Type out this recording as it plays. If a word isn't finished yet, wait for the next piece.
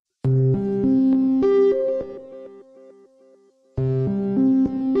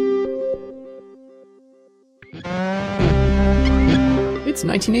It's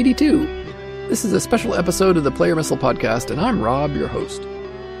 1982. This is a special episode of the Player Missile Podcast, and I'm Rob, your host.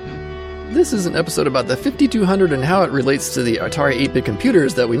 This is an episode about the 5200 and how it relates to the Atari 8-bit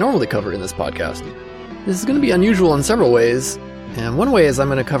computers that we normally cover in this podcast. This is going to be unusual in several ways, and one way is I'm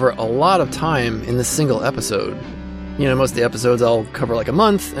going to cover a lot of time in this single episode. You know, most of the episodes I'll cover like a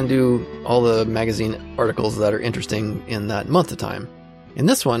month and do all the magazine articles that are interesting in that month of time. In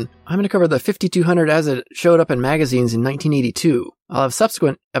this one, I'm going to cover the 5200 as it showed up in magazines in 1982. I'll have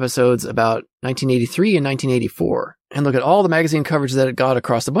subsequent episodes about 1983 and 1984, and look at all the magazine coverage that it got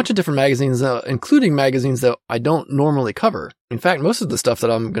across a bunch of different magazines, including magazines that I don't normally cover. In fact, most of the stuff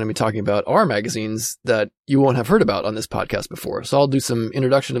that I'm going to be talking about are magazines that you won't have heard about on this podcast before. So I'll do some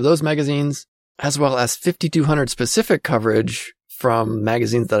introduction of those magazines, as well as 5200 specific coverage from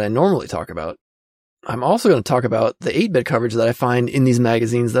magazines that I normally talk about. I'm also going to talk about the 8-bit coverage that I find in these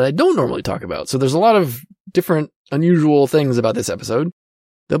magazines that I don't normally talk about. So there's a lot of different unusual things about this episode.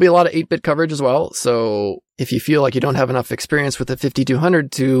 There'll be a lot of 8-bit coverage as well. So if you feel like you don't have enough experience with the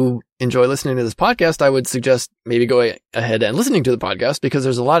 5200 to enjoy listening to this podcast, I would suggest maybe going ahead and listening to the podcast, because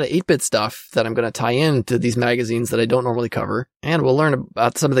there's a lot of 8-bit stuff that I'm going to tie into these magazines that I don't normally cover. And we'll learn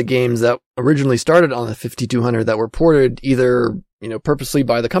about some of the games that originally started on the 5200 that were ported either, purposely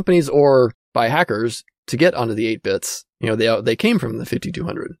by the companies or by hackers to get onto the 8-bits. They came from the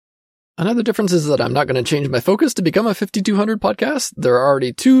 5200. Another difference is that I'm not going to change my focus to become a 5200 podcast. There are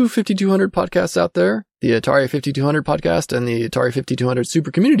already two 5200 podcasts out there, the Atari 5200 podcast and the Atari 5200 Super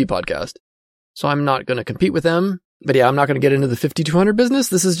Community podcast. So I'm not going to compete with them. But yeah, I'm not going to get into the 5200 business.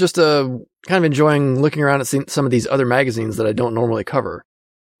 This is just a kind of enjoying looking around at some of these other magazines that I don't normally cover.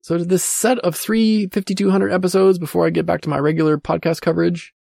 So this set of 3 5200 episodes before I get back to my regular podcast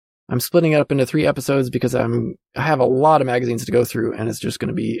coverage, I'm splitting it up into 3 episodes because I have a lot of magazines to go through, and it's just going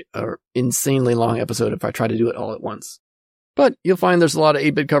to be an insanely long episode if I try to do it all at once. But you'll find there's a lot of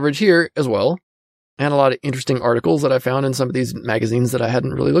 8-bit coverage here as well, and a lot of interesting articles that I found in some of these magazines that I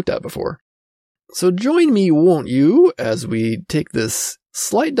hadn't really looked at before. So join me, won't you, as we take this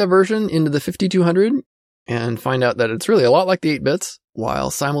slight diversion into the 5200 and find out that it's really a lot like the 8-bits,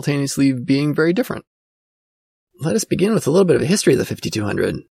 while simultaneously being very different. Let us begin with a little bit of a history of the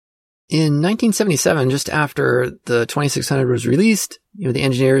 5200. In 1977, just after the 2600 was released, the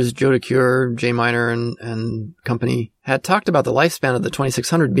engineers Joe DeCure, Jay Miner, and company had talked about the lifespan of the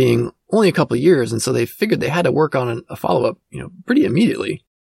 2600 being only a couple of years, and so they figured they had to work on a follow-up, pretty immediately.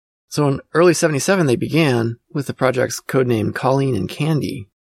 So in early 77, they began with the project's codename Colleen and Candy.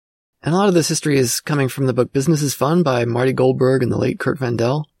 And a lot of this history is coming from the book Business is Fun by Marty Goldberg and the late Kurt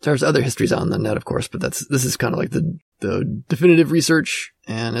Vandell. There's other histories on the net, of course, but this is kind of like the definitive research,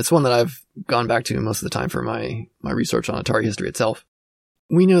 and it's one that I've gone back to most of the time for my research on Atari history itself.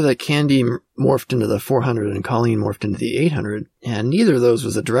 We know that Candy morphed into the 400 and Colleen morphed into the 800, and neither of those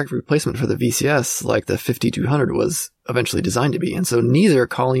was a direct replacement for the VCS like the 5200 was eventually designed to be, and so neither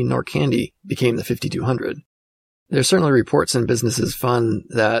Colleen nor Candy became the 5200. There's certainly reports in Business is Fun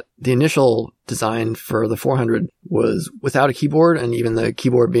that the initial design for the 400 was without a keyboard, and even the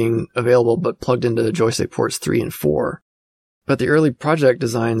keyboard being available but plugged into joystick ports 3 and 4. But the early project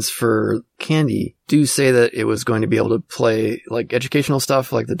designs for Candy do say that it was going to be able to play like educational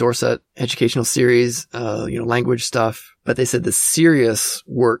stuff, like the Dorset educational series, language stuff. But they said the serious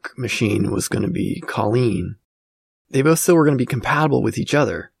work machine was going to be Colleen. They both still were going to be compatible with each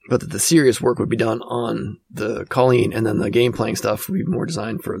other, but that the serious work would be done on the Colleen, and then the game playing stuff would be more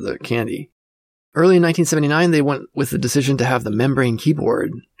designed for the Candy. Early in 1979, they went with the decision to have the membrane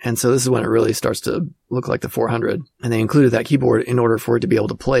keyboard, and so this is when it really starts to look like the 400, and they included that keyboard in order for it to be able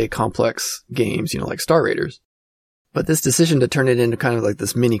to play complex games, like Star Raiders. But this decision to turn it into kind of like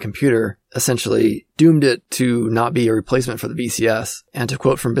this mini computer essentially doomed it to not be a replacement for the VCS, and to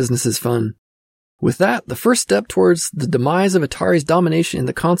quote from Business is Fun, "With that, the first step towards the demise of Atari's domination in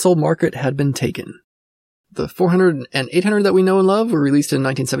the console market had been taken." The 400 and 800 that we know and love were released in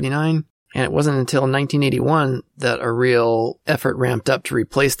 1979, and it wasn't until 1981 that a real effort ramped up to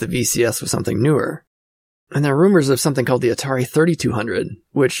replace the VCS with something newer. And there are rumors of something called the Atari 3200,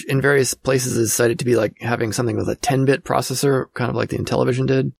 which in various places is cited to be like having something with a 10-bit processor, kind of like the Intellivision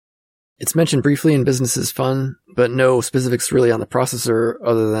did. It's mentioned briefly in Business is Fun, but no specifics really on the processor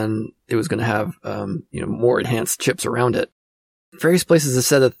other than it was going to have, more enhanced chips around it. Various places have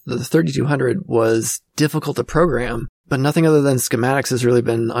said that the 3200 was difficult to program, but nothing other than schematics has really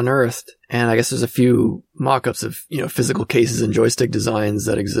been unearthed. And I guess there's a few mock-ups of, physical cases and joystick designs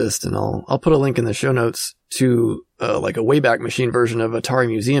that exist. And I'll put a link in the show notes to, like a Wayback Machine version of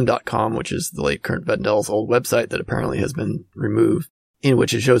AtariMuseum.com, which is the late Kurt Vandell's old website that apparently has been removed. in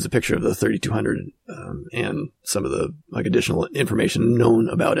which it shows a picture of the 3200 and some of the additional information known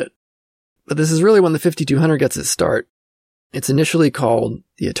about it. But this is really when the 5200 gets its start. It's initially called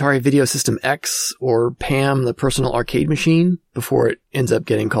the Atari Video System X, or PAM, the Personal Arcade Machine, before it ends up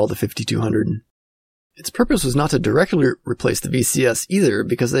getting called the 5200. Its purpose was not to directly replace the VCS either,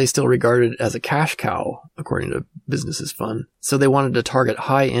 because they still regarded it as a cash cow, according to Business is Fun. So they wanted to target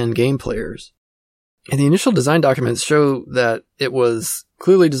high-end game players. And the initial design documents show that it was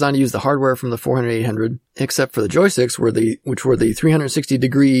clearly designed to use the hardware from the 400-800, except for the joysticks, which were the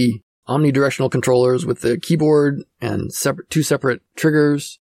 360-degree omnidirectional controllers with the keyboard and two separate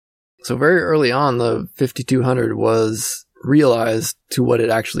triggers. So very early on, the 5200 was realized to what it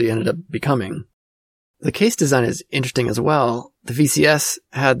actually ended up becoming. The case design is interesting as well. The VCS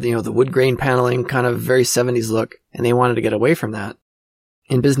had, the wood grain paneling, kind of very 70s look, and they wanted to get away from that.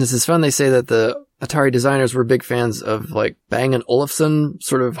 In Business is Fun, they say that the Atari designers were big fans of Bang & Olufsen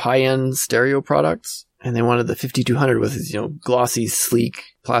sort of high-end stereo products. And they wanted the 5200 with its, glossy, sleek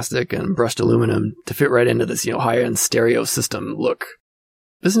plastic and brushed aluminum to fit right into this, high-end stereo system look.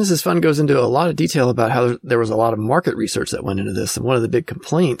 Business is Fun goes into a lot of detail about how there was a lot of market research that went into this. And one of the big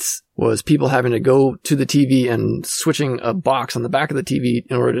complaints was people having to go to the TV and switching a box on the back of the TV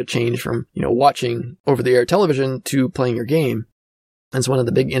in order to change from, watching over-the-air television to playing your game. And so one of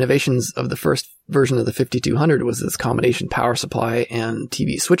the big innovations of the first version of the 5200 was this combination power supply and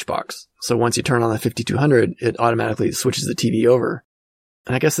TV switch box. So once you turn on the 5200, it automatically switches the TV over.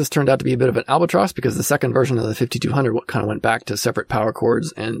 And I guess this turned out to be a bit of an albatross because the second version of the 5200 kind of went back to separate power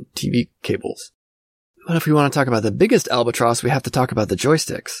cords and TV cables. But if we want to talk about the biggest albatross, we have to talk about the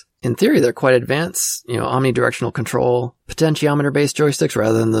joysticks. In theory, they're quite advanced, omnidirectional control, potentiometer-based joysticks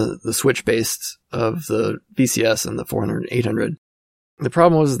rather than the switch-based of the VCS and the 400-800. The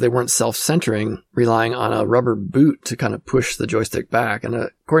problem was they weren't self-centering, relying on a rubber boot to kind of push the joystick back. And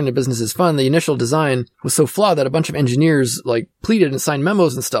according to Business is Fun, the initial design was so flawed that a bunch of engineers pleaded and signed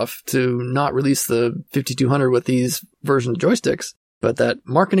memos and stuff to not release the 5200 with these version joysticks, but that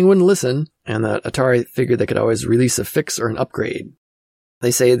marketing wouldn't listen, and that Atari figured they could always release a fix or an upgrade.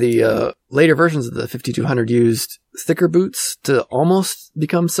 They say the later versions of the 5200 used thicker boots to almost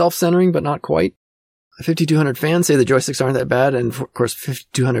become self-centering, but not quite. 5200 fans say the joysticks aren't that bad, and of course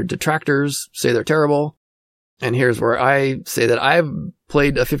 5200 detractors say they're terrible. And here's where I say that I've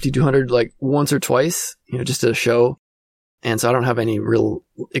played a 5200 once or twice, just to show. And so I don't have any real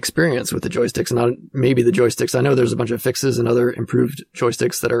experience with the joysticks, and maybe the joysticks. I know there's a bunch of fixes and other improved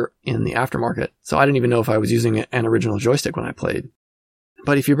joysticks that are in the aftermarket. So I didn't even know if I was using an original joystick when I played.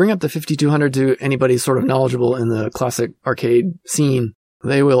 But if you bring up the 5200 to anybody sort of knowledgeable in the classic arcade scene,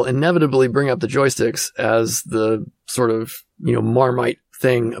 they will inevitably bring up the joysticks as the sort of, Marmite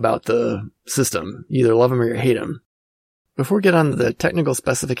thing about the system. You either love them or you hate them. Before we get on to the technical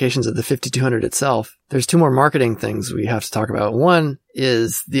specifications of the 5200 itself, there's two more marketing things we have to talk about. One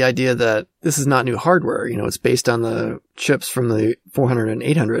is the idea that this is not new hardware. It's based on the chips from the 400 and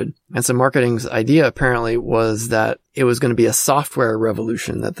 800. And so marketing's idea apparently was that it was going to be a software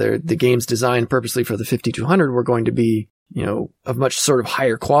revolution, that the games designed purposely for the 5200 were going to be of much sort of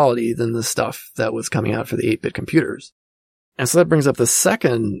higher quality than the stuff that was coming out for the 8-bit computers. And so that brings up the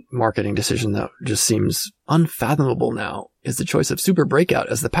second marketing decision that just seems unfathomable now, is the choice of Super Breakout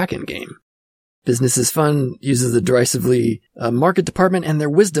as the pack-in game. Business is Fun uses the derisively market department, and their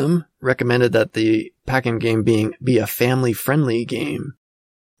wisdom recommended that the pack-in game be a family-friendly game.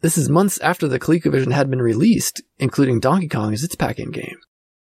 This is months after the ColecoVision had been released, including Donkey Kong as its pack-in game.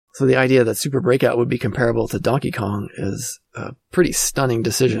 So the idea that Super Breakout would be comparable to Donkey Kong is a pretty stunning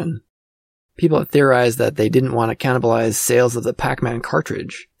decision. People have theorized that they didn't want to cannibalize sales of the Pac-Man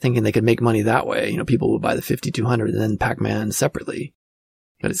cartridge, thinking they could make money that way. People would buy the 5200 and then Pac-Man separately.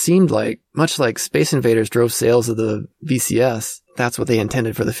 But it seemed much like Space Invaders drove sales of the VCS, that's what they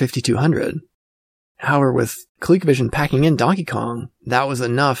intended for the 5200. However, with ColecoVision packing in Donkey Kong, that was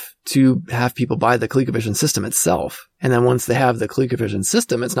enough to have people buy the ColecoVision system itself. And then once they have the ColecoVision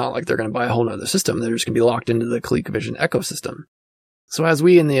system, it's not like they're going to buy a whole nother system. They're just going to be locked into the ColecoVision ecosystem. So as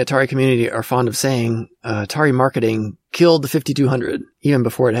we in the Atari community are fond of saying, Atari marketing killed the 5200 even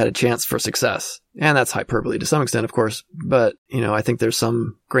before it had a chance for success. And that's hyperbole to some extent, of course. But, I think there's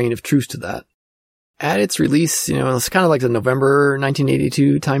some grain of truth to that. At its release, it's kind of like the November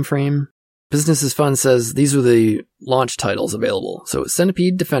 1982 timeframe. Business is Fun says these were the launch titles available. So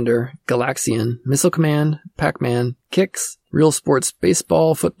Centipede Defender, Galaxian, Missile Command, Pac-Man, Kicks, Real Sports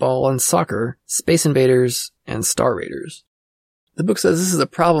Baseball, Football, and Soccer, Space Invaders, and Star Raiders. The book says this is a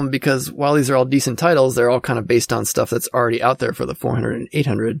problem because while these are all decent titles, they're all kind of based on stuff that's already out there for the 400 and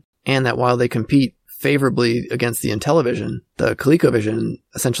 800, and that while they compete favorably against the Intellivision, the ColecoVision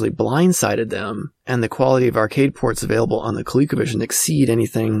essentially blindsided them, and the quality of arcade ports available on the ColecoVision exceed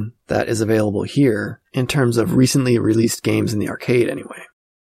anything that is available here in terms of recently released games in the arcade anyway.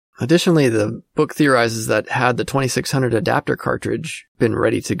 Additionally, the book theorizes that had the 2600 adapter cartridge been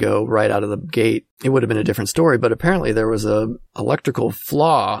ready to go right out of the gate, it would have been a different story, but apparently there was a electrical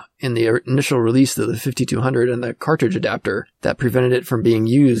flaw in the initial release of the 5200 and the cartridge adapter that prevented it from being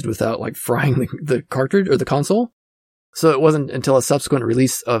used without frying the cartridge or the console. So it wasn't until a subsequent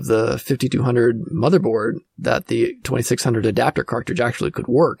release of the 5200 motherboard that the 2600 adapter cartridge actually could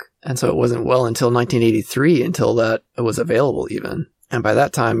work. And so it wasn't well until 1983 until that it was available even. And by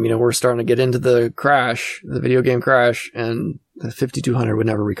that time, we're starting to get into the crash, the video game crash, and the 5200 would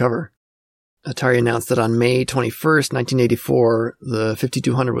never recover. Atari announced that on May 21st, 1984, the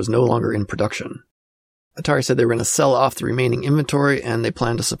 5200 was no longer in production. Atari said they were going to sell off the remaining inventory, and they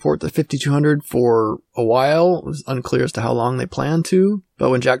planned to support the 5200 for a while. It was unclear as to how long they planned to. But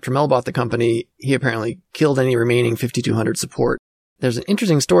when Jack Tramiel bought the company, he apparently killed any remaining 5200 support. There's an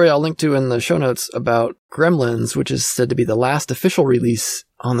interesting story I'll link to in the show notes about Gremlins, which is said to be the last official release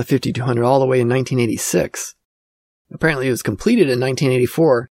on the 5200 all the way in 1986. Apparently it was completed in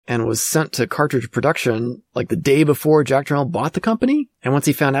 1984 and was sent to cartridge production the day before Jack Tramiel bought the company. And once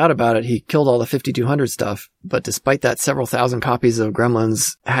he found out about it, he killed all the 5200 stuff. But despite that, several thousand copies of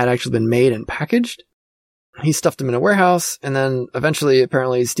Gremlins had actually been made and packaged. He stuffed them in a warehouse, and then eventually,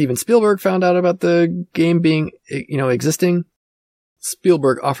 apparently, Steven Spielberg found out about the game being, existing.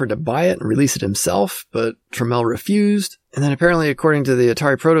 Spielberg offered to buy it and release it himself, but Tramiel refused. And then apparently, according to the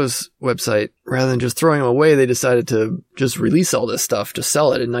Atari Protos website, rather than just throwing them away, they decided to just release all this stuff, to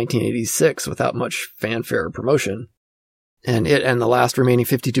sell it in 1986 without much fanfare or promotion. And it and the last remaining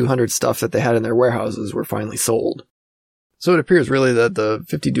 5200 stuff that they had in their warehouses were finally sold. So it appears really that the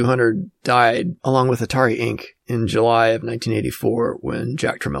 5200 died along with Atari Inc. in July of 1984 when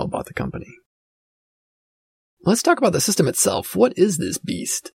Jack Tramiel bought the company. Let's talk about the system itself. What is this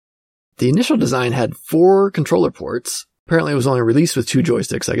beast? The initial design had 4 controller ports. Apparently it was only released with 2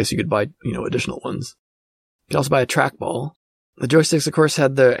 joysticks. I guess you could buy, additional ones. You could also buy a trackball. The joysticks, of course,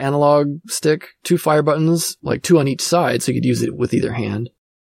 had the analog stick, 2 fire buttons, 2 on each side, so you could use it with either hand.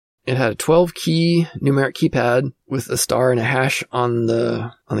 It had a 12-key numeric keypad with a star and a hash on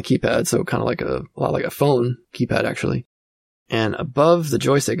the keypad, so kind of a lot like a phone keypad, actually. And above the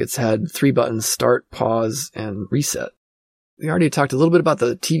joystick, it's had 3 buttons, start, pause, and reset. We already talked a little bit about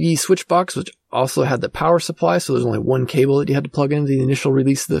the TV switch box, which also had the power supply, so there's only 1 cable that you had to plug into the initial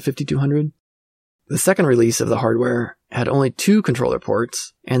release of the 5200. The second release of the hardware had only 2 controller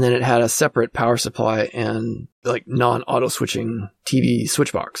ports, and then it had a separate power supply and non-auto switching TV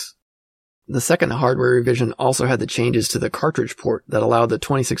switch box. The second hardware revision also had the changes to the cartridge port that allowed the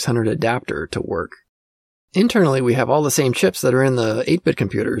 2600 adapter to work. Internally, we have all the same chips that are in the 8-bit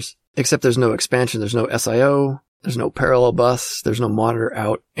computers, except there's no expansion, there's no SIO, there's no parallel bus, there's no monitor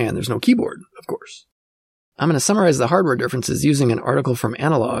out, and there's no keyboard, of course. I'm going to summarize the hardware differences using an article from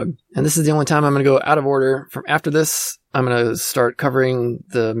Analog, and this is the only time I'm going to go out of order. From after this, I'm going to start covering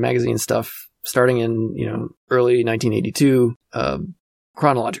the magazine stuff starting in, early 1982,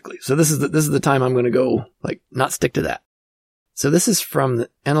 chronologically. So this is the time I'm going to go, not stick to that. So this is from the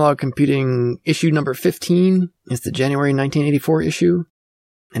Analog Computing issue number 15. It's the January 1984 issue.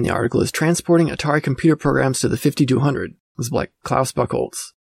 And the article is Transporting Atari Computer Programs to the 5200. This is by Klaus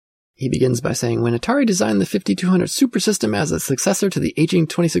Buchholz. He begins by saying, when Atari designed the 5200 Super System as a successor to the aging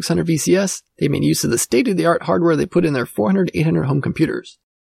 2600 VCS, they made use of the state-of-the-art hardware they put in their 400-800 home computers.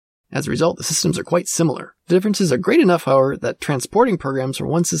 As a result, the systems are quite similar. The differences are great enough, however, that transporting programs from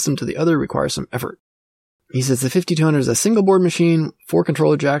one system to the other requires some effort. He says the 5200 is a single board machine, 4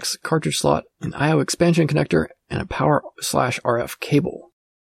 controller jacks, cartridge slot, an I/O expansion connector, and a power/RF cable.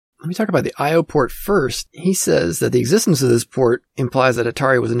 Let me talk about the I/O port first. He says that the existence of this port implies that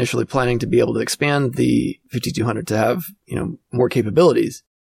Atari was initially planning to be able to expand the 5200 to have, more capabilities.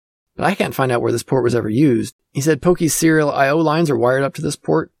 But I can't find out where this port was ever used. He said Pokey's serial I/O lines are wired up to this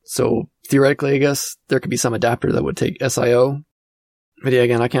port, so theoretically, I guess, there could be some adapter that would take SIO. But yeah,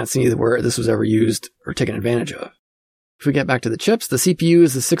 again, I can't see where this was ever used or taken advantage of. If we get back to the chips, the CPU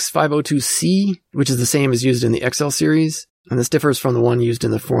is the 6502C, which is the same as used in the XL series. And this differs from the one used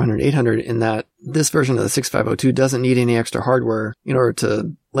in the 400-800 in that this version of the 6502 doesn't need any extra hardware in order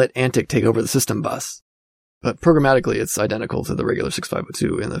to let Antic take over the system bus. But programmatically, it's identical to the regular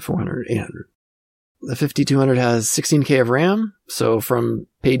 6502 in the 400-800. The 5200 has 16K of RAM, so from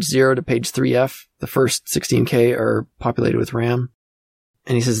page 0 to page 3F, the first 16K are populated with RAM.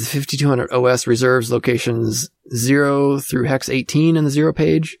 And he says the 5200 OS reserves locations 0 through hex 18 in the 0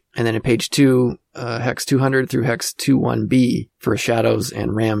 page, and then in page 2, hex 200 through hex 21B for shadows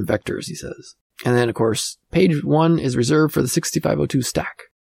and RAM vectors, he says. And then, of course, page 1 is reserved for the 6502 stack.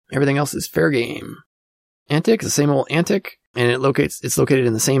 Everything else is fair game. Antic, the same old Antic, and it's located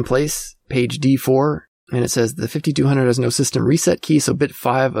in the same place, page D4, and it says the 5200 has no system reset key, so bit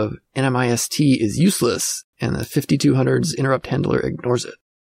 5 of NMIST is useless, and the 5200's interrupt handler ignores it.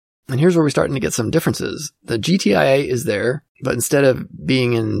 And here's where we're starting to get some differences. The GTIA is there, but instead of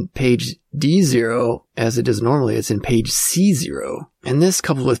being in page D0, as it is normally, it's in page C0. And this,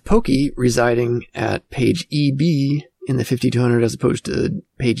 coupled with Pokey residing at page EB in the 5200 as opposed to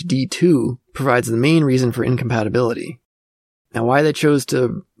page D2, provides the main reason for incompatibility. Now, why they chose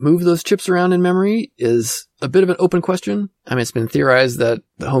to move those chips around in memory is a bit of an open question. I mean, it's been theorized that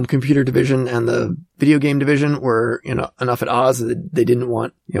the home computer division and the video game division were, enough at odds that they didn't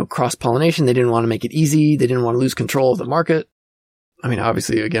want, cross-pollination. They didn't want to make it easy. They didn't want to lose control of the market. I mean,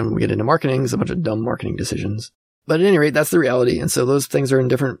 obviously, again, when we get into marketing, it's a bunch of dumb marketing decisions. But at any rate, that's the reality. And so those things are in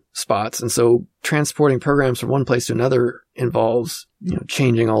different spots. And so transporting programs from one place to another involves,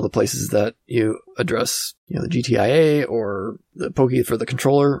 changing all the places that you address, the GTIA or the Pokey for the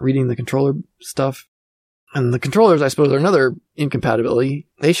controller, reading the controller stuff. And the controllers, I suppose, are another incompatibility.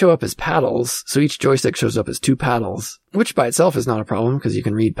 They show up as paddles. So each joystick shows up as 2 paddles, which by itself is not a problem because you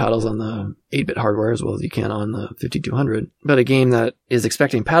can read paddles on the 8-bit hardware as well as you can on the 5200. But a game that is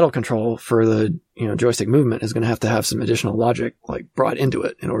expecting paddle control for the, joystick movement is going to have some additional logic brought into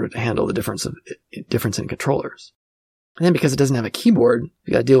it in order to handle the difference in controllers. And then because it doesn't have a keyboard,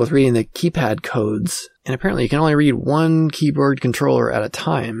 you got to deal with reading the keypad codes. And apparently you can only read one keyboard controller at a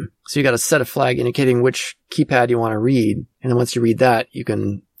time. So you got to set a flag indicating which keypad you want to read. And then once you read that, you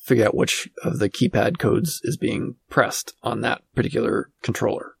can figure out which of the keypad codes is being pressed on that particular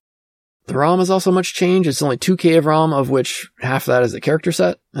controller. The ROM has also much changed. It's only 2K of ROM, of which half of that is the character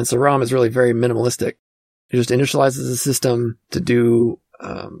set. And so ROM is really very minimalistic. It just initializes the system to do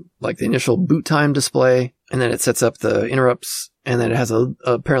the initial boot time display, and then it sets up the interrupts, and then it has a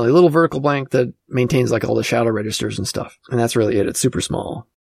apparently little vertical blank that maintains all the shadow registers and stuff. And that's really it. It's super small.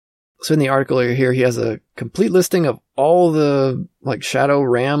 So in the article here, he has a complete listing of all the shadow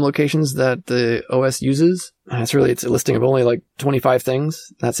RAM locations that the OS uses. And it's a listing of only 25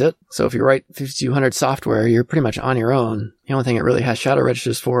 things. That's it. So if you write 5200 software, you're pretty much on your own. The only thing it really has shadow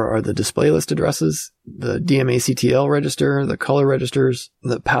registers for are the display list addresses, the DMA-CTL register, the color registers,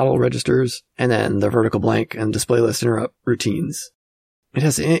 the paddle registers, and then the vertical blank and display list interrupt routines. It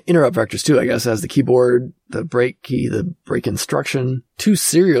has interrupt vectors too, I guess. It has the keyboard, the break key, the break instruction, 2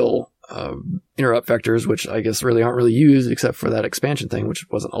 serial interrupt vectors, which I guess really aren't really used except for that expansion thing, which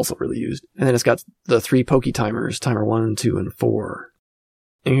wasn't also really used. And then it's got the 3 Pokey timers, timer 1, 2, and 4.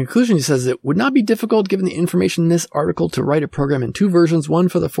 In conclusion, he says it would not be difficult given the information in this article to write a program in 2 versions, one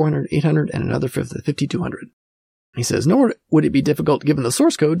for the 400-800 and another for the 5200. He says, nor would it be difficult given the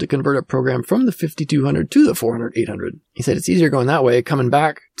source code to convert a program from the 5200 to the 400-800. He said it's easier going that way. Coming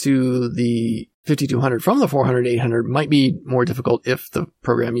back to the 5200 from the 400-800 might be more difficult if the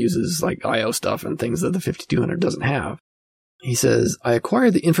program uses I/O stuff and things that the 5200 doesn't have. He says, I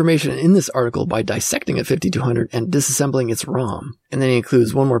acquired the information in this article by dissecting a 5200 and disassembling its ROM. And then he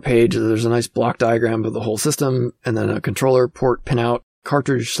includes one more page. There's a nice block diagram of the whole system, and then a controller port pinout,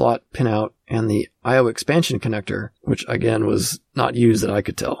 cartridge slot pinout, and the I/O expansion connector, which again was not used that I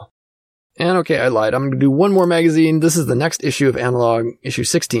could tell. And okay, I lied. I'm going to do one more magazine. This is the next issue of Analog, issue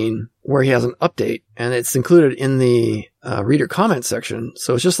 16, where he has an update, and it's included in the reader comment section.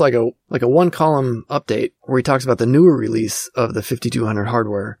 So it's just like a 1-column update where he talks about the newer release of the 5200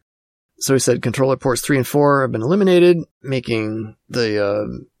 hardware. So he said controller ports 3 and 4 have been eliminated, making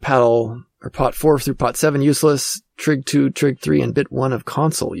the paddle or pot 4 through pot 7 useless, trig 2, trig 3, and bit 1 of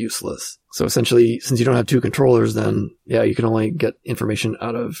console useless. So essentially, since you don't have 2 controllers, then you can only get information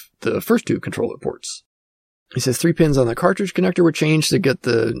out of the first 2 controller ports. He says 3 pins on the cartridge connector were changed to get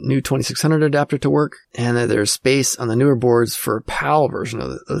the new 2600 adapter to work, and that there's space on the newer boards for a PAL version of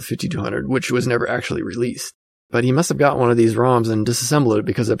the 5200, which was never actually released. But he must have got one of these ROMs and disassembled it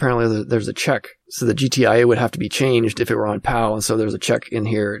because apparently there's a check. So the GTIA would have to be changed if it were on PAL. And so there's a check in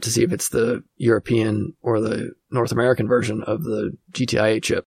here to see if it's the European or the North American version of the GTIA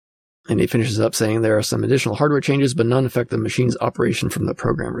chip. And he finishes up saying there are some additional hardware changes, but none affect the machine's operation from the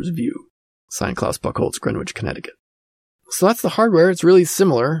programmer's view. Signed, Klaus Buchholz, Greenwich, Connecticut. So that's the hardware. It's really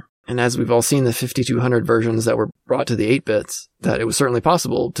similar. And as we've all seen the 5200 versions that were brought to the 8-bits, that it was certainly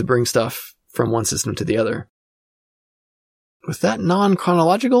possible to bring stuff from one system to the other. with that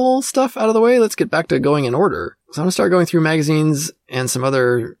non-chronological stuff out of the way, let's get back to going in order. So I'm going to start going through magazines and some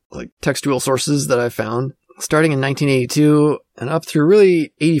other textual sources that I've found. Starting in 1982 and up through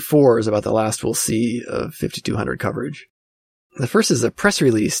really 84 is about the last we'll see of 5200 coverage. The first is a press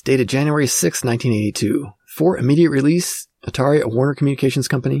release dated January 6, 1982. For immediate release, Atari, a Warner Communications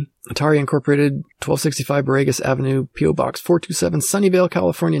company. Atari Incorporated, 1265 Borregas Avenue, P.O. Box 427, Sunnyvale,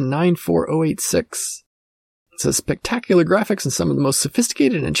 California, 94086. It says spectacular graphics and some of the most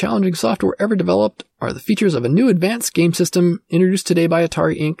sophisticated and challenging software ever developed are the features of a new advanced game system introduced today by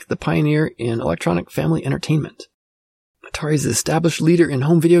Atari Inc., the pioneer in electronic family entertainment. Atari is the established leader in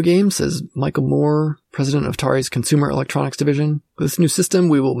home video games, says Michael Moore, president of Atari's Consumer Electronics Division. With this new system,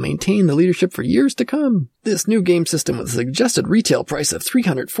 we will maintain the leadership for years to come. This new game system with a suggested retail price of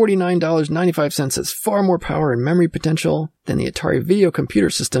 $349.95 has far more power and memory potential than the Atari video computer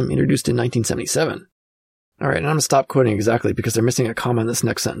system introduced in 1977. All right, and I'm going to stop quoting exactly because they're missing a comma in this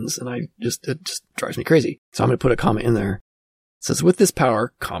next sentence, and it just drives me crazy. So I'm going to put a comma in there. It says, with this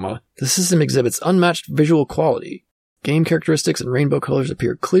power, comma, the system exhibits unmatched visual quality. Game characteristics and rainbow colors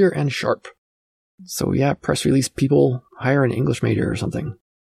appear clear and sharp. So yeah, press release people, hire an English major or something.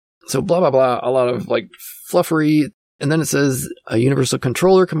 So blah, blah, blah, a lot of fluffery. And then it says a universal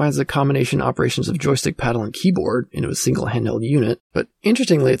controller combines the combination operations of joystick, paddle, and keyboard into a single handheld unit. But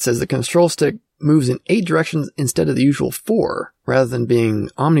interestingly, it says the control stick moves in 8 directions instead of the usual 4, rather than being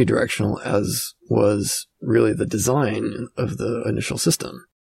omnidirectional as was really the design of the initial system.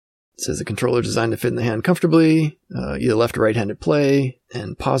 It says the controller designed to fit in the hand comfortably, either left or right-handed play,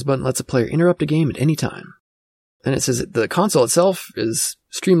 and pause button lets a player interrupt a game at any time. Then it says that the console itself is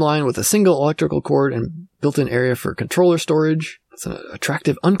streamlined with a single electrical cord and built-in area for controller storage. It's an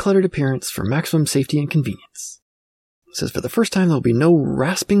attractive, uncluttered appearance for maximum safety and convenience. It says for the first time there will be no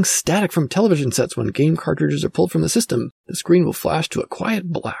rasping static from television sets when game cartridges are pulled from the system. The screen will flash to a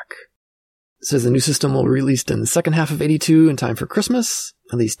quiet black. It says the new system will be released in the second half of 82 in time for Christmas.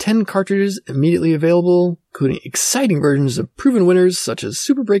 At least 10 cartridges immediately available, including exciting versions of proven winners such as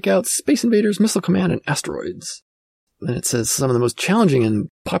Super Breakout, Space Invaders, Missile Command, and Asteroids. Then it says some of the most challenging and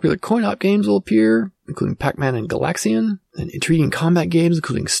popular coin-op games will appear, including Pac-Man and Galaxian, and intriguing combat games,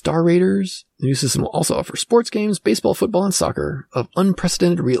 including Star Raiders. The new system will also offer sports games, baseball, football, and soccer of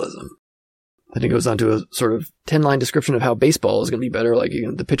unprecedented realism. Then it goes on to a sort of 10-line description of how baseball is going to be better, like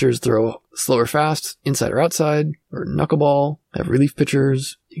the pitchers throw slow or fast, inside or outside, or knuckleball, have relief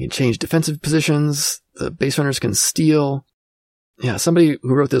pitchers, you can change defensive positions, the base runners can steal. Yeah, somebody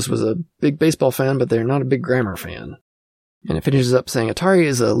who wrote this was a big baseball fan, but they're not a big grammar fan. And it finishes up saying, Atari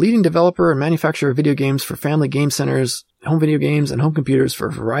is a leading developer and manufacturer of video games for family game centers, home video games, and home computers for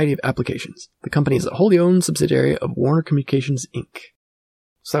a variety of applications. The company is a wholly owned subsidiary of Warner Communications, Inc.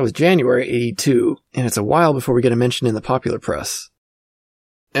 So that was January 82, and it's a while before we get a mention in the popular press.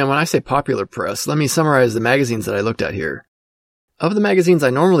 And when I say popular press, let me summarize the magazines that I looked at here. Of the magazines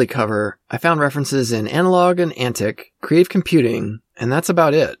I normally cover, I found references in Analog and Antic, Creative Computing, and that's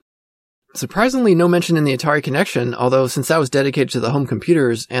about it. Surprisingly, no mention in the Atari Connection, although since that was dedicated to the home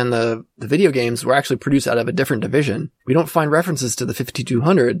computers and the video games were actually produced out of a different division, we don't find references to the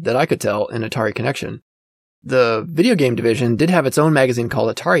 5200 that I could tell in Atari Connection. The video game division did have its own magazine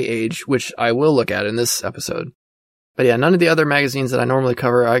called Atari Age, which I will look at in this episode. But yeah, none of the other magazines that I normally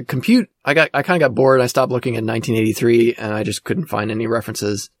cover. I kind of got bored. I stopped looking at 1983 and I just couldn't find any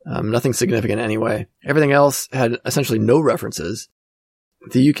references. Nothing significant anyway. Everything else had essentially no references.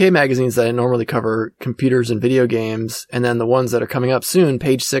 The UK magazines that I normally cover, Computers and Video Games, and then the ones that are coming up soon,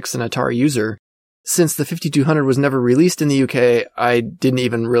 Page 6 and Atari User. Since the 5200 was never released in the UK, I didn't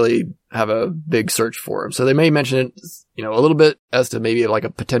even really have a big search for them. So they may mention it, a little bit as to maybe like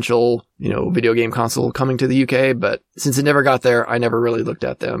a potential, video game console coming to the UK, but since it never got there, I never really looked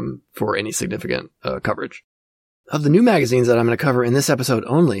at them for any significant coverage. Of the new magazines that I'm going to cover in this episode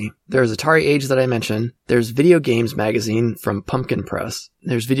only, there's Atari Age that I mentioned, there's Video Games Magazine from Pumpkin Press,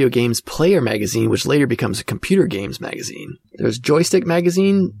 there's Video Games Player Magazine, which later becomes a Computer Games Magazine, there's Joystick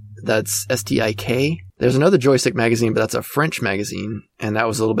Magazine, that's STIK, there's another Joystick Magazine, but that's a French magazine, and that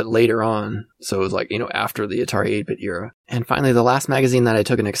was a little bit later on, so it was after the Atari 8-bit era. And finally, the last magazine that I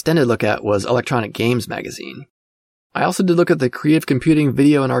took an extended look at was Electronic Games Magazine. I also did look at the Creative Computing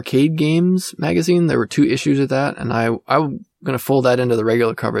Video and Arcade Games magazine. There were 2 issues of that, and I'm going to fold that into the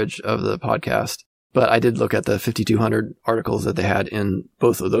regular coverage of the podcast. But I did look at the 5200 articles that they had in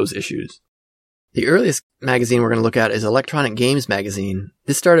both of those issues. The earliest magazine we're going to look at is Electronic Games Magazine.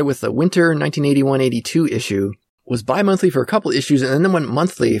 This started with the winter 1981-82 issue, was bi-monthly for a couple issues, and then went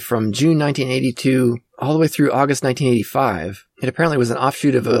monthly from June 1982 all the way through August 1985. It apparently was an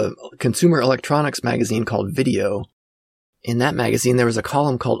offshoot of a consumer electronics magazine called Video. In that magazine, there was a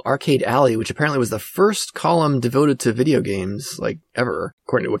column called Arcade Alley, which apparently was the first column devoted to video games, like, ever,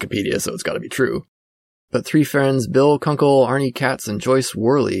 according to Wikipedia, so it's gotta be true. But three friends, Bill Kunkel, Arnie Katz, and Joyce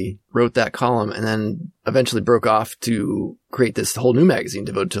Worley, wrote that column and then eventually broke off to create this whole new magazine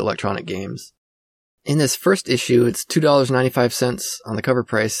devoted to electronic games. In this first issue, it's $2.95 on the cover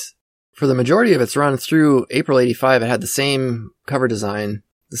price. For the majority of its run through April 85, it had the same cover design,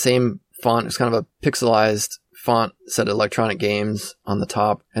 the same font. It's kind of a pixelized font set of electronic games on the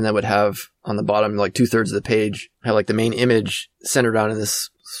top, and that would have on the bottom, like 2/3 of the page, have like the main image centered on in this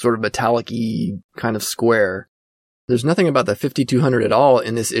sort of metallic-y kind of square. There's nothing about the 5200 at all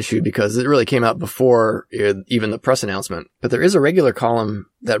in this issue because it really came out before even the press announcement. But there is a regular column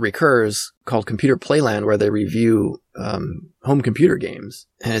that recurs called Computer Playland where they review home computer games.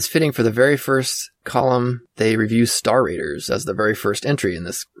 And it's fitting for the very first column, they review Star Raiders as the very first entry in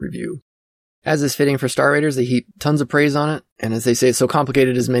this review. As is fitting for Star Raiders, they heap tons of praise on it. And as they say, it's so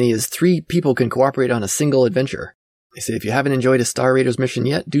complicated as many as 3 people can cooperate on a single adventure. They say if you haven't enjoyed a Star Raiders mission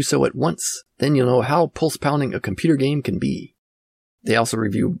yet, do so at once. Then you'll know how pulse-pounding a computer game can be. They also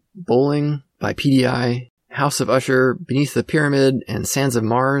review Bowling by PDI, House of Usher, Beneath the Pyramid, and Sands of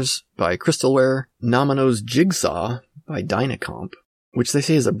Mars by Crystalware, Nomino's Jigsaw by Dynacomp, which they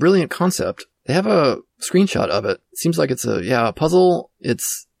say is a brilliant concept. They have a screenshot of it. It seems like it's a puzzle.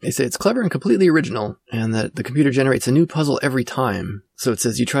 They say it's clever and completely original, and that the computer generates a new puzzle every time. So it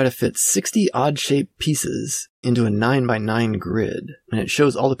says you try to fit 60 odd-shaped pieces into a 9x9 grid, and it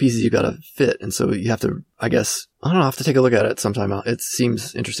shows all the pieces you gotta fit, and so you have to, I guess, I don't know, I'll have to take a look at it sometime. It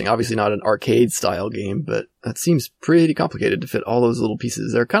seems interesting. Obviously not an arcade-style game, but that seems pretty complicated to fit all those little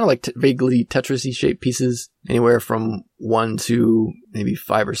pieces. They're kind of like vaguely Tetris-y shaped pieces, anywhere from 1 to maybe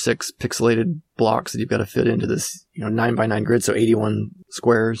 5 or 6 pixelated blocks that you've got to fit into this, 9x9 grid, so 81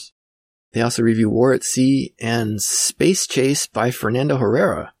 squares. They also review War at Sea and Space Chase by Fernando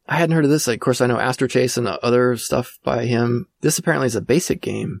Herrera. I hadn't heard of this. Of course, I know Astro Chase and other stuff by him. This apparently is a basic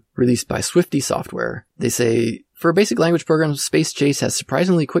game released by Swifty Software. They say, for a basic language program, Space Chase has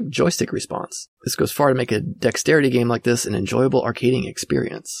surprisingly quick joystick response. This goes far to make a dexterity game like this an enjoyable arcading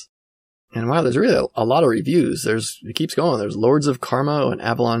experience. And wow, there's really a lot of reviews. It keeps going. There's Lords of Karma, an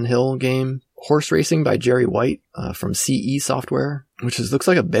Avalon Hill game. Horse Racing by Jerry White from CE Software, which looks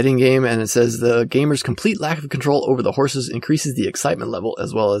like a betting game, and it says the gamer's complete lack of control over the horses increases the excitement level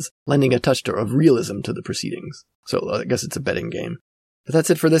as well as lending a touch of realism to the proceedings. So I guess it's a betting game. But that's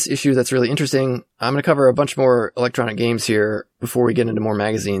it for this issue. That's really interesting. I'm going to cover a bunch more electronic games here before we get into more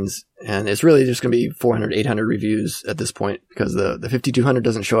magazines, and it's really just going to be 400, 800 reviews at this point because the 5200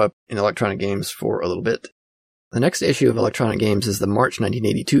 doesn't show up in electronic games for a little bit. The next issue of Electronic Games is the March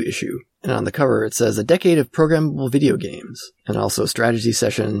 1982 issue, and on the cover it says A Decade of Programmable Video Games, and also a strategy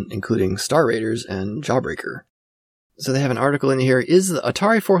session including Star Raiders and Jawbreaker. So they have an article in here, Is the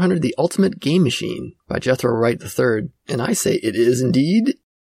Atari 400 the Ultimate Game Machine? By Jethro Wright III, and I say it is indeed.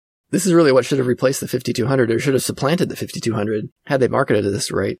 This is really what should have replaced the 5200, or should have supplanted the 5200, had they marketed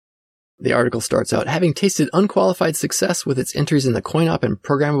this right. The article starts out, having tasted unqualified success with its entries in the coin-op and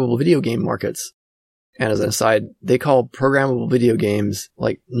programmable video game markets. And as an aside, they call programmable video games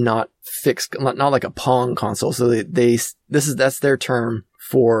like not fixed, not like a Pong console. So that's their term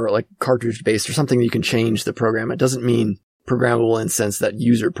for like cartridge based or something that you can change the program. It doesn't mean programmable in the sense that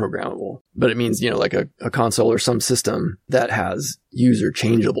user programmable, but it means, like a console or some system that has user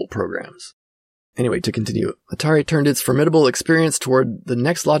changeable programs. Anyway, to continue, Atari turned its formidable experience toward the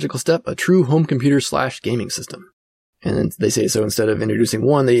next logical step, a true home computer / gaming system. And they say so instead of introducing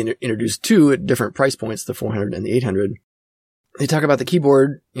one, they introduced 2 at different price points, the 400 and the 800. They talk about the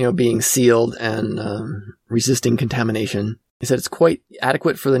keyboard, being sealed and resisting contamination. They said it's quite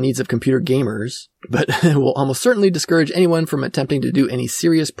adequate for the needs of computer gamers, but will almost certainly discourage anyone from attempting to do any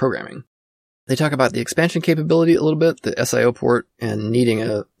serious programming. They talk about the expansion capability a little bit, the SIO port, and needing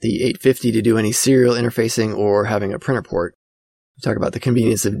the 850 to do any serial interfacing or having a printer port. They talk about the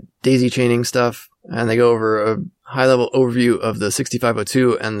convenience of daisy chaining stuff, and they go over a high-level overview of the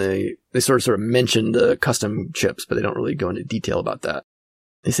 6502, and they sort of mention the custom chips, but they don't really go into detail about that.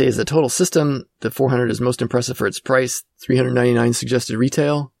 They say as a total system, the 400 is most impressive for its price, $399 suggested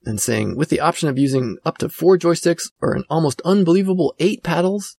retail, and saying, with the option of using up to 4 joysticks or an almost unbelievable 8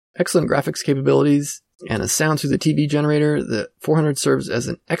 paddles, excellent graphics capabilities, and a sound through the TV generator, the 400 serves as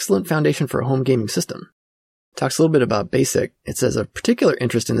an excellent foundation for a home gaming system. Talks a little bit about BASIC. It says of particular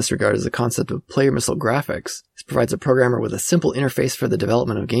interest in this regard is the concept of player missile graphics. This provides a programmer with a simple interface for the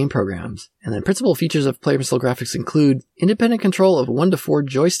development of game programs. And then principal features of player missile graphics include independent control of 1 to 4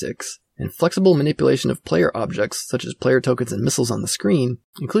 joysticks, and flexible manipulation of player objects, such as player tokens and missiles on the screen,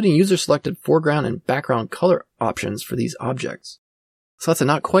 including user-selected foreground and background color options for these objects. So that's a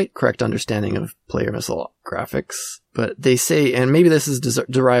not quite correct understanding of Player Missile graphics, but they say, and maybe this is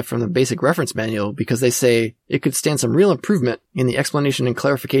derived from the basic reference manual, because they say it could stand some real improvement in the explanation and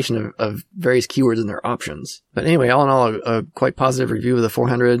clarification of various keywords in their options. But anyway, all in all, a quite positive review of the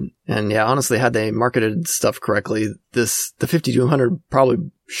 400. And yeah, honestly, had they marketed stuff correctly, the 5200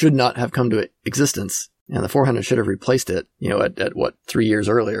 probably should not have come to existence, and the 400 should have replaced it, at what, 3 years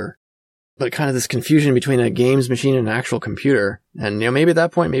earlier. But kind of this confusion between a games machine and an actual computer. And, maybe at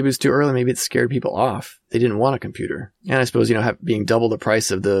that point, maybe it was too early. Maybe it scared people off. They didn't want a computer. And I suppose, being double the price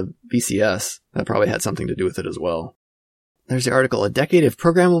of the VCS, that probably had something to do with it as well. There's the article, A Decade of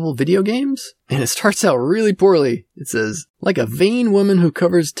Programmable Video Games. And it starts out really poorly. It says, like a vain woman who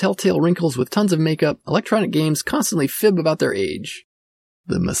covers telltale wrinkles with tons of makeup, electronic games constantly fib about their age.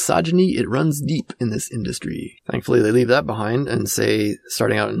 The misogyny, it runs deep in this industry. Thankfully, they leave that behind and say,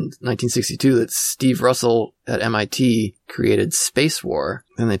 starting out in 1962, that Steve Russell at MIT created Space War.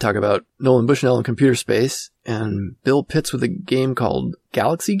 Then they talk about Nolan Bushnell in computer space and Bill Pitts with a game called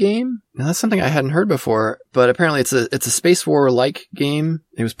Galaxy Game. Now, that's something I hadn't heard before, but apparently it's a Space War-like game.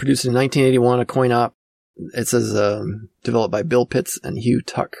 It was produced in 1981, a coin-op. It says developed by Bill Pitts and Hugh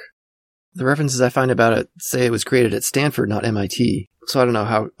Tuck. The references I find about it say it was created at Stanford, not MIT. So I don't know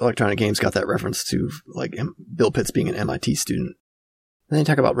how Electronic Games got that reference to, Bill Pitts being an MIT student. Then they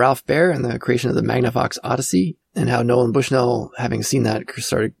talk about Ralph Baer and the creation of the Magnavox Odyssey, and how Nolan Bushnell, having seen that,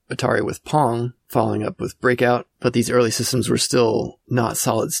 started Atari with Pong, following up with Breakout, but these early systems were still not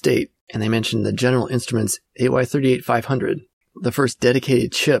solid state. And they mentioned the General Instruments AY38500, the first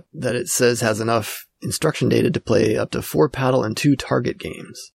dedicated chip that it says has enough instruction data to play up to 4 paddle and 2 target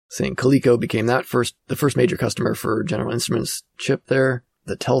games. Saying Coleco became the first major customer for General Instruments chip there,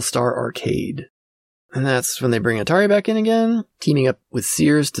 the Telstar Arcade. And that's when they bring Atari back in again, teaming up with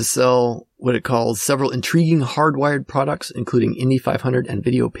Sears to sell what it calls several intriguing hardwired products, including Indy 500 and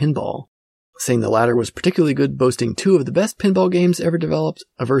Video Pinball. Saying the latter was particularly good, boasting 2 of the best pinball games ever developed,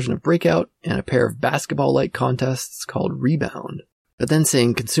 a version of Breakout, and a pair of basketball-like contests called Rebound. But then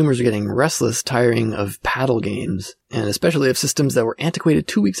saying consumers are getting restless, tiring of paddle games, and especially of systems that were antiquated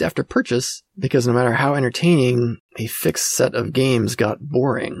 2 weeks after purchase, because no matter how entertaining, a fixed set of games got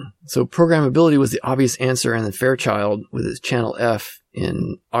boring. So programmability was the obvious answer, and then Fairchild, with its Channel F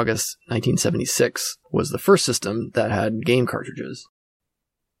in August 1976, was the first system that had game cartridges.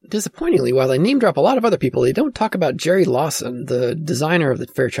 Disappointingly, while they name drop a lot of other people, they don't talk about Jerry Lawson, the designer of the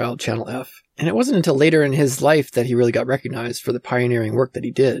Fairchild Channel F. And it wasn't until later in his life that he really got recognized for the pioneering work that he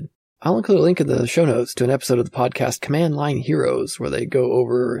did. I'll include a link in the show notes to an episode of the podcast Command Line Heroes, where they go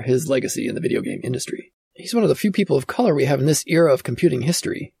over his legacy in the video game industry. He's one of the few people of color we have in this era of computing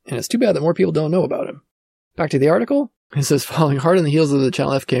history, and it's too bad that more people don't know about him. Back to the article. It says, following hard on the heels of the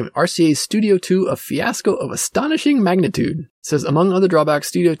Channel F came RCA's Studio 2, a fiasco of astonishing magnitude. It says, among other drawbacks,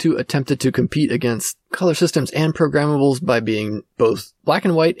 Studio 2 attempted to compete against color systems and programmables by being both black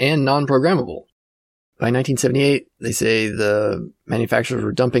and white and non-programmable. By 1978, they say the manufacturers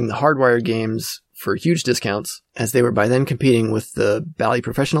were dumping the hardwired games for huge discounts, as they were by then competing with the Bally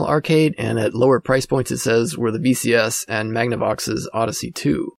Professional Arcade, and at lower price points, it says, were the VCS and Magnavox's Odyssey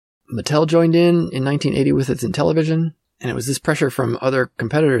 2. Mattel joined in 1980 with its Intellivision, and it was this pressure from other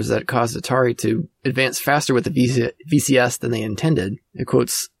competitors that caused Atari to advance faster with the VCS than they intended. It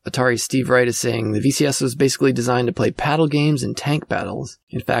quotes Atari's Steve Wright as saying, the VCS was basically designed to play paddle games and tank battles.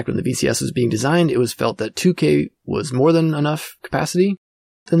 In fact, when the VCS was being designed, it was felt that 2K was more than enough capacity.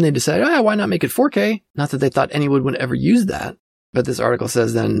 Then they decided, why not make it 4K? Not that they thought anyone would ever use that. But this article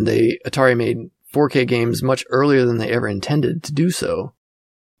says then Atari made 4K games much earlier than they ever intended to do so.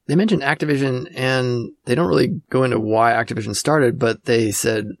 They mentioned Activision, and they don't really go into why Activision started, but they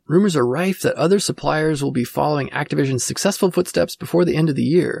said, rumors are rife that other suppliers will be following Activision's successful footsteps before the end of the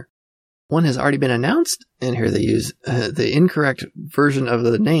year. One has already been announced, and here they use the incorrect version of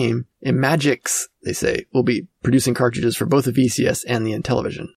the name. Imagix, they say, will be producing cartridges for both the VCS and the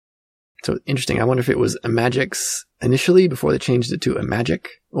Intellivision. So interesting, I wonder if it was Imagix initially before they changed it to Imagic,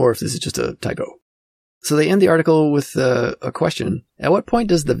 or if this is just a typo. So they end the article with a question. At what point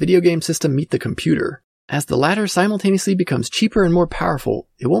does the video game system meet the computer? As the latter simultaneously becomes cheaper and more powerful,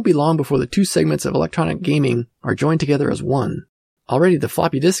 it won't be long before the 2 segments of electronic gaming are joined together as one. Already the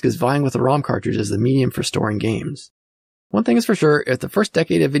floppy disk is vying with the ROM cartridge as the medium for storing games. One thing is for sure, if the first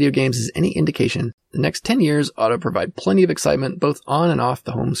decade of video games is any indication, the next 10 years ought to provide plenty of excitement both on and off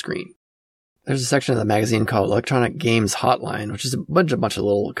the home screen. There's a section of the magazine called Electronic Games Hotline, which is a bunch of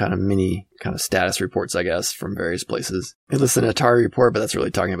little kind of mini kind of status reports, I guess, from various places. It lists an Atari report, but that's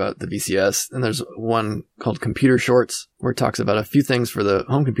really talking about the VCS. And there's one called Computer Shorts, where it talks about a few things for the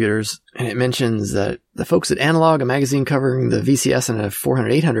home computers. And it mentions that the folks at Analog, a magazine covering the VCS and a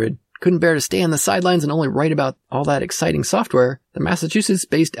 400-800, couldn't bear to stay on the sidelines and only write about all that exciting software. The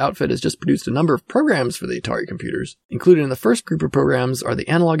Massachusetts-based outfit has just produced a number of programs for the Atari computers. Included in the first group of programs are the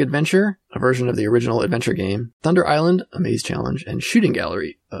Analog Adventure, a version of the original adventure game, Thunder Island, a maze challenge, and Shooting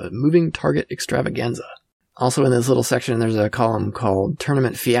Gallery, a moving target extravaganza. Also in this little section, there's a column called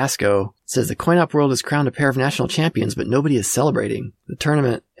Tournament Fiasco. It says the coin-op world has crowned a pair of national champions, but nobody is celebrating. The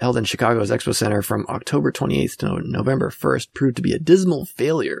tournament, held in Chicago's Expo Center from October 28th to November 1st, proved to be a dismal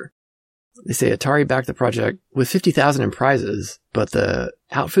failure. They say Atari backed the project with $50,000 in prizes, but the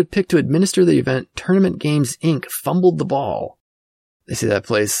outfit picked to administer the event, Tournament Games Inc., fumbled the ball. They say that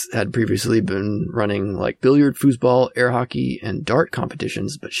place had previously been running like billiard, foosball, air hockey, and dart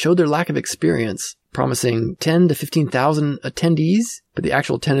competitions, but showed their lack of experience, promising 10 to 15,000 attendees, but the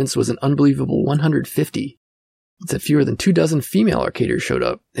actual attendance was an unbelievable 150. It said fewer than 24 female arcaders showed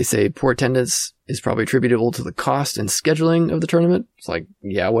up. They say poor attendance is probably attributable to the cost and scheduling of the tournament. It's like,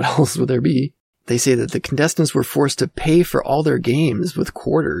 yeah, what else would there be? They say that the contestants were forced to pay for all their games with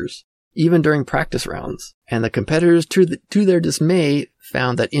quarters, even during practice rounds. And the competitors, to their dismay,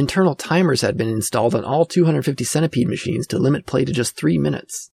 found that internal timers had been installed on all 250 Centipede machines to limit play to just 3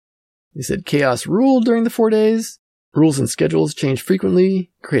 minutes. They said chaos ruled during the 4 days. Rules and schedules changed frequently,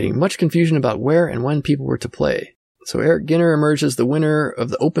 creating much confusion about where and when people were to play. So Eric Ginner emerged as the winner of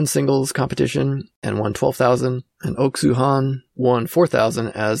the open singles competition and won $12,000, and Oksu Han won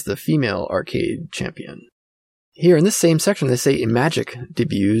 $4,000 as the female arcade champion. Here in this same section, they say Imagic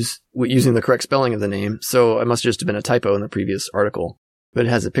debuts using the correct spelling of the name, so it must just have been a typo in the previous article. But it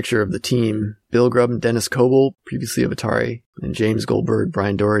has a picture of the team, Bill Grubb and Dennis Coble, previously of Atari, and James Goldberg,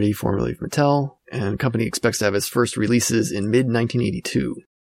 Brian Doherty, formerly of Mattel, and the company expects to have its first releases in mid-1982.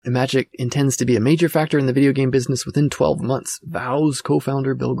 Imagic intends to be a major factor in the video game business within 12 months, vows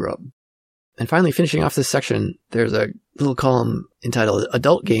co-founder Bill Grubb. And finally, finishing off this section, there's a little column entitled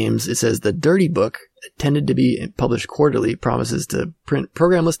Adult Games. It says the Dirty Book, intended to be published quarterly, promises to print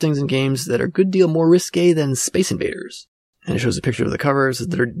program listings and games that are a good deal more risque than Space Invaders. And it shows a picture of the cover. It says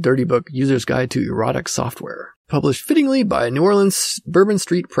the Dirty Book, User's Guide to Erotic Software. Published fittingly by New Orleans Bourbon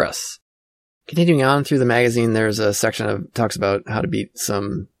Street Press. Continuing on through the magazine, there's a section that talks about how to beat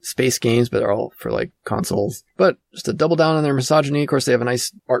some space games, but they're all for like consoles. But just to double down on their misogyny, of course, they have a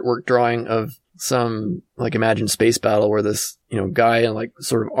nice artwork drawing of some like imagined space battle where this, guy in like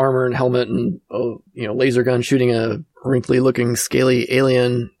sort of armor and helmet and, laser gun shooting a wrinkly looking scaly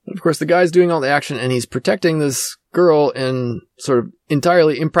alien. But of course, the guy's doing all the action and he's protecting this girl in sort of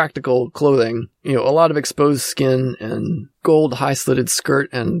entirely impractical clothing. A lot of exposed skin and gold high slitted skirt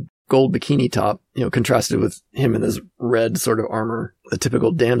and gold bikini top, contrasted with him in this red sort of armor, the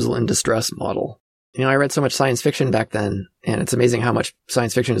typical damsel in distress model. I read so much science fiction back then, and it's amazing how much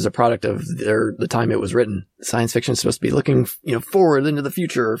science fiction is a product of the time it was written. Science fiction is supposed to be looking, forward into the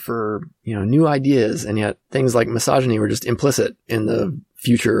future for, new ideas, and yet things like misogyny were just implicit in the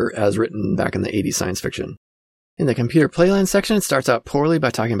future as written back in the 80s science fiction. In the computer playland section, it starts out poorly by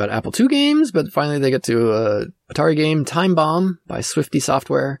talking about Apple II games, but finally they get to a Atari game, Time Bomb, by Swifty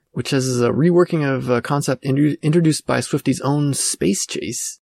Software, which is a reworking of a concept introduced by Swifty's own Space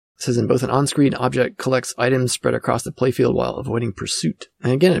Chase. It says in both an on-screen object collects items spread across the playfield while avoiding pursuit.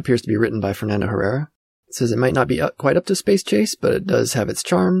 And again, it appears to be written by Fernando Herrera. It says it might not be quite up to Space Chase, but it does have its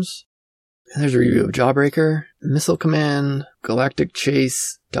charms. And there's a review of Jawbreaker, Missile Command, Galactic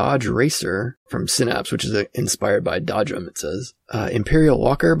Chase, Dodge Racer from Synapse, which is inspired by Dodgem, it says. Imperial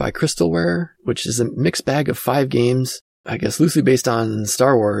Walker by Crystalware, which is a mixed bag of 5 games, I guess loosely based on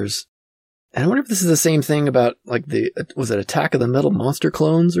Star Wars. And I wonder if this is the same thing about, like, was it Attack of the Metal Monster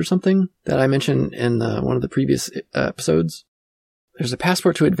clones or something that I mentioned in one of the previous episodes? There's a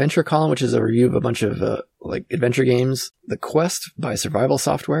Passport to Adventure column, which is a review of a bunch of, adventure games. The Quest by Survival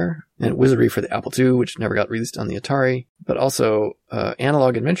Software, and Wizardry for the Apple II, which never got released on the Atari, but also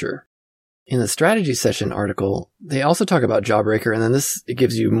Analog Adventure. In the strategy session article, they also talk about Jawbreaker, and then it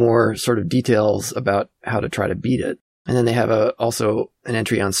gives you more sort of details about how to try to beat it. And then they have also an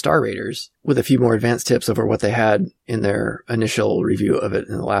entry on Star Raiders with a few more advanced tips over what they had in their initial review of it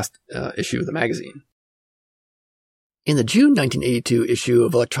in the last issue of the magazine. In the June 1982 issue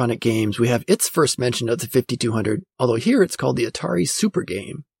of Electronic Games, we have its first mention of the 5200, although here it's called the Atari Super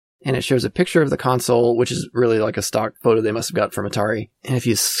Game. And it shows a picture of the console, which is really like a stock photo they must have got from Atari. And if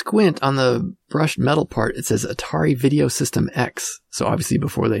you squint on the brushed metal part, it says Atari Video System X. So obviously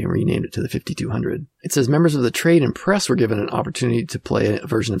before they renamed it to the 5200. It says members of the trade and press were given an opportunity to play a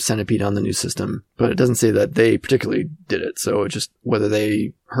version of Centipede on the new system. But it doesn't say that they particularly did it. So just whether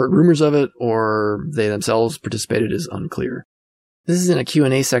they heard rumors of it or they themselves participated is unclear. This is in a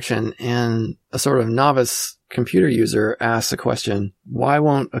Q&A section, and a sort of novice computer user asks a question: why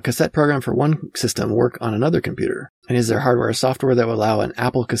won't a cassette program for one system work on another computer? And is there hardware or software that will allow an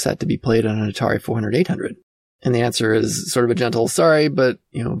Apple cassette to be played on an Atari 400-800? And the answer is sort of a gentle, sorry, but,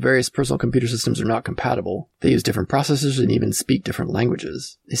 various personal computer systems are not compatible. They use different processors and even speak different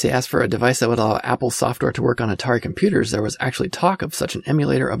languages. They say as for a device that would allow Apple software to work on Atari computers, there was actually talk of such an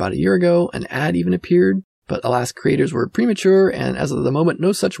emulator about a year ago. An ad even appeared. But alas, creators were premature, and as of the moment,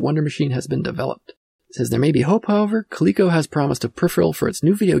 no such wonder machine has been developed. It says there may be hope, however. Coleco has promised a peripheral for its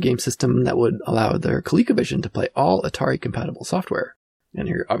new video game system that would allow their ColecoVision to play all Atari-compatible software. And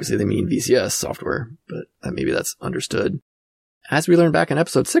here, obviously, they mean VCS software, but maybe that's understood. As we learned back in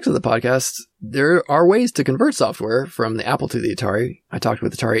episode 6 of the podcast, there are ways to convert software from the Apple to the Atari. I talked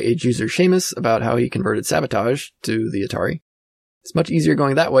with Atari Age user Seamus about how he converted Sabotage to the Atari. It's much easier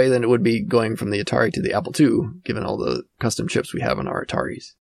going that way than it would be going from the Atari to the Apple II, given all the custom chips we have on our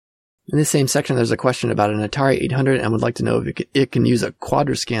Ataris. In this same section, there's a question about an Atari 800 and would like to know if it can use a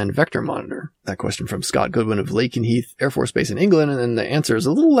Quadrascan vector monitor. That question from Scott Goodwin of Lakenheath Air Force Base in England, and then the answer is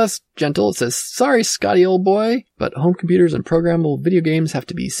a little less gentle. It says, sorry, Scotty, old boy, but home computers and programmable video games have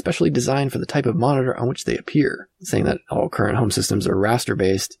to be specially designed for the type of monitor on which they appear, saying that all current home systems are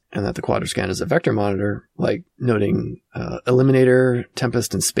raster-based and that the Quadrascan is a vector monitor, like noting Eliminator,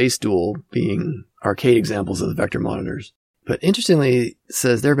 Tempest, and Space Duel being arcade examples of the vector monitors. But interestingly, it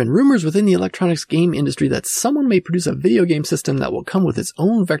says there have been rumors within the electronics game industry that someone may produce a video game system that will come with its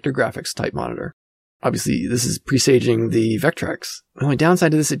own vector graphics type monitor. Obviously, this is presaging the Vectrex. The only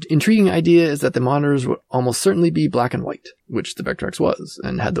downside to this intriguing idea is that the monitors would almost certainly be black and white, which the Vectrex was,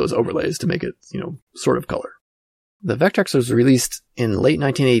 and had those overlays to make it, sort of color. The Vectrex was released in late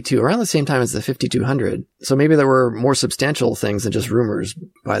 1982, around the same time as the 5200. So maybe there were more substantial things than just rumors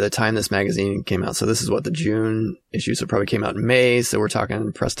by the time this magazine came out. So this is the June issue. So it probably came out in May. So we're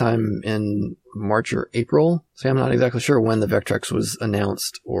talking press time in March or April. So I'm not exactly sure when the Vectrex was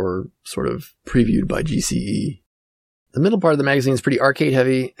announced or sort of previewed by GCE. The middle part of the magazine is pretty arcade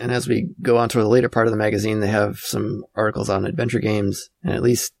heavy, and as we go on to the later part of the magazine, they have some articles on adventure games, and at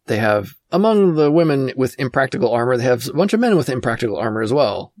least they have, among the women with impractical armor, they have a bunch of men with impractical armor as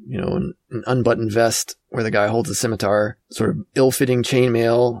well. An unbuttoned vest where the guy holds a scimitar, sort of ill-fitting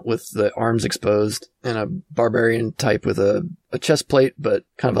chainmail with the arms exposed, and a barbarian type with a chest plate, but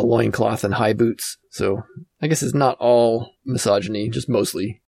kind of a loincloth and high boots. So I guess it's not all misogyny, just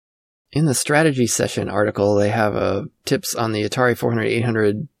mostly. In the strategy session article, they have tips on the Atari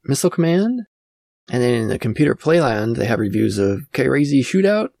 400-800 Missile Command. And then in the Computer Playland, they have reviews of Crazy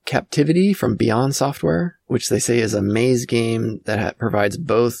Shootout, Captivity from Beyond Software, which they say is a maze game that provides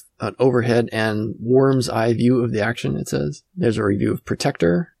both an overhead and worm's eye view of the action, it says. There's a review of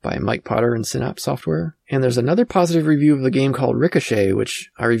Protector by Mike Potter and Synapse Software. And there's another positive review of the game called Ricochet, which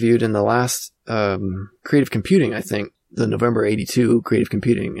I reviewed in the last Creative Computing, I think. The November 82 Creative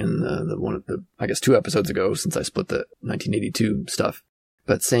Computing, and the one of the, I guess, 2 episodes ago, since I split the 1982 stuff.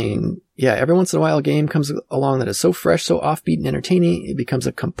 But saying, yeah, every once in a while a game comes along that is so fresh, so offbeat and entertaining, it becomes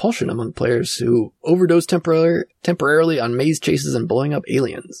a compulsion among players who overdose temporarily on maze chases and blowing up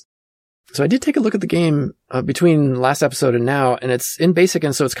aliens. So I did take a look at the game between last episode and now, and it's in BASIC,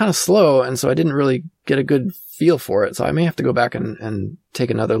 and so it's kind of slow, and so I didn't really get a good feel for it. So I may have to go back and take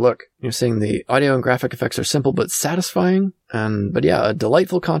another look. You're saying the audio and graphic effects are simple but satisfying. But yeah, a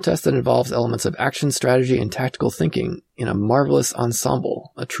delightful contest that involves elements of action, strategy, and tactical thinking in a marvelous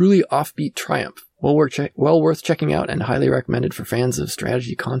ensemble. A truly offbeat triumph. Well worth checking out and highly recommended for fans of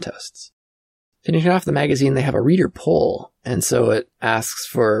strategy contests. Finishing off the magazine, they have a reader poll. And so it asks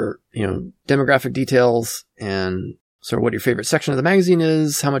for, demographic details and sort of what your favorite section of the magazine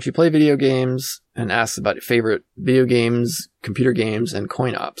is, how much you play video games, and asks about your favorite video games, computer games, and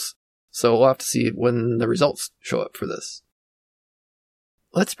coin ops. So we'll have to see when the results show up for this.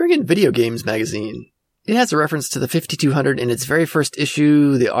 Let's bring in Video Games magazine. It has a reference to the 5200 in its very first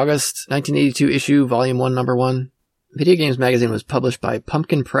issue, the August 1982 issue, volume 1, number 1. Video Games magazine was published by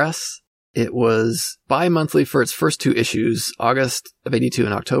Pumpkin Press. It was bi-monthly for its first 2 issues, August of 82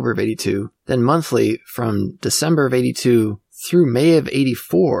 and October of 82, then monthly from December of 82 through May of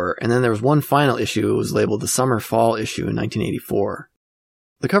 84, and then there was one final issue. It was labeled the Summer-Fall issue in 1984.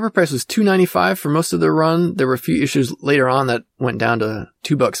 The cover price was $2.95 for most of the run. There were a few issues later on that went down to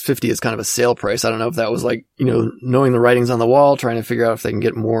 $2.50 as kind of a sale price. I don't know if that was knowing the writings on the wall, trying to figure out if they can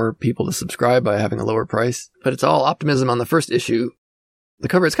get more people to subscribe by having a lower price. But it's all optimism on the first issue. The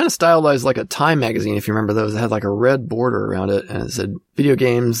cover is kind of stylized like a Time magazine, if you remember those. It had like a red border around it, and it said Video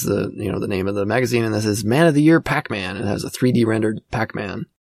Games, the name of the magazine, and it says Man of the Year Pac-Man. It has a 3D rendered Pac-Man.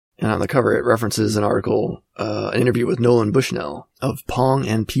 And on the cover, it references an article, an interview with Nolan Bushnell of Pong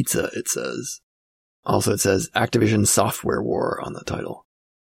and Pizza, it says. Also, it says Activision Software War on the title.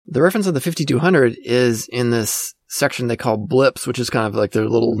 The reference of the 5200 is in this section they call blips, which is kind of like their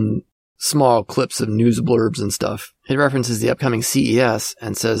little small clips of news blurbs and stuff. It references the upcoming CES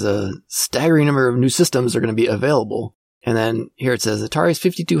and says a staggering number of new systems are going to be available. And then here it says Atari's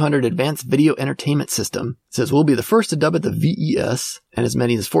 5200 Advanced Video Entertainment System. It says we'll be the first to dub it the VES, and as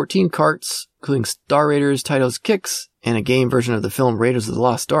many as 14 carts, including Star Raiders, Taito's Kicks, and a game version of the film Raiders of the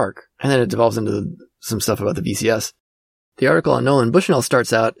Lost Ark. And then it devolves into some stuff about the VCS. The article on Nolan Bushnell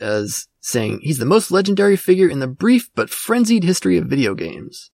starts out as saying he's the most legendary figure in the brief but frenzied history of video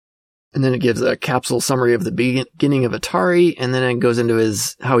games. And then it gives a capsule summary of the beginning of Atari, and then it goes into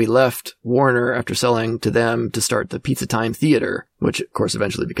how he left Warner after selling to them to start the Pizza Time Theater, which of course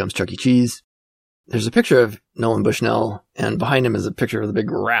eventually becomes Chuck E. Cheese. There's a picture of Nolan Bushnell, and behind him is a picture of the big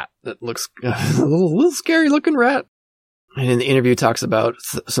rat that looks a little scary looking rat. And in the interview talks about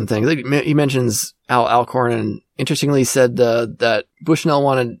some things. He mentions Al Alcorn, and interestingly said that Bushnell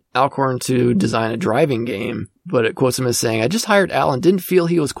wanted Alcorn to design a driving game, but it quotes him as saying, I just hired Al and didn't feel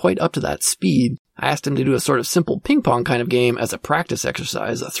he was quite up to that speed. I asked him to do a sort of simple ping pong kind of game as a practice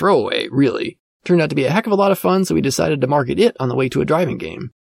exercise, a throwaway, really. Turned out to be a heck of a lot of fun, so we decided to market it on the way to a driving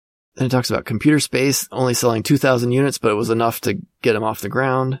game. Then it talks about Computer Space only selling 2,000 units, but it was enough to get him off the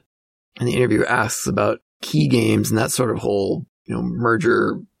ground. And the interviewer asks about Key Games and that sort of whole,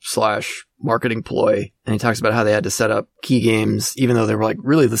 merger/marketing ploy. And he talks about how they had to set up Key Games, even though they were like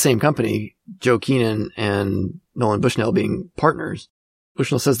really the same company, Joe Keenan and Nolan Bushnell being partners.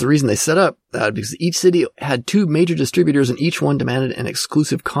 Bushnell says the reason they set up that because each city had 2 major distributors and each one demanded an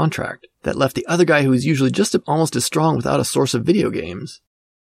exclusive contract that left the other guy who was usually just almost as strong without a source of video games.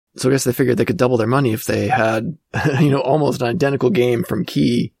 So I guess they figured they could double their money if they had, almost an identical game from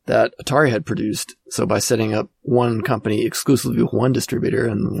Key that Atari had produced. So by setting up one company exclusively with one distributor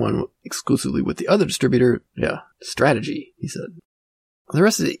and one exclusively with the other distributor, strategy, he said. The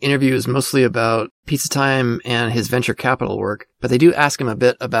rest of the interview is mostly about Pizza Time and his venture capital work, but they do ask him a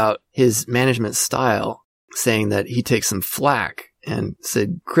bit about his management style, saying that he takes some flack. And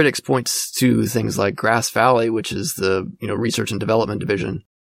said critics points to things like Grass Valley, which is the, research and development division.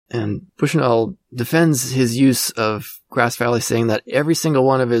 And Bushnell defends his use of Grass Valley, saying that every single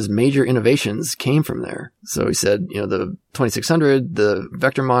one of his major innovations came from there. So he said, the 2600, the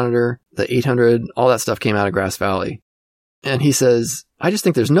vector monitor, the 800, all that stuff came out of Grass Valley. And he says, I just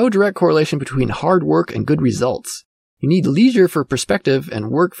think there's no direct correlation between hard work and good results. You need leisure for perspective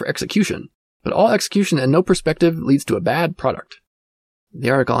and work for execution. But all execution and no perspective leads to a bad product. The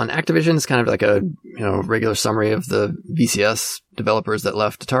article on Activision is kind of like a, regular summary of the VCS developers that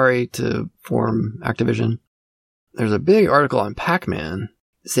left Atari to form Activision. There's a big article on Pac-Man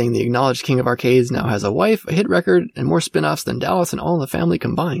saying the acknowledged king of arcades now has a wife, a hit record, and more spin-offs than Dallas and All in the Family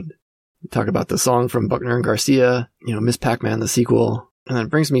combined. We talk about the song from Buckner and Garcia, Miss Pac-Man, the sequel. And that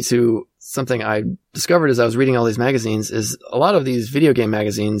brings me to something I discovered as I was reading all these magazines is a lot of these video game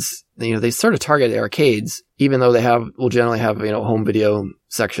magazines, they sort of target the arcades, even though they will generally have, home video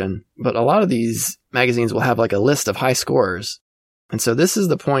section. But a lot of these magazines will have like a list of high scores. And so this is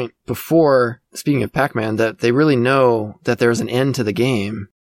the point before, speaking of Pac-Man, that they really know that there's an end to the game.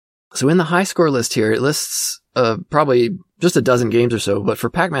 So in the high score list here, it lists probably just a dozen games or so, but for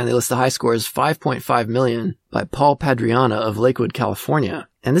Pac-Man, they list the high score as 5.5 million by Paul Padriana of Lakewood, California.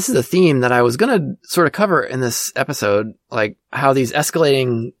 And this is a theme that I was going to sort of cover in this episode, like how these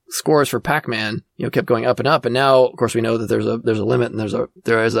escalating scores for Pac-Man, kept going up and up. And now, of course, we know that there's a limit and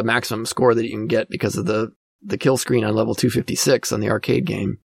there is a maximum score that you can get because of the kill screen on level 256 on the arcade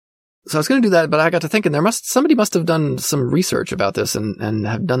game. So I was going to do that, but I got to thinking somebody must have done some research about this and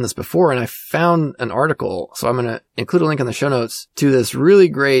have done this before. And I found an article. So I'm going to include a link in the show notes to this really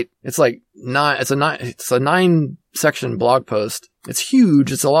great, it's a 9-section blog post. It's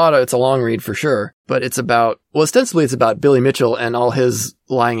huge. It's a long read for sure, but ostensibly it's about Billy Mitchell and all his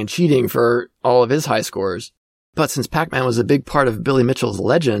lying and cheating for all of his high scores. But since Pac-Man was a big part of Billy Mitchell's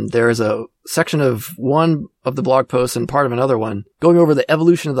legend, there is a section of one of the blog posts and part of another one going over the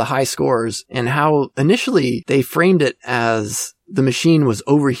evolution of the high scores and how initially they framed it as the machine was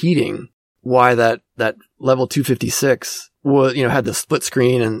overheating. Why that level 256 was, had the split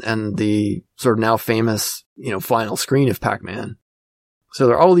screen and the sort of now famous, final screen of Pac-Man. So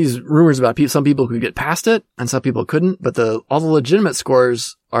there are all these rumors about some people could get past it and some people couldn't, but all the legitimate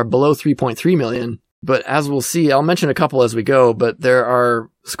scores are below 3.3 million. But as we'll see, I'll mention a couple as we go, but there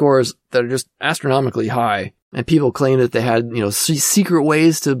are scores that are just astronomically high. And people claim that they had, secret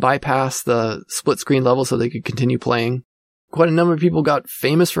ways to bypass the split screen level so they could continue playing. quite a number of people got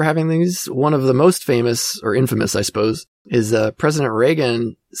famous for having these. One of the most famous, or infamous, I suppose, is President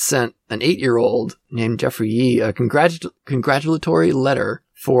Reagan sent an 8-year-old named Jeffrey Yee a congratulatory letter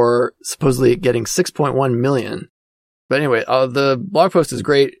for supposedly getting 6.1 million. But anyway, the blog post is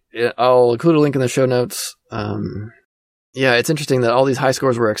great. I'll include a link in the show notes. Yeah, it's interesting that all these high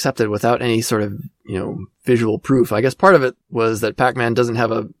scores were accepted without any sort of, visual proof. I guess part of it was that Pac-Man doesn't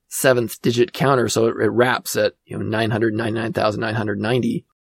have a 7th digit counter, so it wraps at, 999,990.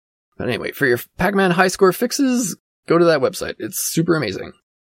 But anyway, for your Pac-Man high score fixes, go to that website. It's super amazing.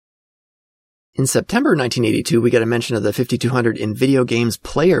 In September 1982, we get a mention of the 5200 in Video Games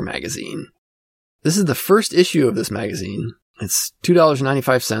Player magazine. This is the first issue of this magazine. It's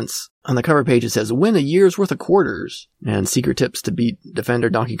 $2.95. On the cover page, it says, win a year's worth of quarters, and secret tips to beat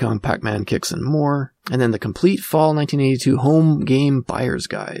Defender, Donkey Kong, Pac-Man, Kicks, and more. And then the complete fall 1982 home game buyer's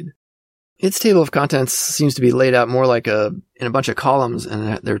guide. Its table of contents seems to be laid out more like in a bunch of columns,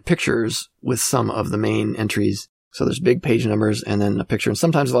 and there are pictures with some of the main entries. So there's big page numbers and then a picture, and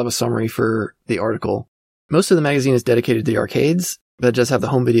sometimes I'll have a summary for the article. Most of the magazine is dedicated to the arcades, but it does have the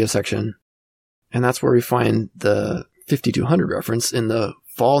home video section. And that's where we find the 5200 reference in the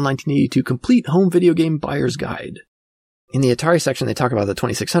fall 1982 complete home video game buyer's guide. In the Atari section, they talk about the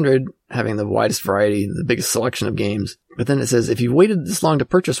 2600 having the widest variety, the biggest selection of games. But then it says, if you've waited this long to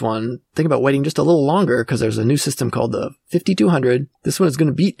purchase one, think about waiting just a little longer because there's a new system called the 5200. This one is going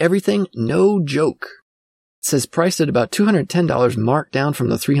to beat everything, no joke. It says priced at about $210 marked down from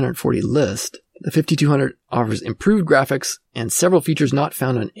the 340 list. The 5200 offers improved graphics and several features not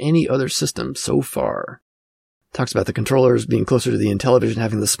found on any other system so far. Talks about the controllers being closer to the Intellivision,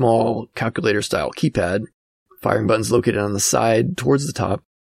 having the small calculator-style keypad, firing buttons located on the side towards the top.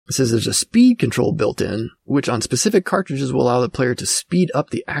 It says there's a speed control built in, which on specific cartridges will allow the player to speed up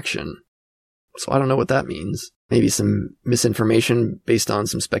the action. So I don't know what that means. Maybe some misinformation based on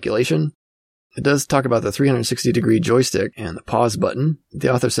some speculation. It does talk about the 360-degree joystick and the pause button.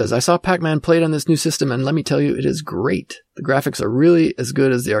 The author says, I saw Pac-Man played on this new system, and let me tell you, it is great. The graphics are really as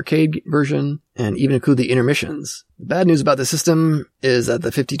good as the arcade version, and even include the intermissions. The bad news about the system is that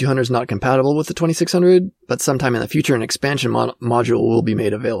the 5200 is not compatible with the 2600, but sometime in the future an expansion module will be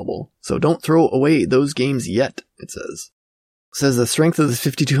made available. So don't throw away those games yet, it says. It says the strength of the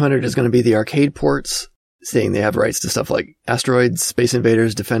 5200 is going to be the arcade ports, saying they have rights to stuff like Asteroids, Space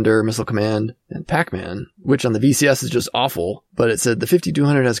Invaders, Defender, Missile Command, and Pac-Man, which on the VCS is just awful. But it said the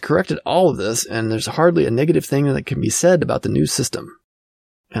 5200 has corrected all of this, and there's hardly a negative thing that can be said about the new system.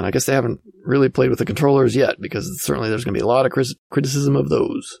 And I guess they haven't really played with the controllers yet, because certainly there's going to be a lot of criticism of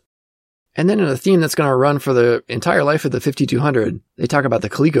those. And then in a theme that's going to run for the entire life of the 5200, they talk about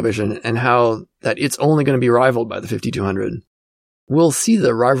the ColecoVision and how that it's only going to be rivaled by the 5200. We'll see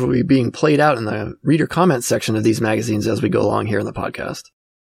the rivalry being played out in the reader comments section of these magazines as we go along here in the podcast.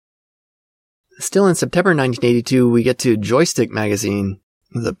 Still in September 1982, we get to Joystick magazine,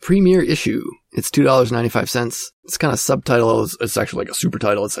 the premiere issue. It's $2.95. It's kind of subtitle. It's actually like a super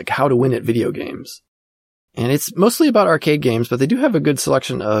title. It's like How to Win at Video Games. And it's mostly about arcade games, but they do have a good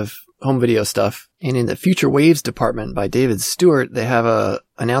selection of home video stuff. And in the Future Waves department by David Stewart, they have a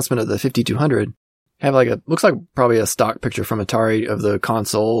announcement of the 5200. Have looks like probably a stock picture from Atari of the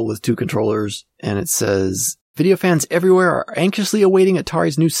console with 2 controllers. And it says, video fans everywhere are anxiously awaiting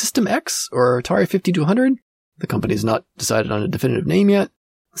Atari's new System X or Atari 5200. The company's not decided on a definitive name yet,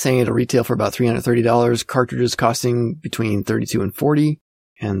 saying it'll retail for about $330, cartridges costing between $32 and $40.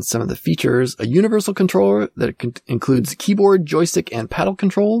 And some of the features, a universal controller that includes keyboard, joystick, and paddle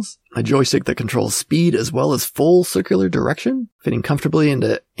controls, a joystick that controls speed as well as full circular direction, fitting comfortably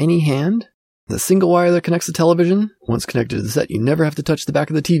into any hand. The single wire that connects the television. Once connected to the set, you never have to touch the back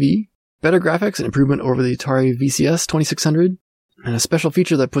of the TV. Better graphics and improvement over the Atari VCS 2600. And a special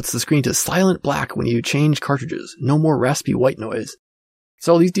feature that puts the screen to silent black when you change cartridges. No more raspy white noise.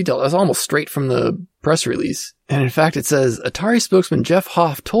 So all these details, that's almost straight from the press release. And in fact, it says, Atari spokesman Jeff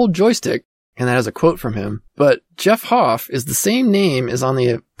Hoff told Joystick, and that has a quote from him, but Jeff Hoff is the same name as on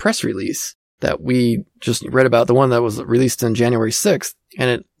the press release that we just read about, the one that was released on January 6th. And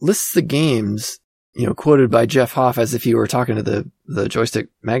it lists the games, quoted by Jeff Hoff as if he were talking to the Joystick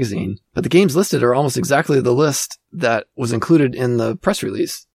magazine. But the games listed are almost exactly the list that was included in the press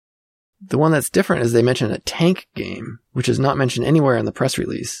release. The one that's different is they mention a Tank game, which is not mentioned anywhere in the press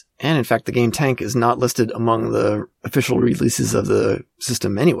release. And in fact, the game Tank is not listed among the official releases of the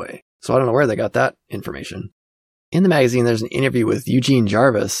system anyway. So I don't know where they got that information. In the magazine, there's an interview with Eugene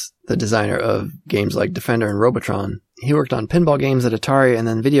Jarvis, the designer of games like Defender and Robotron. He worked on pinball games at Atari and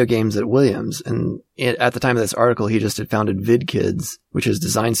then video games at Williams. And at the time of this article, he just had founded VidKids, which is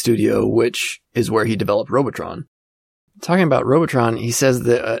design studio, which is where he developed Robotron. talking about Robotron, he says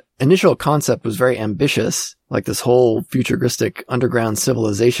the initial concept was very ambitious, like this whole futuristic underground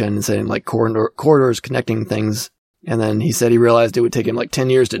civilization, saying like corridors connecting things. And then he said he realized it would take him like 10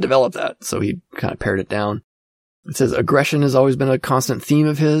 years to develop that, so he kind of pared it down. It says aggression has always been a constant theme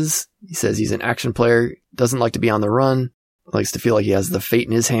of his. He says he's an action player, doesn't like to be on the run, likes to feel like he has the fate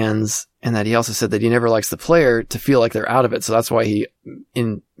in his hands, and that he also said that he never likes the player to feel like they're out of it. So that's why he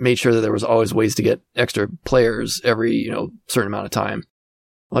made sure that there was always ways to get extra players every, certain amount of time.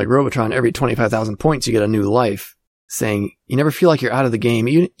 Like Robotron, every 25,000 points, you get a new life, saying you never feel like you're out of the game.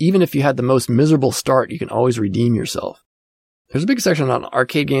 Even if you had the most miserable start, you can always redeem yourself. There's a big section on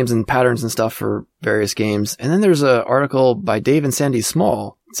arcade games and patterns and stuff for various games. And then there's an article by Dave and Sandy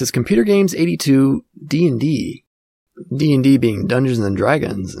Small. It says Computer Games 82 D&D. D&D being Dungeons and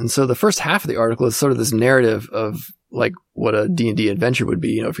Dragons. And so the first half of the article is sort of this narrative of like what a D&D adventure would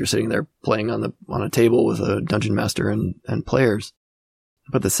be, if you're sitting there playing on a table with a dungeon master and players.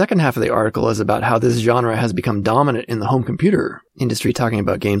 But the second half of the article is about how this genre has become dominant in the home computer industry, talking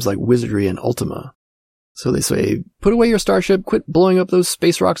about games like Wizardry and Ultima. So they say, put away your starship, quit blowing up those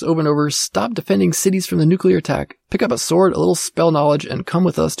space rocks over and over, stop defending cities from the nuclear attack, pick up a sword, a little spell knowledge, and come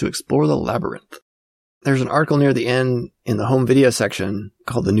with us to explore the labyrinth. There's an article near the end in the home video section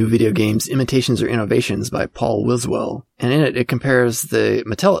called The New Video Games Imitations or Innovations by Paul Wiswell. And in it compares the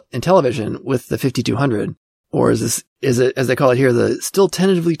Intellivision with the 5200, or is it, as they call it here, the still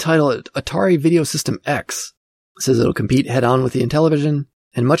tentatively titled Atari Video System X. It says it'll compete head-on with the Intellivision,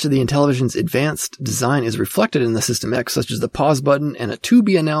 and much of the Intellivision's advanced design is reflected in the System X, such as the pause button and a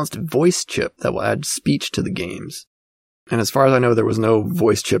to-be-announced voice chip that will add speech to the games. And as far as I know, there was no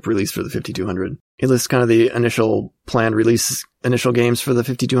voice chip released for the 5200. It lists kind of the initial planned release, initial games for the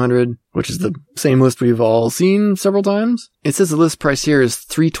 5200, which is the same list we've all seen several times. It says the list price here is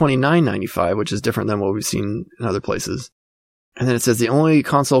 $329.95, which is different than what we've seen in other places. And then it says the only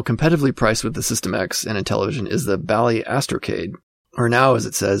console competitively priced with the System X and Intellivision is the Bally Astrocade. Or now, as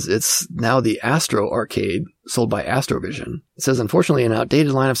it says, it's now the Astro Arcade, sold by Astrovision. It says, unfortunately, an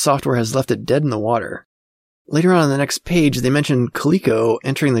outdated line of software has left it dead in the water. Later on the next page, they mention Coleco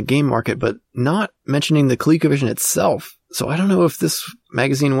entering the game market, but not mentioning the ColecoVision itself. So I don't know if this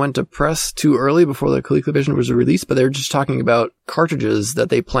magazine went to press too early before the ColecoVision was released, but they're just talking about cartridges that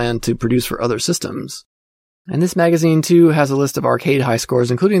they plan to produce for other systems. And this magazine, too, has a list of arcade high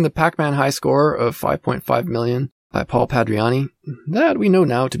scores, including the Pac-Man high score of 5.5 million by Paul Padriani, that we know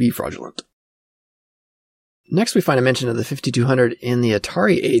now to be fraudulent. Next, we find a mention of the 5200 in the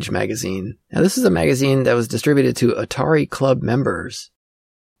Atari Age magazine. Now, this is a magazine that was distributed to Atari Club members.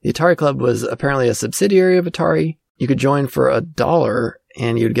 The Atari Club was apparently a subsidiary of Atari. You could join for $1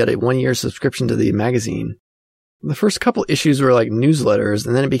 and you'd get a 1-year subscription to the magazine. The first couple issues were like newsletters,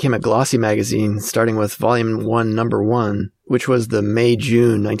 and then it became a glossy magazine, starting with Volume 1, Number 1, which was the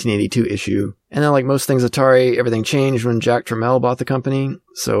May-June 1982 issue. And then like most things Atari, everything changed when Jack Tramiel bought the company.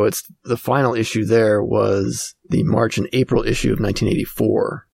 So the final issue there was the March and April issue of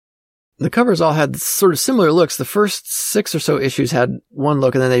 1984. The covers all had sort of similar looks. The first 6 or so issues had one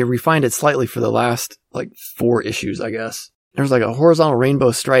look, and then they refined it slightly for the last 4 issues, I guess. There was a horizontal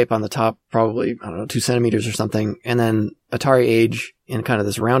rainbow stripe on the top, probably, 2 centimeters or something. And then Atari Age in kind of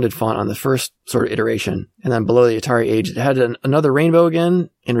this rounded font on the first sort of iteration. And then below the Atari Age, it had another rainbow again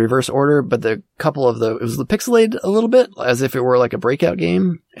in reverse order, but it was pixelated a little bit as if it were like a breakout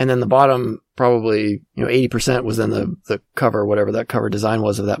game. And then the bottom, probably, 80% was then the cover, whatever that cover design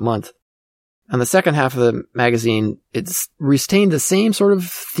was of that month. On the second half of the magazine, it's retained the same sort of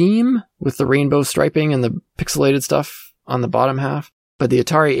theme with the rainbow striping and the pixelated stuff on the bottom half, but the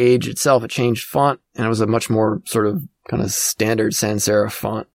Atari Age itself, it changed font, and it was a much more sort of kind of standard sans serif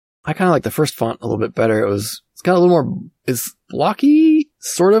font. I kind of like the first font a little bit better. It's got a little more, it's blocky,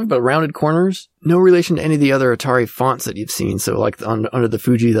 sort of, but rounded corners. No relation to any of the other Atari fonts that you've seen. So like under the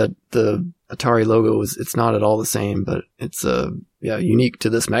Fuji, that the Atari logo it's not at all the same, but it's unique to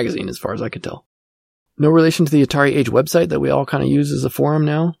this magazine as far as I could tell. No relation to the Atari Age website that we all kind of use as a forum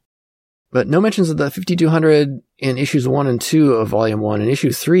now. But no mentions of the 5200 in issues 1 and 2 of Volume 1, and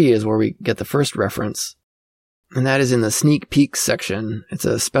issue 3 is where we get the first reference. And that is in the Sneak Peeks section. It's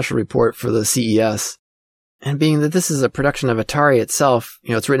a special report for the CES. And being that this is a production of Atari itself,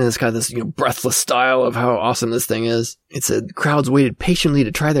 it's written in this kind of this, breathless style of how awesome this thing is. It said crowds waited patiently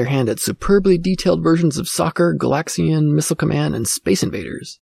to try their hand at superbly detailed versions of Soccer, Galaxian, Missile Command, and Space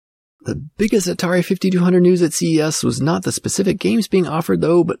Invaders. The biggest Atari 5200 news at CES was not the specific games being offered,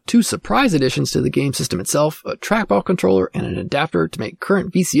 though, but 2 surprise additions to the game system itself, a trackball controller and an adapter to make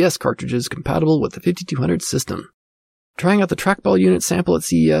current VCS cartridges compatible with the 5200 system. Trying out the trackball unit sample at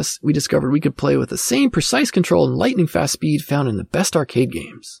CES, we discovered we could play with the same precise control and lightning-fast speed found in the best arcade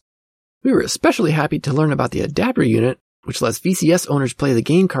games. We were especially happy to learn about the adapter unit, which lets VCS owners play the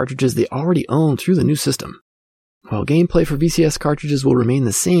game cartridges they already own through the new system. While gameplay for VCS cartridges will remain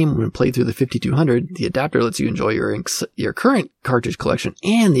the same when played through the 5200, the adapter lets you enjoy your current cartridge collection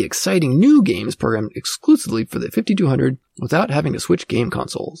and the exciting new games programmed exclusively for the 5200 without having to switch game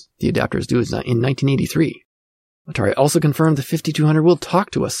consoles. The adapter is due in 1983. Atari also confirmed the 5200 will talk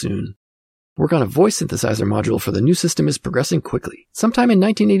to us soon. Work on a voice synthesizer module for the new system is progressing quickly. Sometime in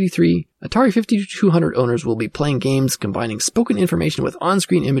 1983, Atari 5200 owners will be playing games combining spoken information with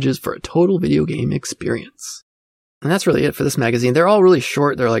on-screen images for a total video game experience. And that's really it for this magazine. They're all really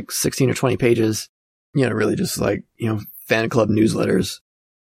short. They're like 16 or 20 pages. Really just like, fan club newsletters.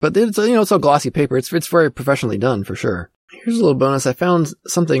 But it's, it's all glossy paper. It's very professionally done for sure. Here's a little bonus. I found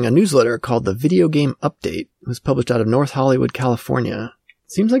a newsletter called the Video Game Update. It was published out of North Hollywood, California.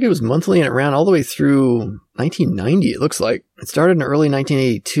 Seems like it was monthly and it ran all the way through 1990, it looks like. It started in early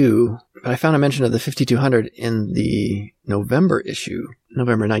 1982, but I found a mention of the 5200 in the November issue,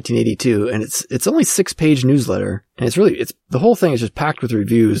 November 1982, and it's only 6-page newsletter, and it's the whole thing is just packed with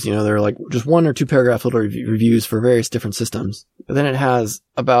reviews. They're like just 1 or 2 paragraph little reviews for various different systems. But then it has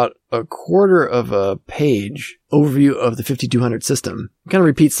about a quarter of a page overview of the 5200 system. It kind of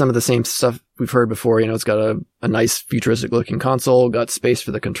repeats some of the same stuff we've heard before. It's got a nice futuristic looking console, got space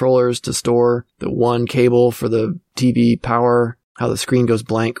for the controllers to store, the one cable for the TV power, how the screen goes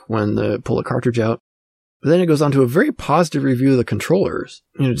blank when they pull a cartridge out. But then it goes on to a very positive review of the controllers,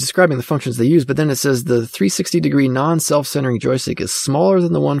 describing the functions they use. But then it says the 360-degree non-self-centering joystick is smaller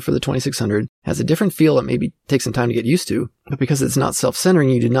than the one for the 2600, has a different feel that maybe takes some time to get used to. But because it's not self-centering,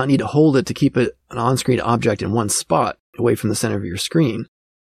 you do not need to hold it to keep it an on-screen object in one spot, away from the center of your screen.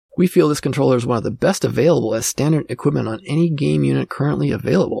 We feel this controller is one of the best available as standard equipment on any game unit currently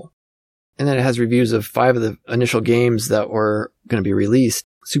available. And then it has reviews of 5 of the initial games that were going to be released.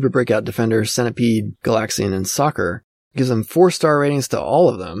 Super Breakout, Defender, Centipede, Galaxian, and Soccer. It gives them 4-star ratings to all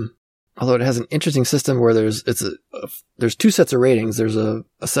of them. Although it has an interesting system where there's 2 sets of ratings. There's a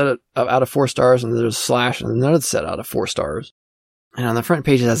set out of 4 stars, and there's a / and another set out of 4 stars. And on the front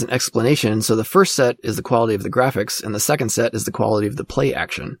page it has an explanation. So the first set is the quality of the graphics, and the second set is the quality of the play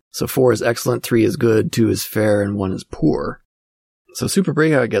action. So 4 is excellent, 3 is good, 2 is fair, and 1 is poor. So Super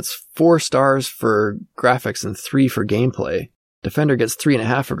Breakout gets 4 stars for graphics and 3 for gameplay. Defender gets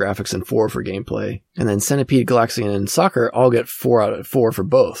 3.5 for graphics and 4 for gameplay. And then Centipede, Galaxian, and Soccer all get 4 out of 4 for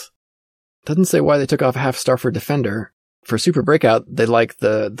both. Doesn't say why they took off a half star for Defender. For Super Breakout, they like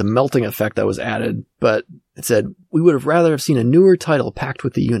the melting effect that was added, but it said, we would have rather have seen a newer title packed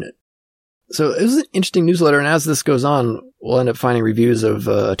with the unit. So it was an interesting newsletter, and as this goes on, we'll end up finding reviews of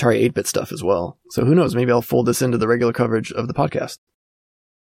Atari 8-bit stuff as well. So who knows, maybe I'll fold this into the regular coverage of the podcast.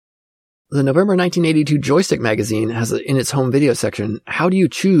 The November 1982 Joystick magazine has in its home video section, How Do You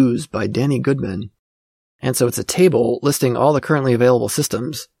Choose by Danny Goodman. And so it's a table listing all the currently available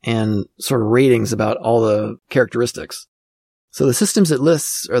systems and sort of ratings about all the characteristics. So the systems it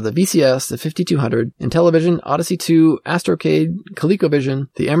lists are the VCS, the 5200, Intellivision, Odyssey 2, Astrocade, ColecoVision,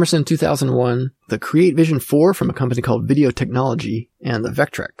 the Emerson 2001, the CreateVision 4 from a company called Video Technology, and the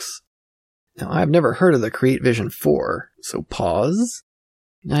Vectrex. Now, I've never heard of the CreateVision 4, so pause.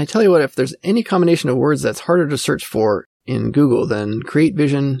 Now, I tell you what, if there's any combination of words that's harder to search for in Google than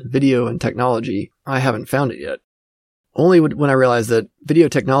CreateVision, Video, and Technology, I haven't found it yet. Only when I realized that Video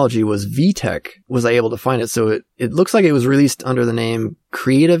Technology was VTech was I able to find it. So it looks like it was released under the name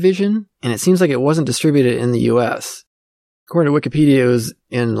CreateVision, and it seems like it wasn't distributed in the US. According to Wikipedia, it was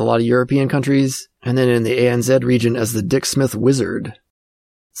in a lot of European countries, and then in the ANZ region as the Dick Smith Wizard.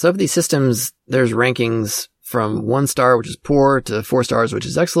 So of these systems, there's rankings from 1 star, which is poor, to 4 stars, which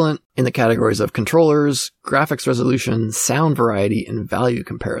is excellent, in the categories of controllers, graphics resolution, sound variety, and value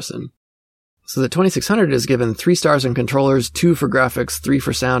comparison. So the 2600 is given 3 stars in controllers, 2 for graphics, 3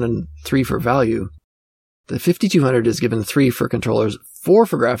 for sound, and 3 for value. The 5200 is given 3 for controllers, 4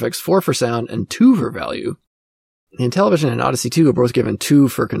 for graphics, 4 for sound, and 2 for value. The Intellivision and Odyssey 2 are both given 2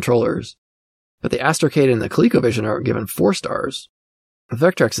 for controllers, but the Astrocade and the ColecoVision are given 4 stars. The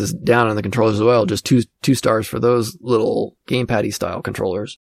Vectrex is down on the controllers as well, just 2 stars for those little gamepad-y style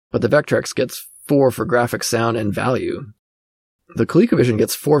controllers. But the Vectrex gets 4 for graphics, sound, and value. The ColecoVision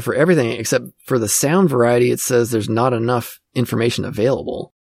gets 4 for everything, except for the sound variety, it says there's not enough information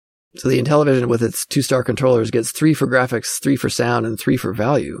available. So the Intellivision with its 2-star controllers gets 3 for graphics, 3 for sound, and 3 for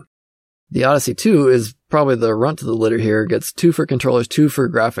value. The Odyssey 2 is probably the runt to the litter here, gets 2 for controllers, 2 for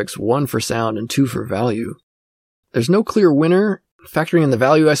graphics, 1 for sound, and 2 for value. There's no clear winner. Factoring in the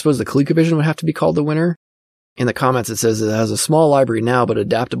value, I suppose the ColecoVision would have to be called the winner. In the comments, it says it has a small library now, but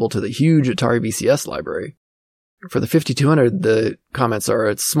adaptable to the huge Atari VCS library. For the 5200, the comments are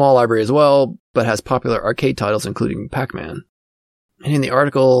it's small library as well, but has popular arcade titles, including Pac-Man. And in the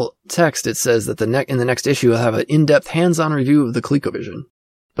article text, it says that in the next issue, we'll have an in-depth hands-on review of the ColecoVision.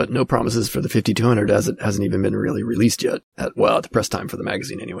 But no promises for the 5200 as it hasn't even been really released yet, at the press time for the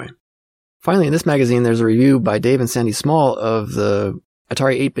magazine anyway. Finally, in this magazine, there's a review by Dave and Sandy Small of the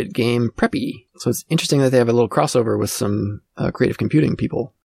Atari 8-bit game Preppy. So it's interesting that they have a little crossover with some creative computing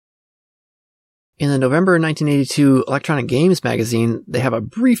people. In the November 1982 Electronic Games magazine, they have a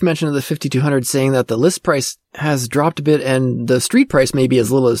brief mention of the 5200 saying that the list price has dropped a bit and the street price may be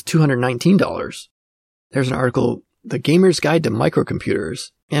as little as $219. There's an article, The Gamer's Guide to Microcomputers,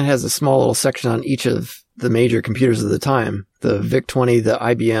 and it has a small little section on each of the major computers of the time. The VIC-20, the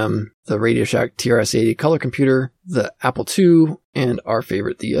IBM, the Radio Shack TRS-80 color computer, the Apple II, and our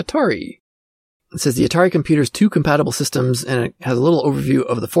favorite, the Atari. It says the Atari computers 2 compatible systems, and it has a little overview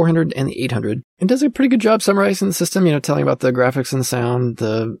of the 400 and the 800. It does a pretty good job summarizing the system, telling about the graphics and the sound.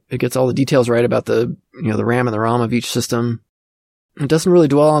 It gets all the details right about the RAM and the ROM of each system. It doesn't really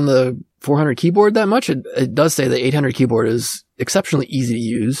dwell on the 400 keyboard that much. It does say the 800 keyboard is exceptionally easy to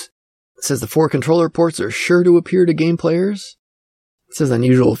use. It says the 4 controller ports are sure to appear to game players. It says the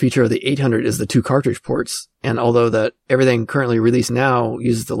unusual feature of the 800 is the 2 cartridge ports, and although that everything currently released now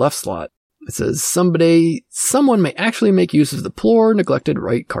uses the left slot, it says someday someone may actually make use of the poor neglected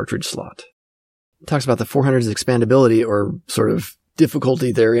right cartridge slot. It talks about the 400's expandability or sort of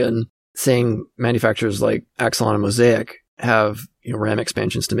difficulty therein, saying manufacturers like Axon and Mosaic have RAM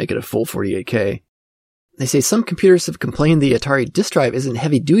expansions to make it a full 48K. They say some computers have complained the Atari disk drive isn't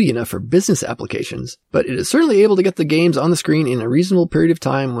heavy-duty enough for business applications, but it is certainly able to get the games on the screen in a reasonable period of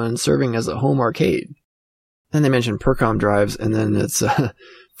time when serving as a home arcade. Then they mention Percom drives, and then it's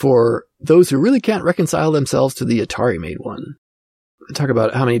for those who really can't reconcile themselves to the Atari-made one. They talk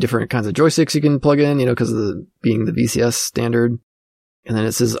about how many different kinds of joysticks you can plug in, because of being the VCS standard. And then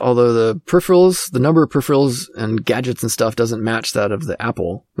it says, although the number of peripherals and gadgets and stuff doesn't match that of the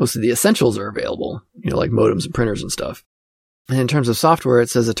Apple, most of the essentials are available, like modems and printers and stuff. And in terms of software,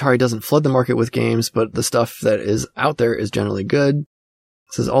 it says Atari doesn't flood the market with games, but the stuff that is out there is generally good.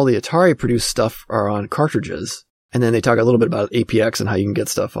 It says all the Atari produced stuff are on cartridges. And then they talk a little bit about APX and how you can get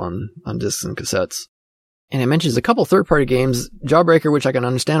stuff on discs and cassettes. And it mentions a couple third-party games, Jawbreaker, which I can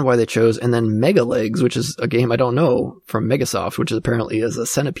understand why they chose, and then Mega Legs, which is a game I don't know, from Megasoft, which apparently is a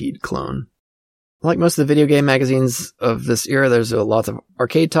Centipede clone. Like most of the video game magazines of this era, there's lots of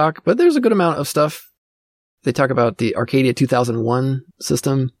arcade talk, but there's a good amount of stuff. They talk about the Arcadia 2001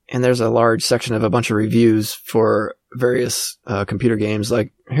 system, and there's a large section of a bunch of reviews for various computer games.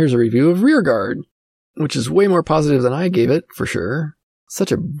 Like, here's a review of Rearguard, which is way more positive than I gave it, for sure.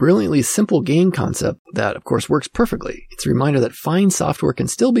 Such a brilliantly simple game concept that, of course, works perfectly. It's a reminder that fine software can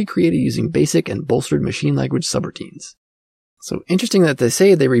still be created using basic and bolstered machine language subroutines. So interesting that they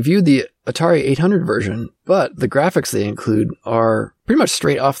say they reviewed the Atari 800 version, but the graphics they include are pretty much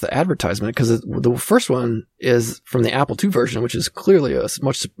straight off the advertisement, because the first one is from the Apple II version, which is clearly a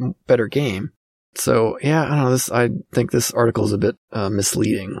much better game. So yeah, I don't know, I think this article is a bit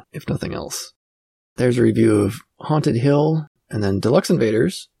misleading, if nothing else. There's a review of Haunted Hill, and then Deluxe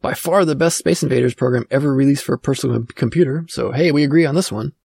Invaders, by far the best Space Invaders program ever released for a personal computer, so hey, we agree on this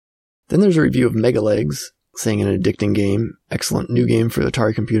one. Then there's a review of Mega Legs, saying an addicting game, excellent new game for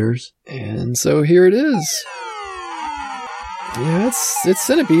Atari computers. And so here it is. Yeah, it's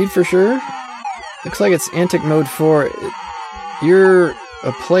Centipede for sure. Looks like it's Antic Mode 4. You're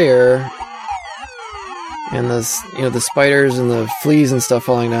a player, and the spiders and the fleas and stuff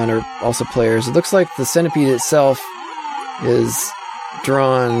falling down are also players. It looks like the Centipede itself is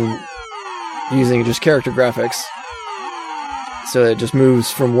drawn using just character graphics. So it just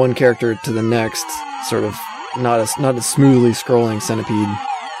moves from one character to the next, sort of not a smoothly scrolling Centipede.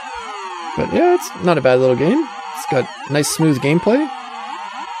 But yeah, it's not a bad little game. It's got nice smooth gameplay.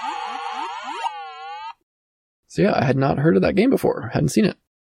 So yeah, I had not heard of that game before. Hadn't seen it.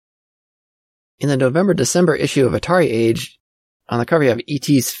 In the November-December issue of Atari Age, on the cover you have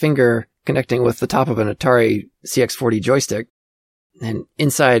E.T.'s finger connecting with the top of an Atari CX40 joystick. And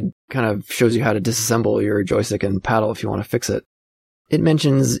inside kind of shows you how to disassemble your joystick and paddle if you want to fix it. It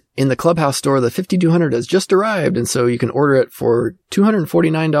mentions in the Clubhouse store the 5200 has just arrived, and so you can order it for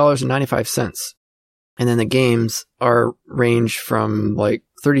 $249.95. And then the games range from like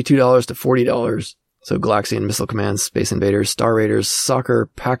 $32 to $40. So Galaxian, Missile Command, Space Invaders, Star Raiders, Soccer,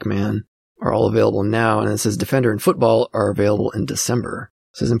 Pac-Man are all available now, and it says Defender and Football are available in December.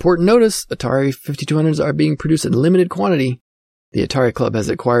 It says important notice, Atari 5200s are being produced in limited quantity. The Atari Club has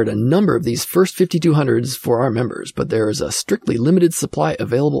acquired a number of these first 5200s for our members, but there is a strictly limited supply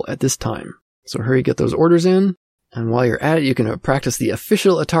available at this time. So hurry, get those orders in. And while you're at it, you can practice the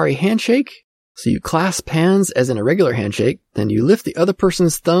official Atari handshake. So you clasp hands as in a regular handshake, then you lift the other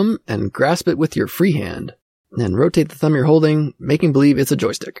person's thumb and grasp it with your free hand. Then rotate the thumb you're holding, making believe it's a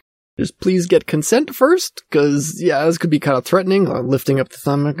joystick. Just please get consent first, because, this could be kind of threatening. Lifting up the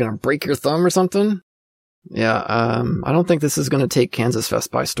thumb, I'm going to break your thumb or something. I don't think this is going to take Kansas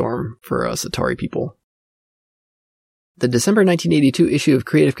Fest by storm for us Atari people. The December 1982 issue of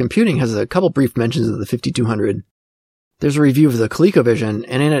Creative Computing has a couple brief mentions of the 5200. There's a review of the ColecoVision,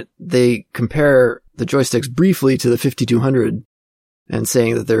 and in it, they compare the joysticks briefly to the 5200, and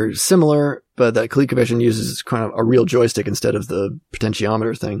saying that they're similar, but that ColecoVision uses kind of a real joystick instead of the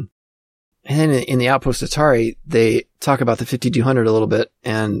potentiometer thing. And then in the Outpost Atari, they talk about the 5200 a little bit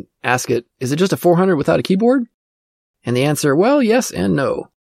and ask it, is it just a 400 without a keyboard? And the answer, well, yes and no.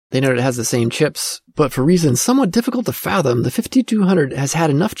 They note it has the same chips, but for reasons somewhat difficult to fathom, the 5200 has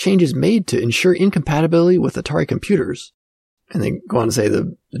had enough changes made to ensure incompatibility with Atari computers. And they go on to say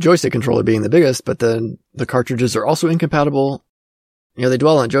the joystick controller being the biggest, but then the cartridges are also incompatible. They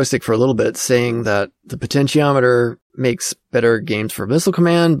dwell on joystick for a little bit, saying that the potentiometer makes better games for Missile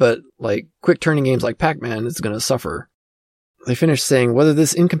Command, but like quick turning games like Pac-Man is going to suffer. They finish saying whether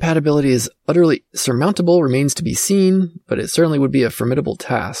this incompatibility is utterly surmountable remains to be seen, but it certainly would be a formidable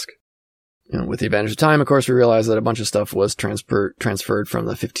task. With the advantage of time, of course, we realize that a bunch of stuff was transferred from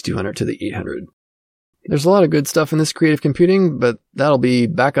the 5200 to the 800. There's a lot of good stuff in this Creative Computing, but that'll be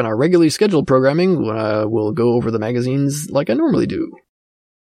back on our regularly scheduled programming when we'll go over the magazines like I normally do.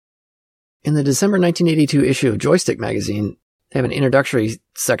 In the December 1982 issue of Joystick magazine, they have an introductory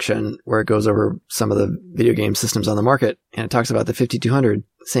section where it goes over some of the video game systems on the market, and it talks about the 5200,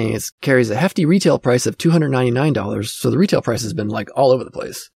 saying it carries a hefty retail price of $299, so the retail price has been like all over the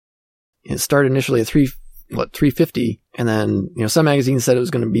place. It started initially at $350, and then, some magazines said it was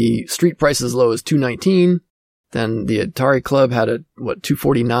going to be street prices as low as $219. Then the Atari Club had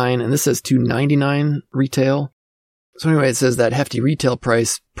 $249, and this says $299 retail. So anyway, it says that hefty retail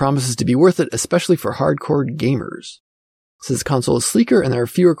price promises to be worth it, especially for hardcore gamers. It says the console is sleeker and there are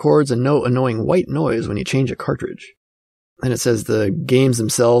fewer chords and no annoying white noise when you change a cartridge. Then it says the games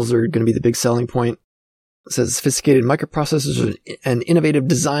themselves are going to be the big selling point. It says sophisticated microprocessors and innovative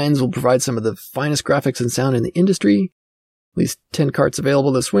designs will provide some of the finest graphics and sound in the industry. At least 10 carts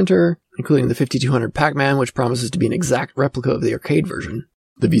available this winter, including the 5200 Pac-Man, which promises to be an exact replica of the arcade version.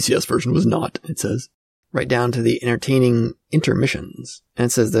 The VCS version was not, it says. Right down to the entertaining intermissions. And it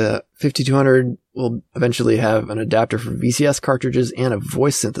says the 5200 will eventually have an adapter for VCS cartridges and a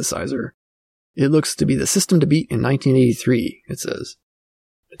voice synthesizer. It looks to be the system to beat in 1983, it says.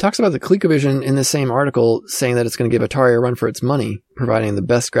 It talks about the ColecoVision in the same article, saying that it's going to give Atari a run for its money, providing the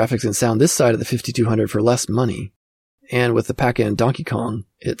best graphics and sound this side of the 5200 for less money. And with the Pac-Man and Donkey Kong,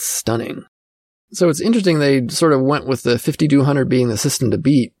 it's stunning. So it's interesting they sort of went with the 5200 being the system to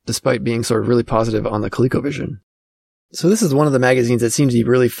beat, despite being sort of really positive on the ColecoVision. So this is one of the magazines that seems to be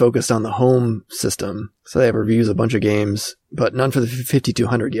really focused on the home system. So they have reviews of a bunch of games, but none for the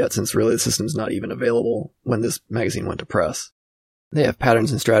 5200 yet, since really the system's not even available when this magazine went to press. They have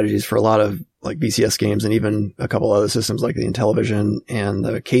patterns and strategies for a lot of like VCS games and even a couple other systems like the Intellivision and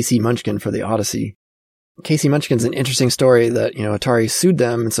the KC Munchkin for the Odyssey. KC Munchkin's an interesting story that, Atari sued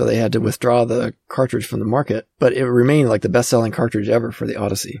them, and so they had to withdraw the cartridge from the market, but it remained like the best-selling cartridge ever for the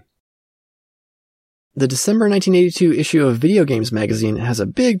Odyssey. The December 1982 issue of Video Games magazine has a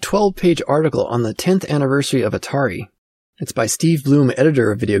big 12-page article on the 10th anniversary of Atari. It's by Steve Bloom,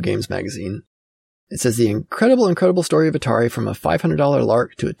 editor of Video Games magazine. It says the incredible story of Atari from a $500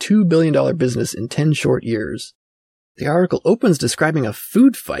 lark to a $2 billion business in 10 short years. The article opens describing a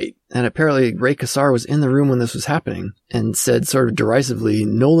food fight, and apparently Ray Kassar was in the room when this was happening, and said sort of derisively,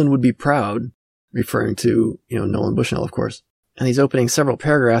 Nolan would be proud, referring to, Nolan Bushnell, of course. And these opening several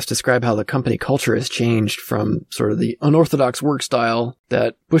paragraphs describe how the company culture has changed from sort of the unorthodox work style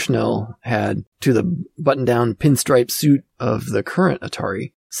that Bushnell had to the button-down pinstripe suit of the current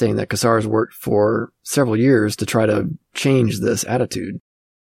Atari, saying that Kassar's worked for several years to try to change this attitude.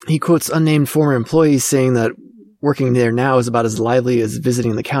 He quotes unnamed former employees saying that working there now is about as lively as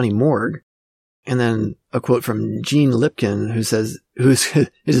visiting the county morgue. And then a quote from Gene Lipkin, who's is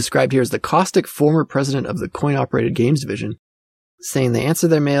described here as the caustic former president of the coin-operated games division, saying they answer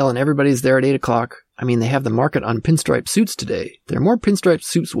their mail and everybody's there at 8 o'clock. I mean, they have the market on pinstripe suits today. There are more pinstripe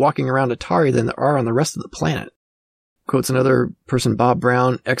suits walking around Atari than there are on the rest of the planet. Quotes another person, Bob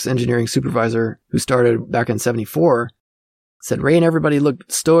Brown, ex-engineering supervisor, who started back in 74, said Ray and everybody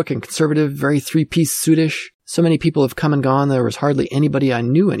looked stoic and conservative, very three-piece suitish, So many people have come and gone, there was hardly anybody I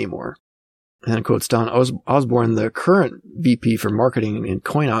knew anymore. And then quotes Don Osborne, the current VP for marketing in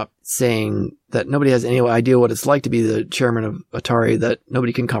CoinOp, saying that nobody has any idea what it's like to be the chairman of Atari, that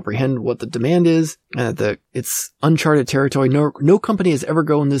nobody can comprehend what the demand is, and that it's uncharted territory. No company has ever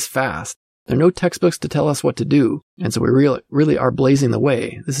grown this fast. There are no textbooks to tell us what to do, and so we really are blazing the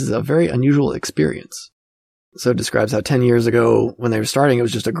way. This is a very unusual experience. So it describes how 10 years ago, when they were starting, it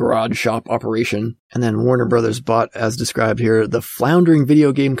was just a garage shop operation. And then Warner Brothers bought, as described here, the floundering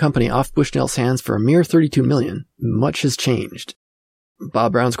video game company off Bushnell's hands for a mere $32 million. Much has changed.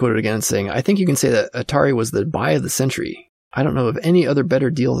 Bob Brown's quoted again saying, I think you can say that Atari was the buy of the century. I don't know of any other better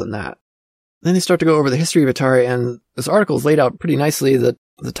deal than that. Then they start to go over the history of Atari, and this article is laid out pretty nicely. That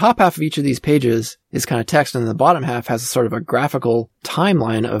the top half of each of these pages is kind of text, and the bottom half has sort of a graphical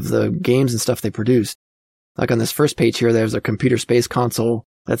timeline of the games and stuff they produced. Like on this first page here, there's a computer space console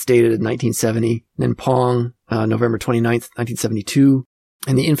that's dated in 1970. And then Pong, November 29th, 1972.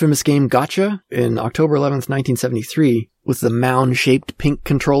 And the infamous game Gotcha in October 11th, 1973 with the mound-shaped pink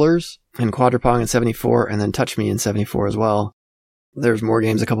controllers. And Quadra-Pong in 74, and then Touch Me in 74 as well. There's more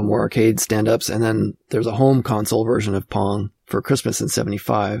games, a couple more arcade stand-ups, and then there's a home console version of Pong for Christmas in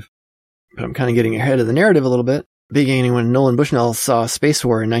 75. But I'm kind of getting ahead of the narrative a little bit. Beginning when Nolan Bushnell saw Space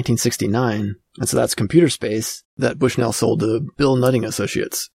War in 1969. And so that's Computer Space that Bushnell sold to Bill Nutting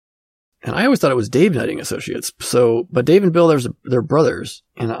Associates. And I always thought it was Dave Nutting Associates. But Dave and Bill, they're brothers.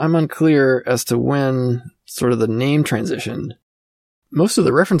 And I'm unclear as to when sort of the name transitioned. Most of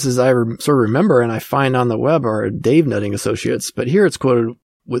the references I sort of remember and I find on the web are Dave Nutting Associates. But here it's quoted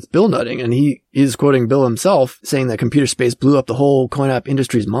with Bill Nutting. And he is quoting Bill himself, saying that Computer Space blew up the whole coin-op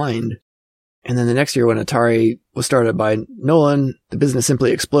industry's mind. And then the next year when Atari was started by Nolan, the business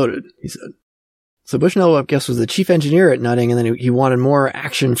simply exploded, he said. So Bushnell, I guess, was the chief engineer at Nutting, and then he wanted more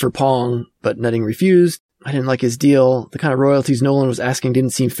action for Pong, but Nutting refused. I didn't like his deal. The kind of royalties Nolan was asking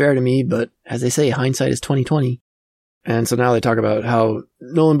didn't seem fair to me, but as they say, hindsight is 20/20. And so now they talk about how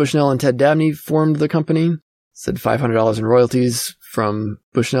Nolan Bushnell and Ted Dabney formed the company. Said $500 in royalties from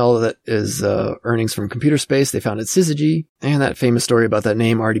Bushnell, that is earnings from Computer Space. They founded Syzygy, and that famous story about that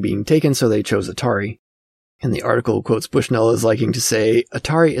name already being taken, so they chose Atari. And the article quotes Bushnell as liking to say,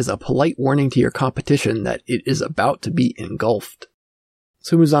 Atari is a polite warning to your competition that it is about to be engulfed.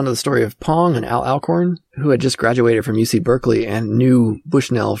 So he moves on to the story of Pong and Al Alcorn, who had just graduated from UC Berkeley and knew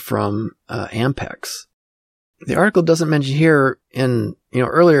Bushnell from Ampex. The article doesn't mention here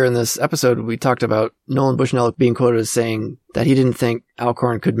earlier in this episode, we talked about Nolan Bushnell being quoted as saying that he didn't think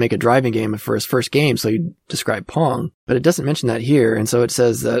Alcorn could make a driving game for his first game, so he described Pong. But it doesn't mention that here, and so it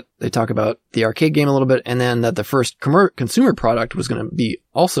says that they talk about the arcade game a little bit, and then that the first consumer product was going to be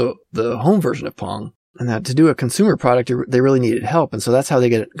also the home version of Pong. And that to do a consumer product, they really needed help, and so that's how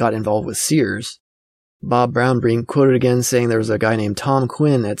they got involved with Sears. Bob Brown being quoted again saying there was a guy named Tom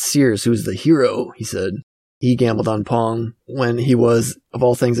Quinn at Sears who was the hero, he said. He gambled on Pong when he was, of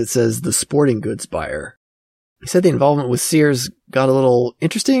all things, it says, the sporting goods buyer. He said the involvement with Sears got a little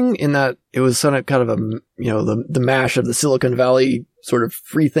interesting in that it was sort of kind of the mash of the Silicon Valley sort of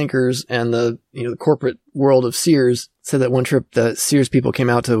free thinkers and the corporate world of Sears. Said that one trip the Sears people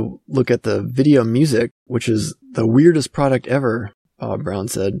came out to look at the video music, which is the weirdest product ever, Bob Brown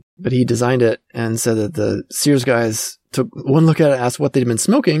said. But he designed it and said that the Sears guys took one look at it, asked what they'd been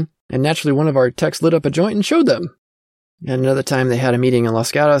smoking, and naturally one of our techs lit up a joint and showed them. And another time they had a meeting in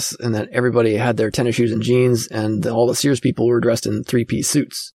Los Gatos, and that everybody had their tennis shoes and jeans, and all the Sears people were dressed in three-piece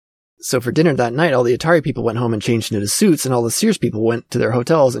suits. So for dinner that night, all the Atari people went home and changed into suits, and all the Sears people went to their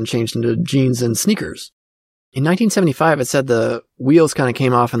hotels and changed into jeans and sneakers. In 1975, it said the wheels kind of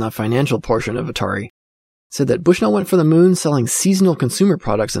came off in the financial portion of Atari. It said that Bushnell went for the moon selling seasonal consumer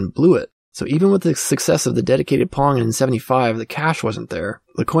products and blew it. So even with the success of the dedicated Pong in 75, the cash wasn't there.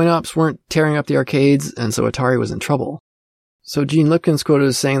 The coin-ops weren't tearing up the arcades, and so Atari was in trouble. So Gene Lipkin's quoted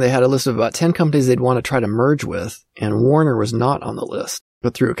as saying they had a list of about 10 companies they'd want to try to merge with, and Warner was not on the list.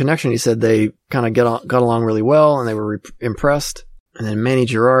 But through a connection, he said they kind of got along really well, and they were impressed. And then Manny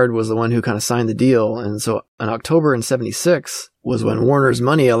Girard was the one who kind of signed the deal. And so in October in 76 was when Warner's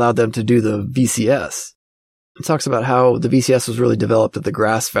money allowed them to do the VCS. It talks about how the VCS was really developed at the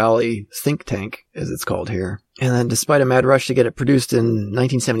Grass Valley think tank, as it's called here. And then despite a mad rush to get it produced in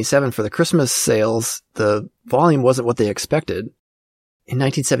 1977 for the Christmas sales, the volume wasn't what they expected. In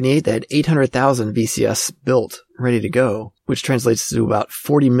 1978, they had 800,000 VCS built, ready to go, which translates to about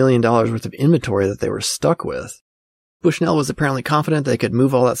 $40 million worth of inventory that they were stuck with. Bushnell was apparently confident they could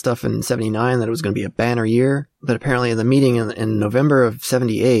move all that stuff in 79, that it was going to be a banner year. But apparently in the meeting in November of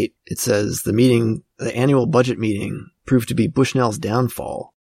 78, it says the annual budget meeting proved to be Bushnell's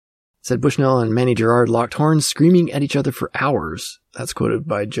downfall. said Bushnell and Manny Gerard locked horns, screaming at each other for hours. That's quoted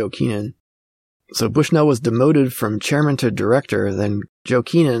by Joe Keenan. So Bushnell was demoted from chairman to director, then Joe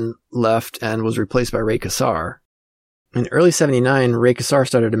Keenan left and was replaced by Ray Kassar. In early 79, Ray Kassar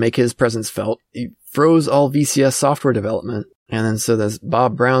started to make his presence felt. He froze all VCS software development, and then so this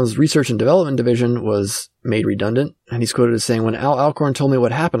Bob Brown's research and development division was made redundant, and he's quoted as saying, "When Al Alcorn told me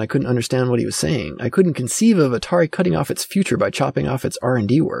what happened, I couldn't understand what he was saying. I couldn't conceive of Atari cutting off its future by chopping off its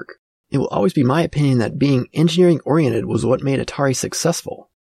R&D work. It will always be my opinion that being engineering-oriented was what made Atari successful."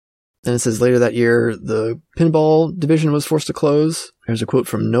 Then it says later that year, the pinball division was forced to close. There's a quote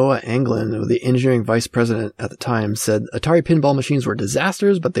from Noah Anglin, the engineering vice president at the time, said, "Atari pinball machines were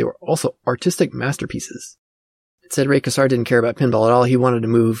disasters, but they were also artistic masterpieces." It said Ray Kassar didn't care about pinball at all. He wanted to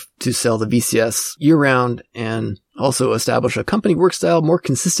move to sell the VCS year-round and also establish a company work style more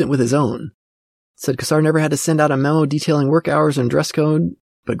consistent with his own. It said Kassar never had to send out a memo detailing work hours and dress code,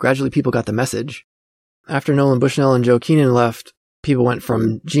 but gradually people got the message. After Nolan Bushnell and Joe Keenan left, people went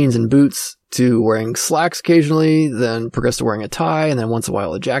from jeans and boots to wearing slacks occasionally, then progressed to wearing a tie, and then once in a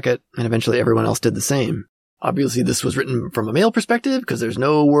while a jacket, and eventually everyone else did the same. Obviously, this was written from a male perspective because there's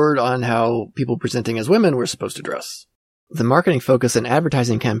no word on how people presenting as women were supposed to dress. The marketing focus and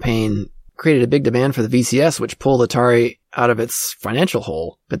advertising campaign created a big demand for the VCS, which pulled Atari out of its financial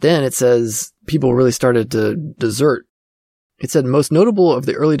hole. But then it says people really started to desert. It said most notable of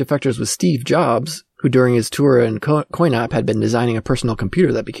the early defectors was Steve Jobs, who during his tour in Coinap had been designing a personal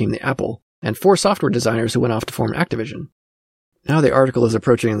computer that became the Apple, and 4 software designers who went off to form Activision. Now the article is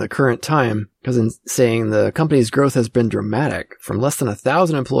approaching the current time, because in saying the company's growth has been dramatic, from less than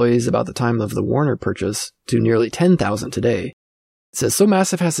 1,000 employees about the time of the Warner purchase to nearly 10,000 today. It says, so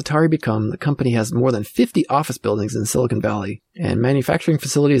massive has Atari become, the company has more than 50 office buildings in Silicon Valley, and manufacturing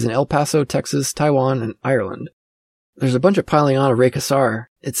facilities in El Paso, Texas, Taiwan, and Ireland. There's a bunch of piling on of Ray Kassar.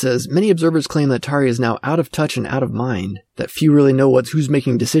 It says, many observers claim that Atari is now out of touch and out of mind, that few really know who's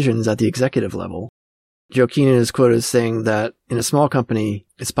making decisions at the executive level. Joe Keenan is quoted as saying that in a small company,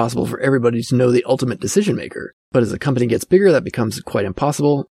 it's possible for everybody to know the ultimate decision maker. But as the company gets bigger, that becomes quite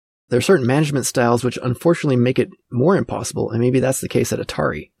impossible. There are certain management styles which unfortunately make it more impossible, and maybe that's the case at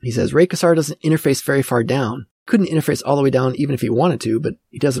Atari. He says, Ray Kassar doesn't interface very far down. Couldn't interface all the way down even if he wanted to, but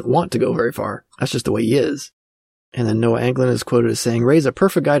he doesn't want to go very far. That's just the way he is. And then Noah Anglin is quoted as saying, Ray's a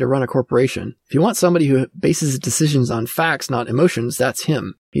perfect guy to run a corporation. If you want somebody who bases his decisions on facts, not emotions, that's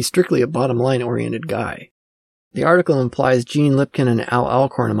him. He's strictly a bottom-line oriented guy. The article implies Gene Lipkin and Al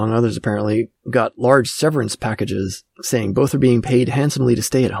Alcorn, among others apparently, got large severance packages, saying both are being paid handsomely to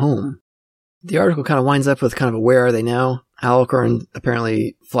stay at home. The article kind of winds up with kind of a where are they now? Al Alcorn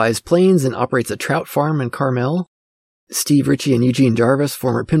apparently flies planes and operates a trout farm in Carmel. Steve Ritchie and Eugene Jarvis,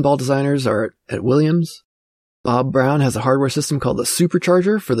 former pinball designers, are at Williams. Bob Brown has a hardware system called the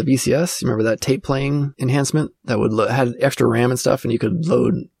Supercharger for the VCS. You remember that tape playing enhancement that would had extra RAM and stuff, and you could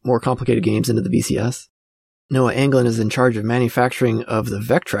load more complicated games into the VCS? Noah Anglin is in charge of manufacturing of the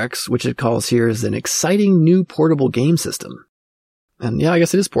Vectrex, which it calls here is an exciting new portable game system. And yeah, I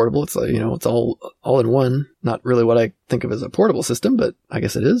guess it is portable. It's it's all in one. Not really what I think of as a portable system, but I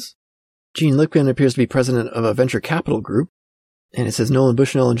guess it is. Gene Lipkin appears to be president of a venture capital group. And it says Nolan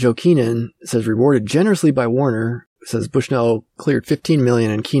Bushnell and Joe Keenan, it says rewarded generously by Warner. It says Bushnell cleared $15 million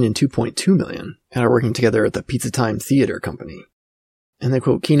and Keenan $2.2 million and are working together at the Pizza Time Theater Company. And they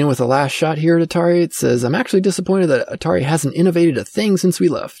quote Keenan with the last shot here at Atari. It says, I'm actually disappointed that Atari hasn't innovated a thing since we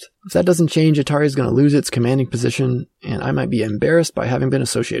left. If that doesn't change, Atari is going to lose its commanding position, and I might be embarrassed by having been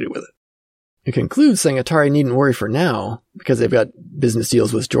associated with it. It concludes saying Atari needn't worry for now, because they've got business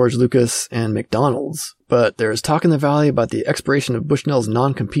deals with George Lucas and McDonald's, but there is talk in the Valley about the expiration of Bushnell's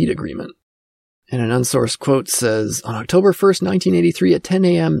non-compete agreement. And an unsourced quote says, on October 1st, 1983 at 10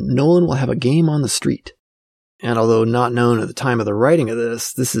 a.m., Nolan will have a game on the street. And although not known at the time of the writing of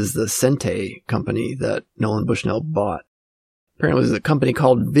this is the Sente company that Nolan Bushnell bought. Apparently it was a company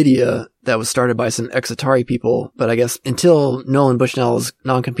called Vidia that was started by some ex-Atari people, but I guess until Nolan Bushnell's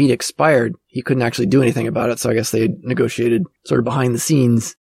non-compete expired, he couldn't actually do anything about it, so I guess they negotiated sort of behind the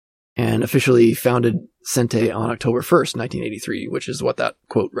scenes and officially founded Sente on October 1st, 1983, which is what that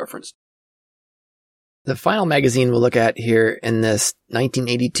quote referenced. The final magazine we'll look at here in this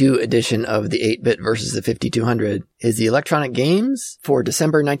 1982 edition of the 8-bit versus the 5200 is the Electronic Games for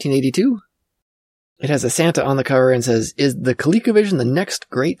December 1982. It has a Santa on the cover and says, is the ColecoVision the next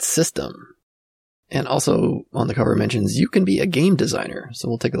great system? And also on the cover mentions, you can be a game designer. So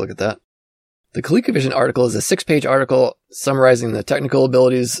we'll take a look at that. The ColecoVision article is a 6-page article summarizing the technical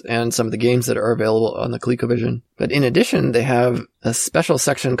abilities and some of the games that are available on the ColecoVision. But in addition, they have a special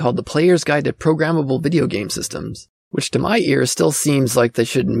section called The Player's Guide to Programmable Video Game Systems. which to my ear still seems like they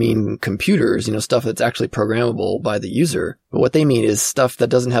should mean computers, stuff that's actually programmable by the user. But what they mean is stuff that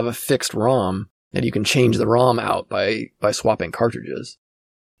doesn't have a fixed ROM, that you can change the ROM out by swapping cartridges.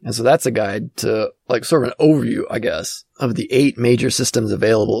 And so that's a guide to, sort of an overview, I guess, of the 8 major systems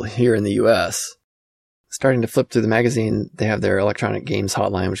available here in the US. Starting to flip through the magazine, they have their electronic games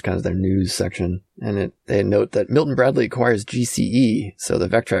hotline, which is kind of their news section. And they note that Milton Bradley acquires GCE, so the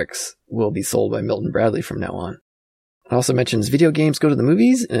Vectrex will be sold by Milton Bradley from now on. It also mentions video games go to the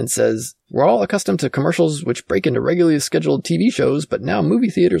movies, and it says, we're all accustomed to commercials which break into regularly scheduled TV shows, but now movie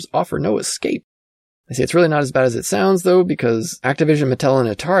theaters offer no escape. They say it's really not as bad as it sounds, though, because Activision, Mattel, and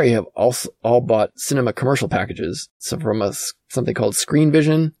Atari have also all bought cinema commercial packages. So from something called Screen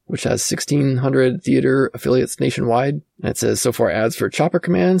Vision, which has 1,600 theater affiliates nationwide. And it says, so far ads for Chopper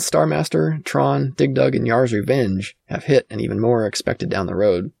Command, Star Master, Tron, Dig Dug, and Yar's Revenge have hit, and even more are expected down the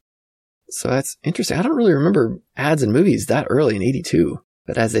road. So that's interesting. I don't really remember ads in movies that early in 82.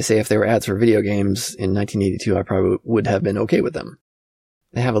 But as they say, if they were ads for video games in 1982, I probably would have been okay with them.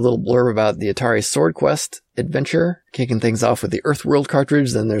 They have a little blurb about the Atari Sword Quest adventure, kicking things off with the Earthworld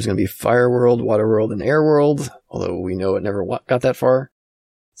cartridge. Then there's going to be Fireworld, Waterworld, and Airworld, although we know it never got that far.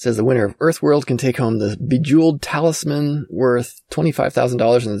 It says the winner of Earthworld can take home the Bejeweled Talisman worth $25,000, and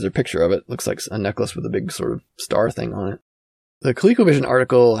there's a picture of it. Looks like a necklace with a big sort of star thing on it. The ColecoVision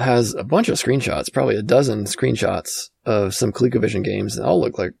article has a bunch of screenshots, probably a dozen screenshots of some ColecoVision games, and all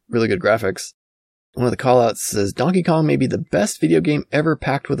look like really good graphics. One of the callouts says, Donkey Kong may be the best video game ever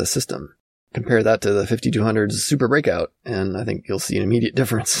packed with a system. Compare that to the 5200's Super Breakout, and I think you'll see an immediate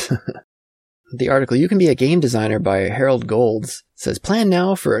difference. The article, You Can Be a Game Designer by Harold Golds, says, plan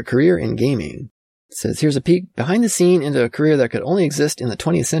now for a career in gaming. It says, here's a peek behind the scene into a career that could only exist in the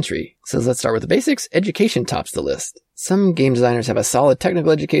 20th century. It says, let's start with the basics. Education tops the list. Some game designers have a solid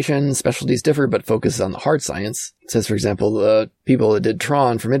technical education, specialties differ, but focus on the hard science. It says, for example, the people that did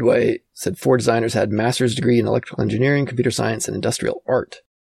Tron for Midway said 4 designers had master's degree in electrical engineering, computer science, and industrial art.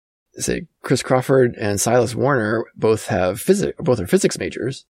 They say Chris Crawford and Silas Warner both are physics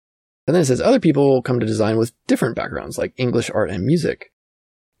majors. And then it says other people come to design with different backgrounds, like English, art, and music.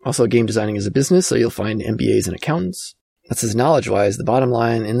 Also, game designing is a business, so you'll find MBAs and accountants. That says knowledge-wise, the bottom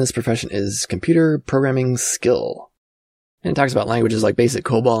line in this profession is computer programming skill. And it talks about languages like BASIC,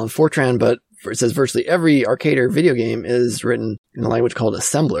 COBOL, and Fortran, but it says virtually every arcade or video game is written in a language called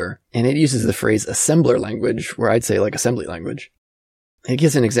assembler, and it uses the phrase assembler language, where I'd say like assembly language. It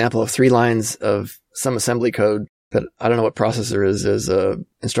gives an example of 3 lines of some assembly code that I don't know what processor is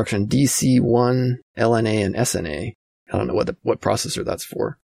instruction DC1, LNA, and SNA. I don't know what processor that's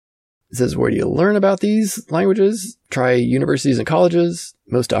for. It says, where do you learn about these languages? Try universities and colleges.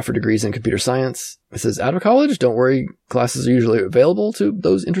 Most offer degrees in computer science. It says, out of college, don't worry, classes are usually available to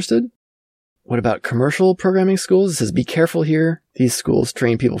those interested. What about commercial programming schools? It says, be careful here. These schools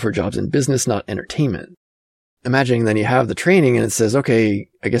train people for jobs in business, not entertainment. Imagining then you have the training and it says, okay,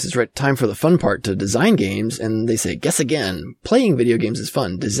 I guess it's right time for the fun part to design games. And they say, guess again, playing video games is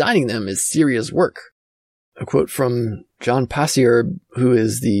fun. Designing them is serious work. A quote from John Passier, who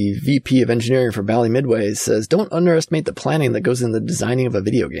is the VP of engineering for Bally Midway, says, don't underestimate the planning that goes in the designing of a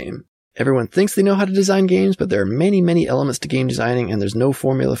video game. Everyone thinks they know how to design games, but there are many, many elements to game designing, and there's no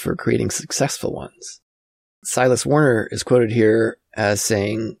formula for creating successful ones. Silas Warner is quoted here as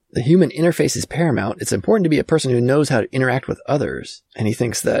saying, the human interface is paramount. It's important to be a person who knows how to interact with others. And he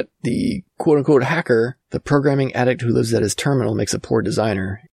thinks that the quote-unquote hacker, the programming addict who lives at his terminal, makes a poor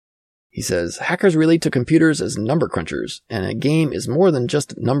designer. He says, hackers relate to computers as number crunchers, and a game is more than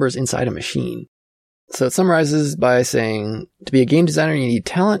just numbers inside a machine. So it summarizes by saying, to be a game designer, you need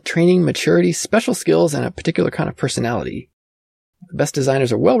talent, training, maturity, special skills, and a particular kind of personality. The best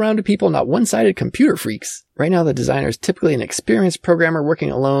designers are well-rounded people, not one-sided computer freaks. Right now, the designer is typically an experienced programmer working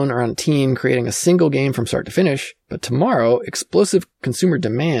alone or on a team creating a single game from start to finish. But tomorrow, explosive consumer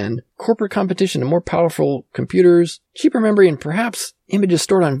demand, corporate competition, and more powerful computers, cheaper memory, and perhaps images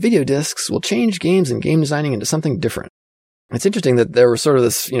stored on video disks will change games and game designing into something different. It's interesting that there was sort of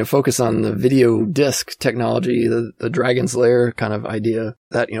this, focus on the video disc technology, the Dragon's Lair kind of idea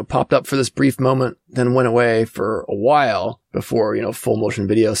that, popped up for this brief moment, then went away for a while before, full motion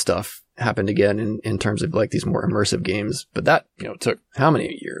video stuff happened again in terms of like these more immersive games. But that, took how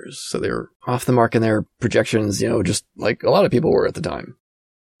many years? So they were off the mark in their projections, just like a lot of people were at the time.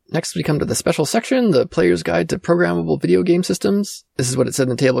 Next, we come to the special section, the Player's Guide to Programmable Video Game Systems. This is what it said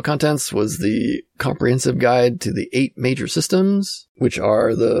in the table of contents, was the comprehensive guide to the 8 major systems, which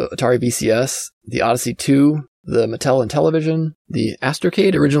are the Atari VCS, the Odyssey 2, the Mattel Intellivision, the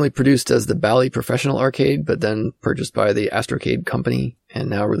Astrocade, originally produced as the Bally Professional Arcade, but then purchased by the Astrocade Company, and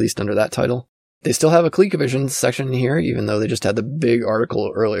now released under that title. They still have a ColecoVision section here, even though they just had the big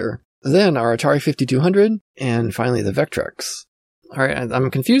article earlier. Then our Atari 5200, and finally the Vectrex. All right, I'm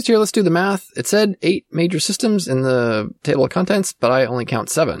confused here. Let's do the math. It said 8 major systems in the table of contents, but I only count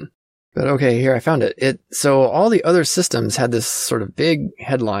 7. But okay, here I found it. So all the other systems had this sort of big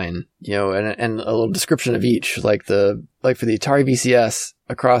headline, and a little description of each. Like for the Atari VCS,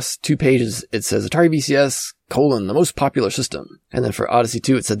 across 2 pages, it says Atari VCS, the most popular system. And then for Odyssey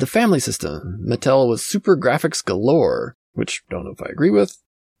 2, it said the family system. Mattel was super graphics galore, which don't know if I agree with.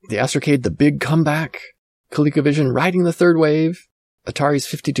 The Astrocade, the big comeback. ColecoVision riding the third wave. Atari's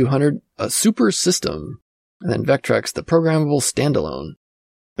 5200, a super system. And then Vectrex, the programmable standalone.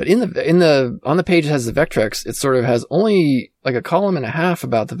 But on the page that has the Vectrex, it sort of has only like a column and a half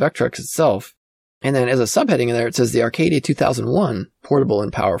about the Vectrex itself. And then as a subheading in there, it says the Arcadia 2001, portable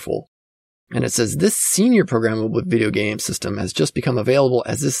and powerful. And it says this senior programmable video game system has just become available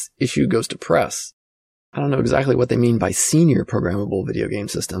as this issue goes to press. I don't know exactly what they mean by senior programmable video game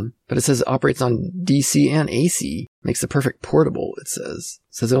system, but it says it operates on DC and AC. Makes the perfect portable, it says.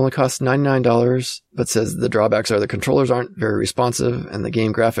 It says it only costs $99, but says the drawbacks are the controllers aren't very responsive, and the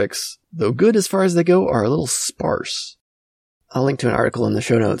game graphics, though good as far as they go, are a little sparse. I'll link to an article in the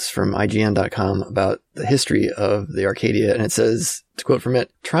show notes from IGN.com about the history of the Arcadia, and it says, to quote from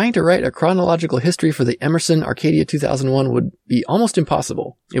it, trying to write a chronological history for the Emerson Arcadia 2001 would be almost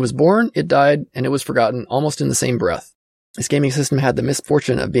impossible. It was born, it died, and it was forgotten almost in the same breath. This gaming system had the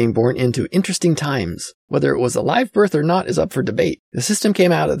misfortune of being born into interesting times. Whether it was a live birth or not is up for debate. The system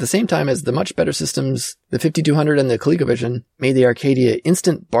came out at the same time as the much better systems, the 5200 and the ColecoVision, made the Arcadia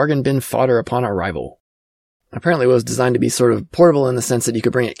instant bargain bin fodder upon arrival. Apparently it was designed to be sort of portable in the sense that you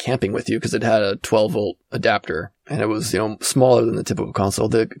could bring it camping with you because it had a 12-volt adapter and it was, smaller than the typical console.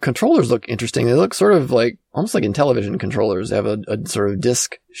 The controllers look interesting. They look sort of like, almost like Intellivision controllers. They have a sort of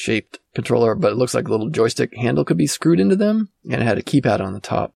disc-shaped controller, but it looks like a little joystick handle could be screwed into them, and it had a keypad on the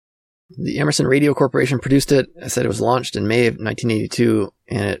top. The Emerson Radio Corporation produced it. I said it was launched in May of 1982,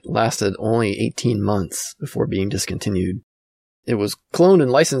 and it lasted only 18 months before being discontinued. It was cloned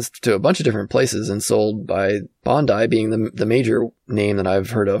and licensed to a bunch of different places and sold by Bandai being the major name that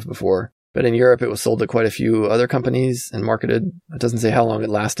I've heard of before. But in Europe, it was sold to quite a few other companies and marketed. It doesn't say how long it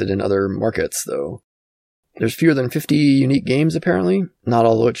lasted in other markets, though. There's fewer than 50 unique games, apparently, not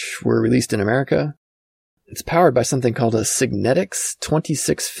all of which were released in America. It's powered by something called a Signetics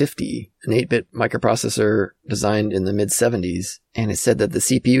 2650, an 8-bit microprocessor designed in the mid-70s, and it said that the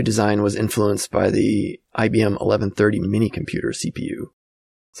CPU design was influenced by the IBM 1130 minicomputer CPU.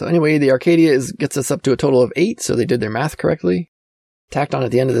 So anyway, the Arcadia gets us up to a total of 8, so they did their math correctly. Tacked on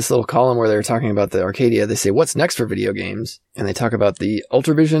at the end of this little column where they're talking about the Arcadia, they say, what's next for video games? And they talk about the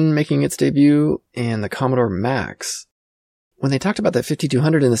Ultravision making its debut and the Commodore Max. When they talked about that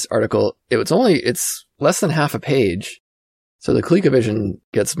 5200 in this article, it's less than half a page. So the ColecoVision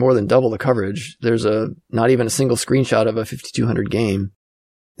gets more than double the coverage. There's not even a single screenshot of a 5200 game.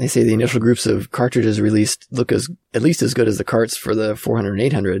 They say the initial groups of cartridges released look at least as good as the carts for the 400 and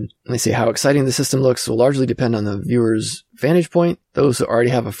 800. And they say how exciting the system looks will largely depend on the viewer's vantage point. Those who already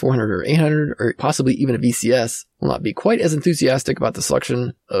have a 400 or 800 or possibly even a VCS will not be quite as enthusiastic about the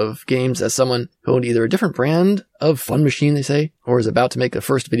selection of games as someone who owned either a different brand of fun machine, they say, or is about to make the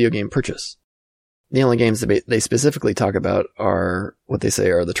first video game purchase. The only games that they specifically talk about are what they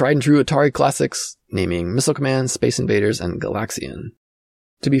say are the tried and true Atari classics, naming Missile Command, Space Invaders, and Galaxian.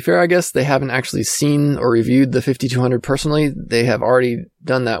 To be fair, I guess they haven't actually seen or reviewed the 5200 personally. They have already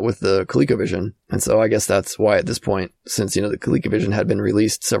done that with the ColecoVision. And so I guess that's why at this point, since, the ColecoVision had been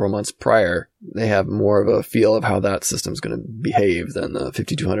released several months prior, they have more of a feel of how that system's going to behave than the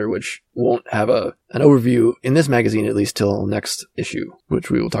 5200, which won't have an overview in this magazine, at least till next issue,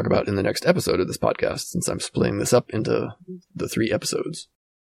 which we will talk about in the next episode of this podcast, since I'm splitting this up into the 3 episodes.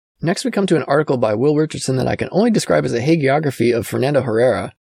 Next, we come to an article by Will Richardson that I can only describe as a hagiography of Fernando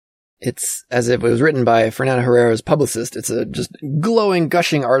Herrera. It's as if it was written by Fernando Herrera's publicist. It's a just glowing,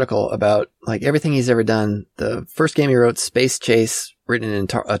 gushing article about everything he's ever done. The first game he wrote, Space Chase, written in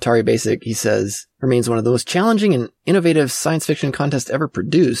Atari Basic, he says, remains one of the most challenging and innovative science fiction contests ever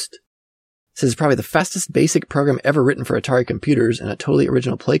produced. This is probably the fastest BASIC program ever written for Atari computers and a totally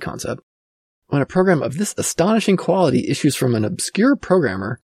original play concept. When a program of this astonishing quality issues from an obscure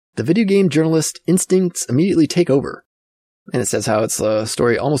programmer, the video game journalist instincts immediately take over. And it says how it's a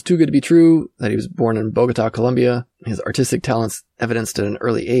story almost too good to be true, that he was born in Bogota, Colombia, his artistic talents evidenced at an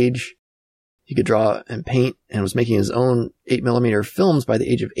early age. He could draw and paint and was making his own 8mm films by the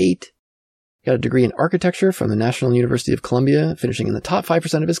age of 8. He got a degree in architecture from the National University of Columbia, finishing in the top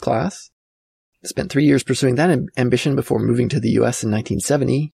 5% of his class. Spent 3 years pursuing that ambition before moving to the US in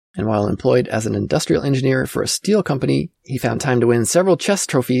 1970. And while employed as an industrial engineer for a steel company, he found time to win several chess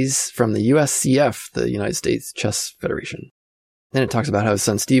trophies from the USCF, the United States Chess Federation. Then it talks about how his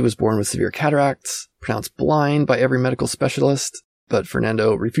son Steve was born with severe cataracts, pronounced blind by every medical specialist, but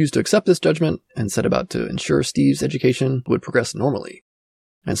Fernando refused to accept this judgment and set about to ensure Steve's education would progress normally.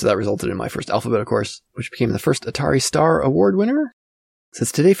 And so that resulted in My First Alphabet, of course, which became the first Atari Star Award winner. It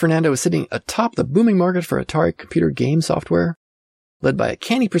says today Fernando is sitting atop the booming market for Atari computer game software. Led by a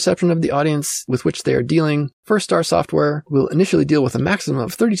canny perception of the audience with which they are dealing, First Star Software will initially deal with a maximum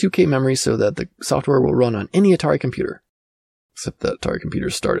of 32K memory so that the software will run on any Atari computer. Except that Atari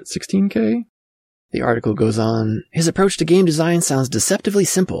computers start at 16K. The article goes on, his approach to game design sounds deceptively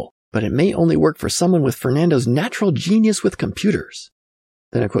simple, but it may only work for someone with Fernando's natural genius with computers.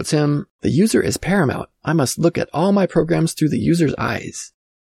 Then it quotes him, the user is paramount. I must look at all my programs through the user's eyes.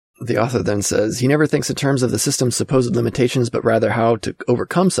 The author then says he never thinks in terms of the system's supposed limitations, but rather how to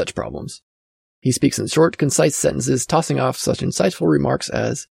overcome such problems. He speaks in short, concise sentences, tossing off such insightful remarks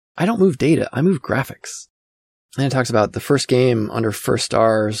as, I don't move data, I move graphics. And it talks about the first game under First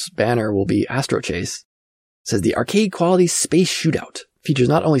Star's banner will be Astro Chase. It says the arcade quality space shootout features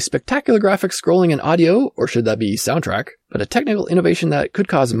not only spectacular graphics, scrolling, and audio, or should that be soundtrack, but a technical innovation that could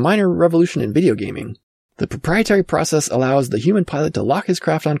cause minor revolution in video gaming. The proprietary process allows the human pilot to lock his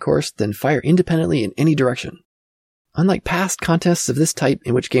craft on course, then fire independently in any direction. Unlike past contests of this type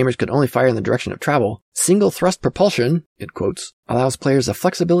in which gamers could only fire in the direction of travel, single thrust propulsion, it quotes, allows players a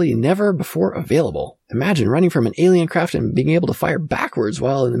flexibility never before available. Imagine running from an alien craft and being able to fire backwards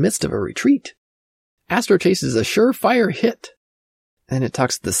while in the midst of a retreat. Astro Chase is a surefire hit. Then it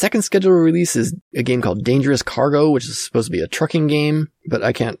talks, the second scheduled release is a game called Dangerous Cargo, which is supposed to be a trucking game, but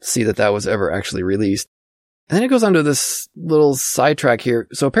I can't see that that was ever actually released. And then it goes on to this little sidetrack here.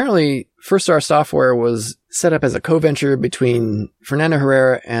 So apparently, First Star Software was set up as a co-venture between Fernando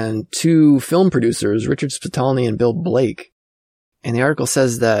Herrera and two film producers, Richard Spitalny and Bill Blake. And the article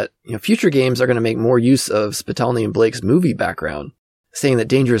says that future games are going to make more use of Spitalny and Blake's movie background, saying that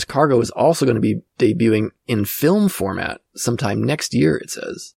Dangerous Cargo is also going to be debuting in film format sometime next year, it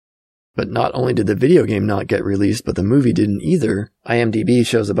says. But not only did the video game not get released, but the movie didn't either. IMDb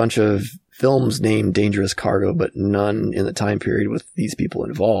shows a bunch of films named Dangerous Cargo, but none in the time period with these people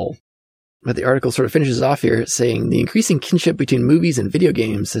involved. But the article sort of finishes off here saying the increasing kinship between movies and video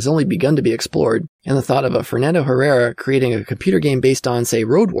games has only begun to be explored, and the thought of a Fernando Herrera creating a computer game based on, say,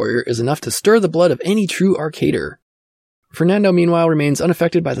 Road Warrior is enough to stir the blood of any true arcader. Fernando, meanwhile, remains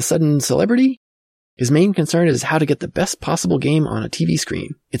unaffected by the sudden celebrity. His main concern is how to get the best possible game on a TV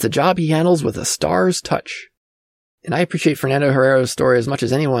screen. It's a job he handles with a star's touch. And I appreciate Fernando Herrera's story as much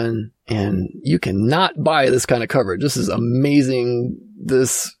as anyone, and you cannot buy this kind of coverage. This is amazing.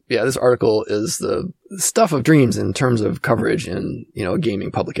 This article is the stuff of dreams in terms of coverage in, a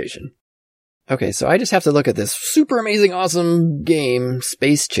gaming publication. Okay, so I just have to look at this super amazing, awesome game,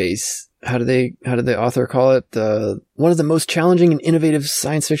 Space Chase. How did the author call it? One of the most challenging and innovative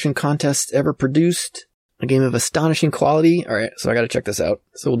science fiction contests ever produced. A game of astonishing quality. All right, so I got to check this out.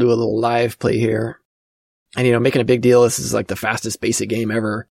 So we'll do a little live play here. And, making a big deal, this is like the fastest basic game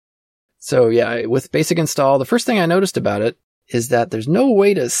ever. So yeah, with basic install, the first thing I noticed about it is that there's no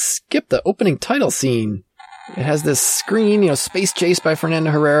way to skip the opening title scene. It has this screen, Space Chase by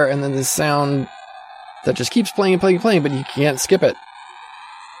Fernando Herrera, and then this sound that just keeps playing and playing and playing, but you can't skip it.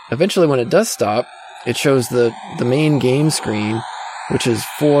 Eventually, when it does stop, it shows the main game screen, which is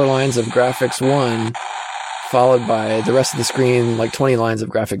 4 lines of graphics 1, followed by the rest of the screen, like 20 lines of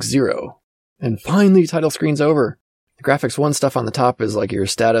graphics 0. And finally, title screen's over. The graphics 1 stuff on the top is like your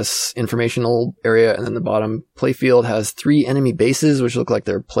status informational area, and then the bottom playfield has 3 enemy bases, which look like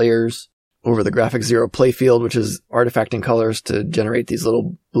they're players, over the graphics 0 playfield, which is artifacting colors to generate these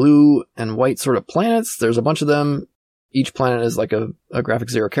little blue and white sort of planets. There's a bunch of them. Each planet is like a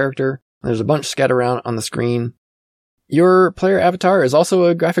graphics 0 character. There's a bunch scattered around on the screen. Your player avatar is also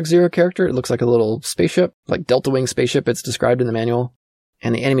a graphics 0 character. It looks like a little spaceship, like Delta Wing spaceship. It's described in the manual.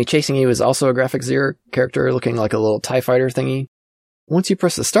 And the enemy chasing you is also a graphics 0 character looking like a little TIE fighter thingy. Once you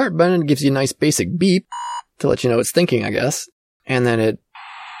press the start button, it gives you a nice basic beep to let you know it's thinking, I guess. And then it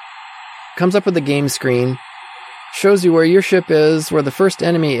comes up with the game screen, shows you where your ship is, where the first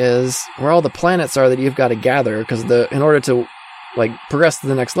enemy is, where all the planets are that you've got to gather, because in order to progress to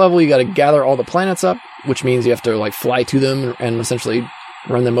the next level, you got to gather all the planets up, which means you have to fly to them and essentially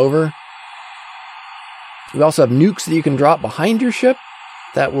run them over. You also have nukes that you can drop behind your ship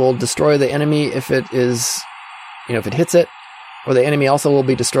that will destroy the enemy if it is, if it hits it, or the enemy also will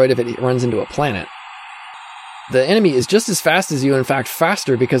be destroyed if it runs into a planet. The enemy is just as fast as you, in fact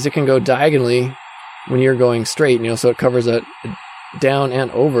faster, because it can go diagonally when you're going straight, so it covers a down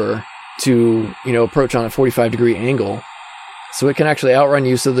and over to, approach on a 45-degree angle. So it can actually outrun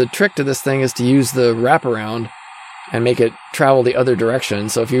you. So the trick to this thing is to use the wraparound and make it travel the other direction.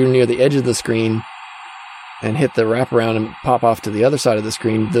 So if you're near the edge of the screen and hit the wraparound and pop off to the other side of the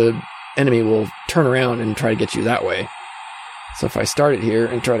screen, the enemy will turn around and try to get you that way. So if I start it here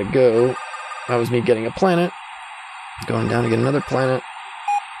and try to go, that was me getting a planet, going down to get another planet.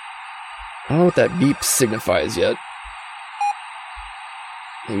 I don't know what that beep signifies yet.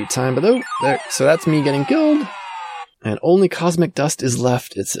 Maybe time, but there. So that's me getting killed. And only cosmic dust is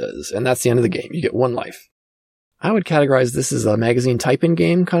left, it says. And that's the end of the game. You get 1 life. I would categorize this as a magazine type-in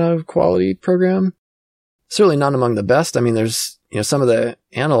game kind of quality program. Certainly not among the best. I mean, there's, some of the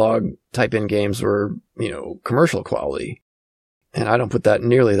analog type-in games were, commercial quality. And I don't put that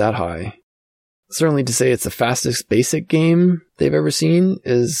nearly that high. Certainly to say it's the fastest basic game they've ever seen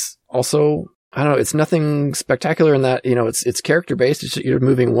is also, I don't know, it's nothing spectacular in that, it's character-based. You're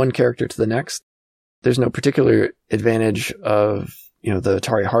moving one character to the next. There's no particular advantage of, the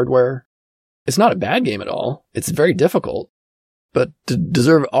Atari hardware. It's not a bad game at all. It's very difficult. But to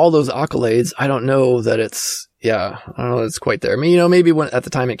deserve all those accolades, I don't know that it's quite there. I mean, maybe at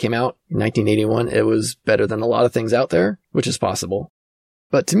the time it came out, in 1981, it was better than a lot of things out there, which is possible.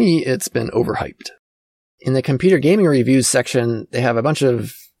 But to me, it's been overhyped. In the computer gaming reviews section, they have a bunch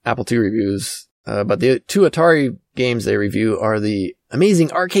of Apple II reviews, but the 2 Atari games they review are the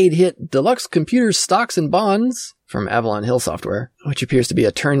amazing arcade hit Deluxe Computer Stocks and Bonds from Avalon Hill Software, which appears to be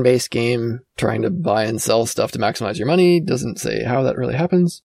a turn-based game trying to buy and sell stuff to maximize your money. Doesn't say how that really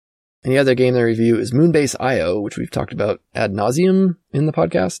happens. And the other game they review is Moonbase IO, which we've talked about ad nauseum in the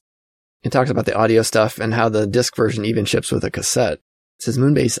podcast. It talks about the audio stuff and how the disc version even ships with a cassette. It says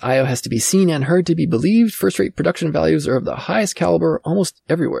Moonbase IO has to be seen and heard to be believed. First-rate production values are of the highest caliber almost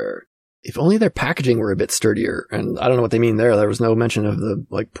everywhere. If only their packaging were a bit sturdier. And I don't know what they mean there. There was no mention of the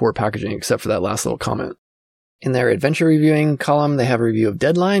poor packaging except for that last little comment. In their adventure reviewing column, they have a review of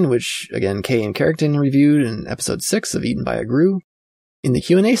Deadline, which, again, Kay and Carrington reviewed in episode 6 of Eaten by a Gru. In the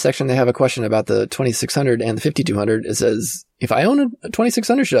Q&A section, they have a question about the 2600 and the 5200. It says, if I own a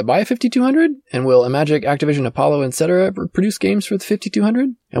 2600, should I buy a 5200? And will Imagic, Activision, Apollo, etc. produce games for the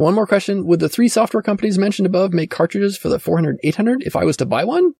 5200? And one more question, would the 3 software companies mentioned above make cartridges for the 400-800 if I was to buy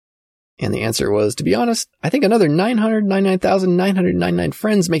one? And the answer was, to be honest, I think another 999,999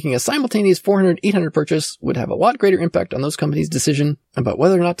 friends making a simultaneous 400-800 purchase would have a lot greater impact on those companies' decision about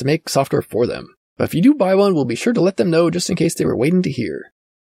whether or not to make software for them. But if you do buy one, we'll be sure to let them know just in case they were waiting to hear.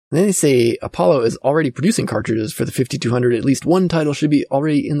 And then they say Apollo is already producing cartridges for the 5200. At least one title should be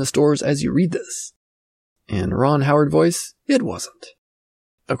already in the stores as you read this. And Ron Howard voice, it wasn't.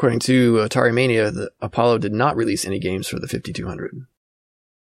 According to Atari Mania, the Apollo did not release any games for the 5200.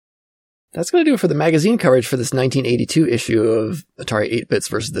 That's going to do it for the magazine coverage for this 1982 issue of Atari 8-Bits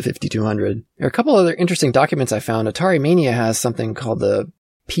versus the 5200. There are a couple other interesting documents I found. Atari Mania has something called the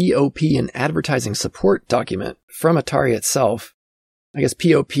POP and Advertising Support document from Atari itself. I guess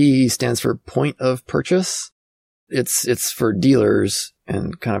POP stands for Point of Purchase. It's for dealers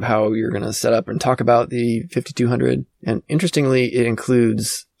and kind of how you're going to set up and talk about the 5200. And interestingly, it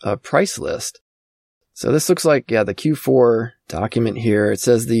includes a price list. So this looks like, the Q4 document here. It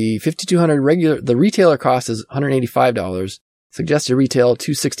says the 5200 the retailer cost is $185. Suggested retail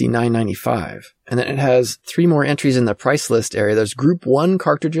 $269.95. And then it has 3 more entries in the price list area. There's Group 1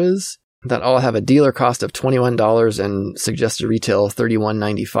 cartridges that all have a dealer cost of $21 and suggested retail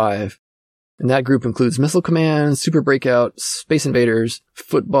 $31.95. And that group includes Missile Command, Super Breakout, Space Invaders,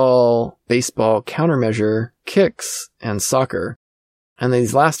 Football, Baseball, Countermeasure, Kicks, and Soccer. And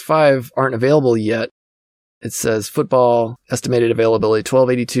these last 5 aren't available yet. It says Football, estimated availability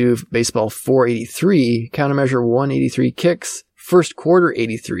 1282, Baseball 483, Countermeasure 183, Kicks, first quarter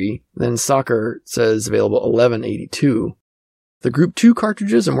 83, then Soccer says available 1182. The Group 2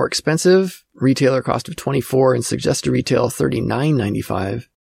 cartridges are more expensive, retailer cost of $24 and suggested retail $39.95.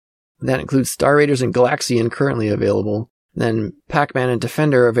 That includes Star Raiders and Galaxian currently available. Then Pac-Man and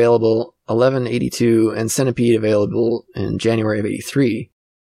Defender available $11.82 and Centipede available in January of 83.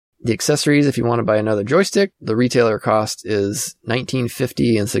 The accessories, if you want to buy another joystick, the retailer cost is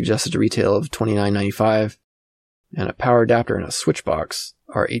 $19.50 and suggested retail of $29.95. And a power adapter and a switch box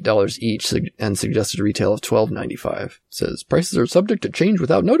are $8 each and suggested retail of $12.95. It says prices are subject to change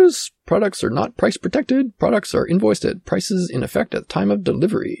without notice. Products are not price protected. Products are invoiced at prices in effect at the time of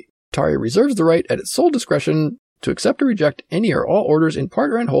delivery. Atari reserves the right at its sole discretion to accept or reject any or all orders in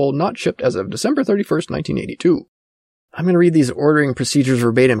part or in whole not shipped as of December 31st, 1982. I'm going to read these ordering procedures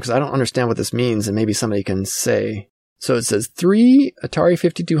verbatim because I don't understand what this means and maybe somebody can say. So it says 3 Atari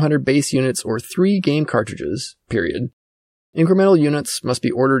 5200 base units or 3 game cartridges, period. Incremental units must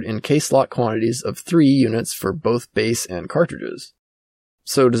be ordered in case slot quantities of 3 units for both base and cartridges.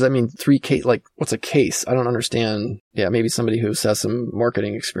 So does that mean 3 case? Like, what's a case? I don't understand. Yeah, maybe somebody who has some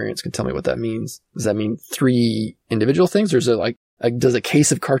marketing experience can tell me what that means. Does that mean 3 individual things, or is it like does a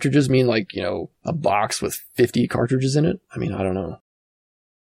case of cartridges mean like, a box with 50 cartridges in it? I mean, I don't know.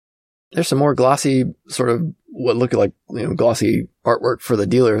 There's some more glossy sort of what look like, glossy artwork for the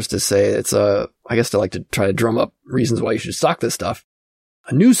dealers to say it's I guess to like to try to drum up reasons why you should stock this stuff.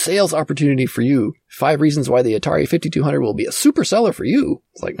 A new sales opportunity for you. 5 reasons why the Atari 5200 will be a super seller for you.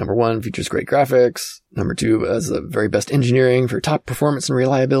 It's like number 1, features great graphics. Number 2, has the very best engineering for top performance and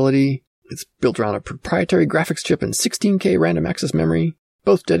reliability. It's built around a proprietary graphics chip and 16K random access memory,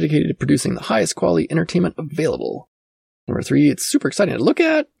 both dedicated to producing the highest quality entertainment available. Number 3, it's super exciting to look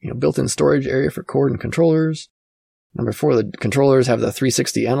at. Built-in storage area for cord and controllers. Number 4, the controllers have the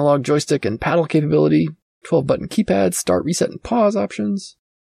 360 analog joystick and paddle capability. 12-button keypad, start, reset, and pause options.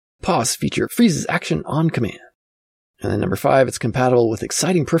 Pause feature freezes action on command. And then number 5, it's compatible with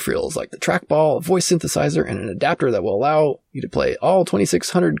exciting peripherals like the trackball, a voice synthesizer, and an adapter that will allow you to play all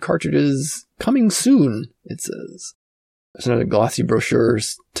 2600 cartridges coming soon, it says. There's another glossy brochure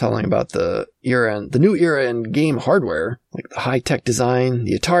telling about the new era in game hardware, like the high-tech design,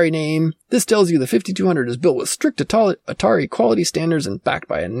 the Atari name. This tells you the 5200 is built with strict Atari quality standards and backed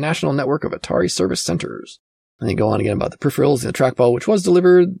by a national network of Atari service centers. And they go on again about the peripherals, the trackball, which was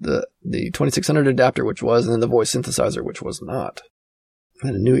delivered, the 2600 adapter, which was, and then the voice synthesizer, which was not.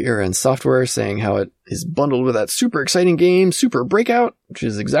 And a new era in software, saying how it is bundled with that super exciting game, Super Breakout, which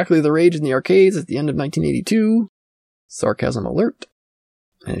is exactly the rage in the arcades at the end of 1982. Sarcasm alert.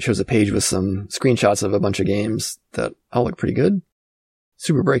 And it shows a page with some screenshots of a bunch of games that all look pretty good.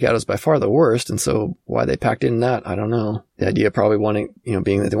 Super Breakout is by far the worst, and so why they packed in that, I don't know. The idea probably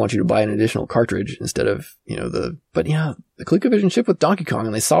being that they want you to buy an additional cartridge instead of, the ColecoVision shipped with Donkey Kong,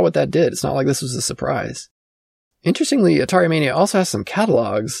 and they saw what that did. It's not like this was a surprise. Interestingly, Atari Mania also has some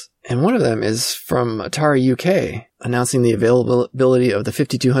catalogs, and one of them is from Atari UK, announcing the availability of the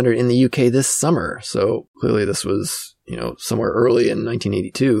 5200 in the UK this summer. So clearly this was, somewhere early in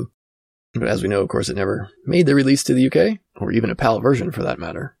 1982. But as we know, of course, it never made the release to the UK, or even a PAL version for that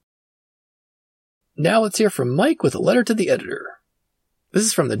matter. Now let's hear from Mike with a letter to the editor. This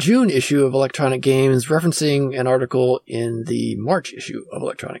is from the June issue of Electronic Games, referencing an article in the March issue of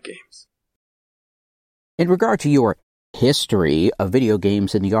Electronic Games. In regard to your history of video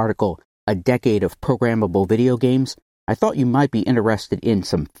games in the article, A Decade of Programmable Video Games, I thought you might be interested in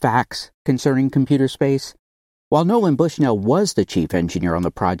some facts concerning Computer Space. While Nolan Bushnell was the chief engineer on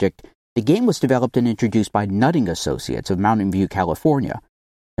the project, the game was developed and introduced by Nutting Associates of Mountain View, California.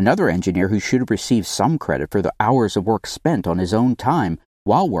 Another engineer who should have received some credit for the hours of work spent on his own time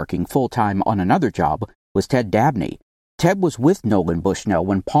while working full-time on another job was Ted Dabney. Ted was with Nolan Bushnell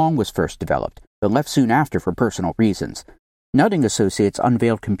when Pong was first developed, but left soon after for personal reasons. Nutting Associates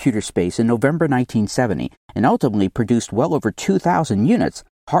unveiled Computer Space in November 1970 and ultimately produced well over 2,000 units,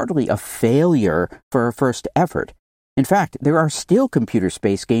 hardly a failure for a first effort. In fact, there are still Computer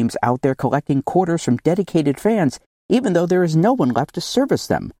Space games out there collecting quarters from dedicated fans, even though there is no one left to service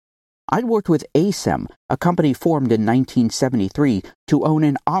them. I'd worked with ASEM, a company formed in 1973 to own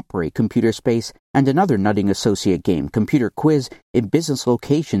and operate Computer Space and another Nutting Associate game, Computer Quiz, in business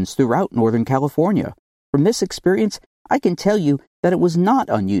locations throughout Northern California. From this experience, I can tell you that it was not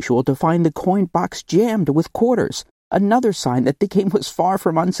unusual to find the coin box jammed with quarters, another sign that the game was far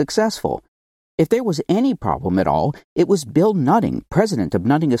from unsuccessful. If there was any problem at all, it was Bill Nutting, president of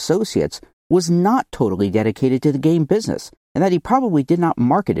Nutting Associates, was not totally dedicated to the game business, and that he probably did not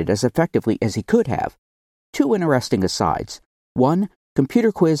market it as effectively as he could have. 2 interesting asides. 1,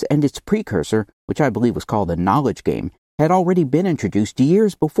 Computer Quiz and its precursor, which I believe was called the Knowledge Game, had already been introduced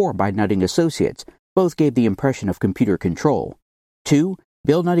years before by Nutting Associates. Both gave the impression of computer control. 2,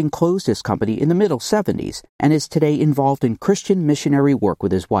 Bill Nutting closed his company in the middle 70s and is today involved in Christian missionary work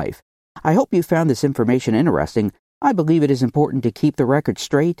with his wife. I hope you found this information interesting. I believe it is important to keep the record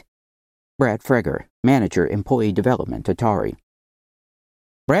straight. Brad Freger, Manager, Employee Development, Atari.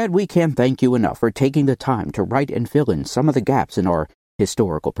 Brad, we can't thank you enough for taking the time to write and fill in some of the gaps in our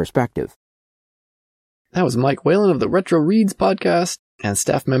historical perspective. That was Mike Whalen of the Retro Reads podcast and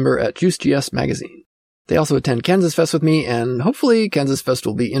staff member at JuiceGS magazine. They also attend Kansas Fest with me, and hopefully Kansas Fest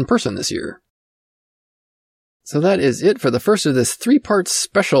will be in person this year. So that is it for the first of this 3-part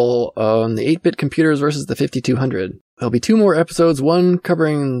special on the 8-bit computers versus the 5200. There'll be 2 more episodes, one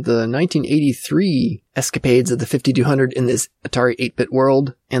covering the 1983 escapades of the 5200 in this Atari 8-bit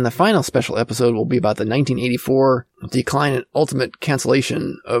world, and the final special episode will be about the 1984 decline and ultimate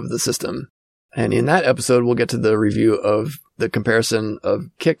cancellation of the system. And in that episode, we'll get to the review of the comparison of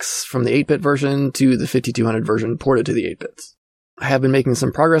Kix from the 8-bit version to the 5200 version ported to the 8-bits. I have been making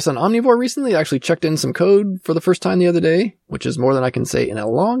some progress on Omnivore recently. I actually checked in some code for the first time the other day, which is more than I can say in a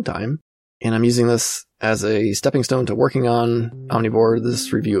long time. And I'm using this as a stepping stone to working on Omnivore,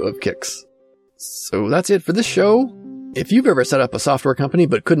 this review of Kix. So that's it for this show. If you've ever set up a software company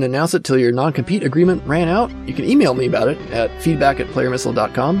but couldn't announce it till your non-compete agreement ran out, you can email me about it at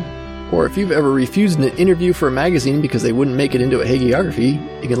feedback@playermissile.com. Or if you've ever refused an interview for a magazine because they wouldn't make it into a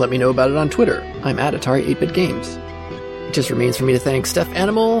hagiography, you can let me know about it on Twitter. I'm at Atari 8-Bit Games. It just remains for me to thank Steph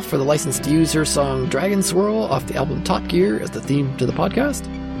Animal for the license to use her song Dragon Swirl off the album Top Gear as the theme to the podcast.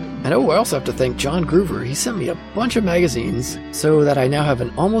 And I also have to thank John Groover. He sent me a bunch of magazines so that I now have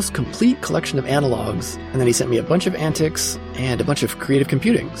an almost complete collection of analogs. And then he sent me a bunch of antics and a bunch of creative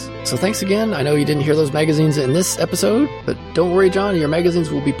computings. So thanks again. I know you didn't hear those magazines in this episode, but don't worry, John, your magazines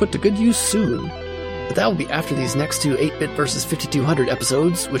will be put to good use soon. But that will be after these next two 8-bit versus 5200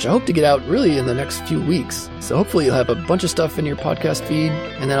 episodes, which I hope to get out really in the next few weeks. So hopefully you'll have a bunch of stuff in your podcast feed,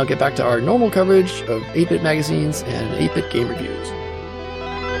 and then I'll get back to our normal coverage of 8-bit magazines and 8-bit game reviews.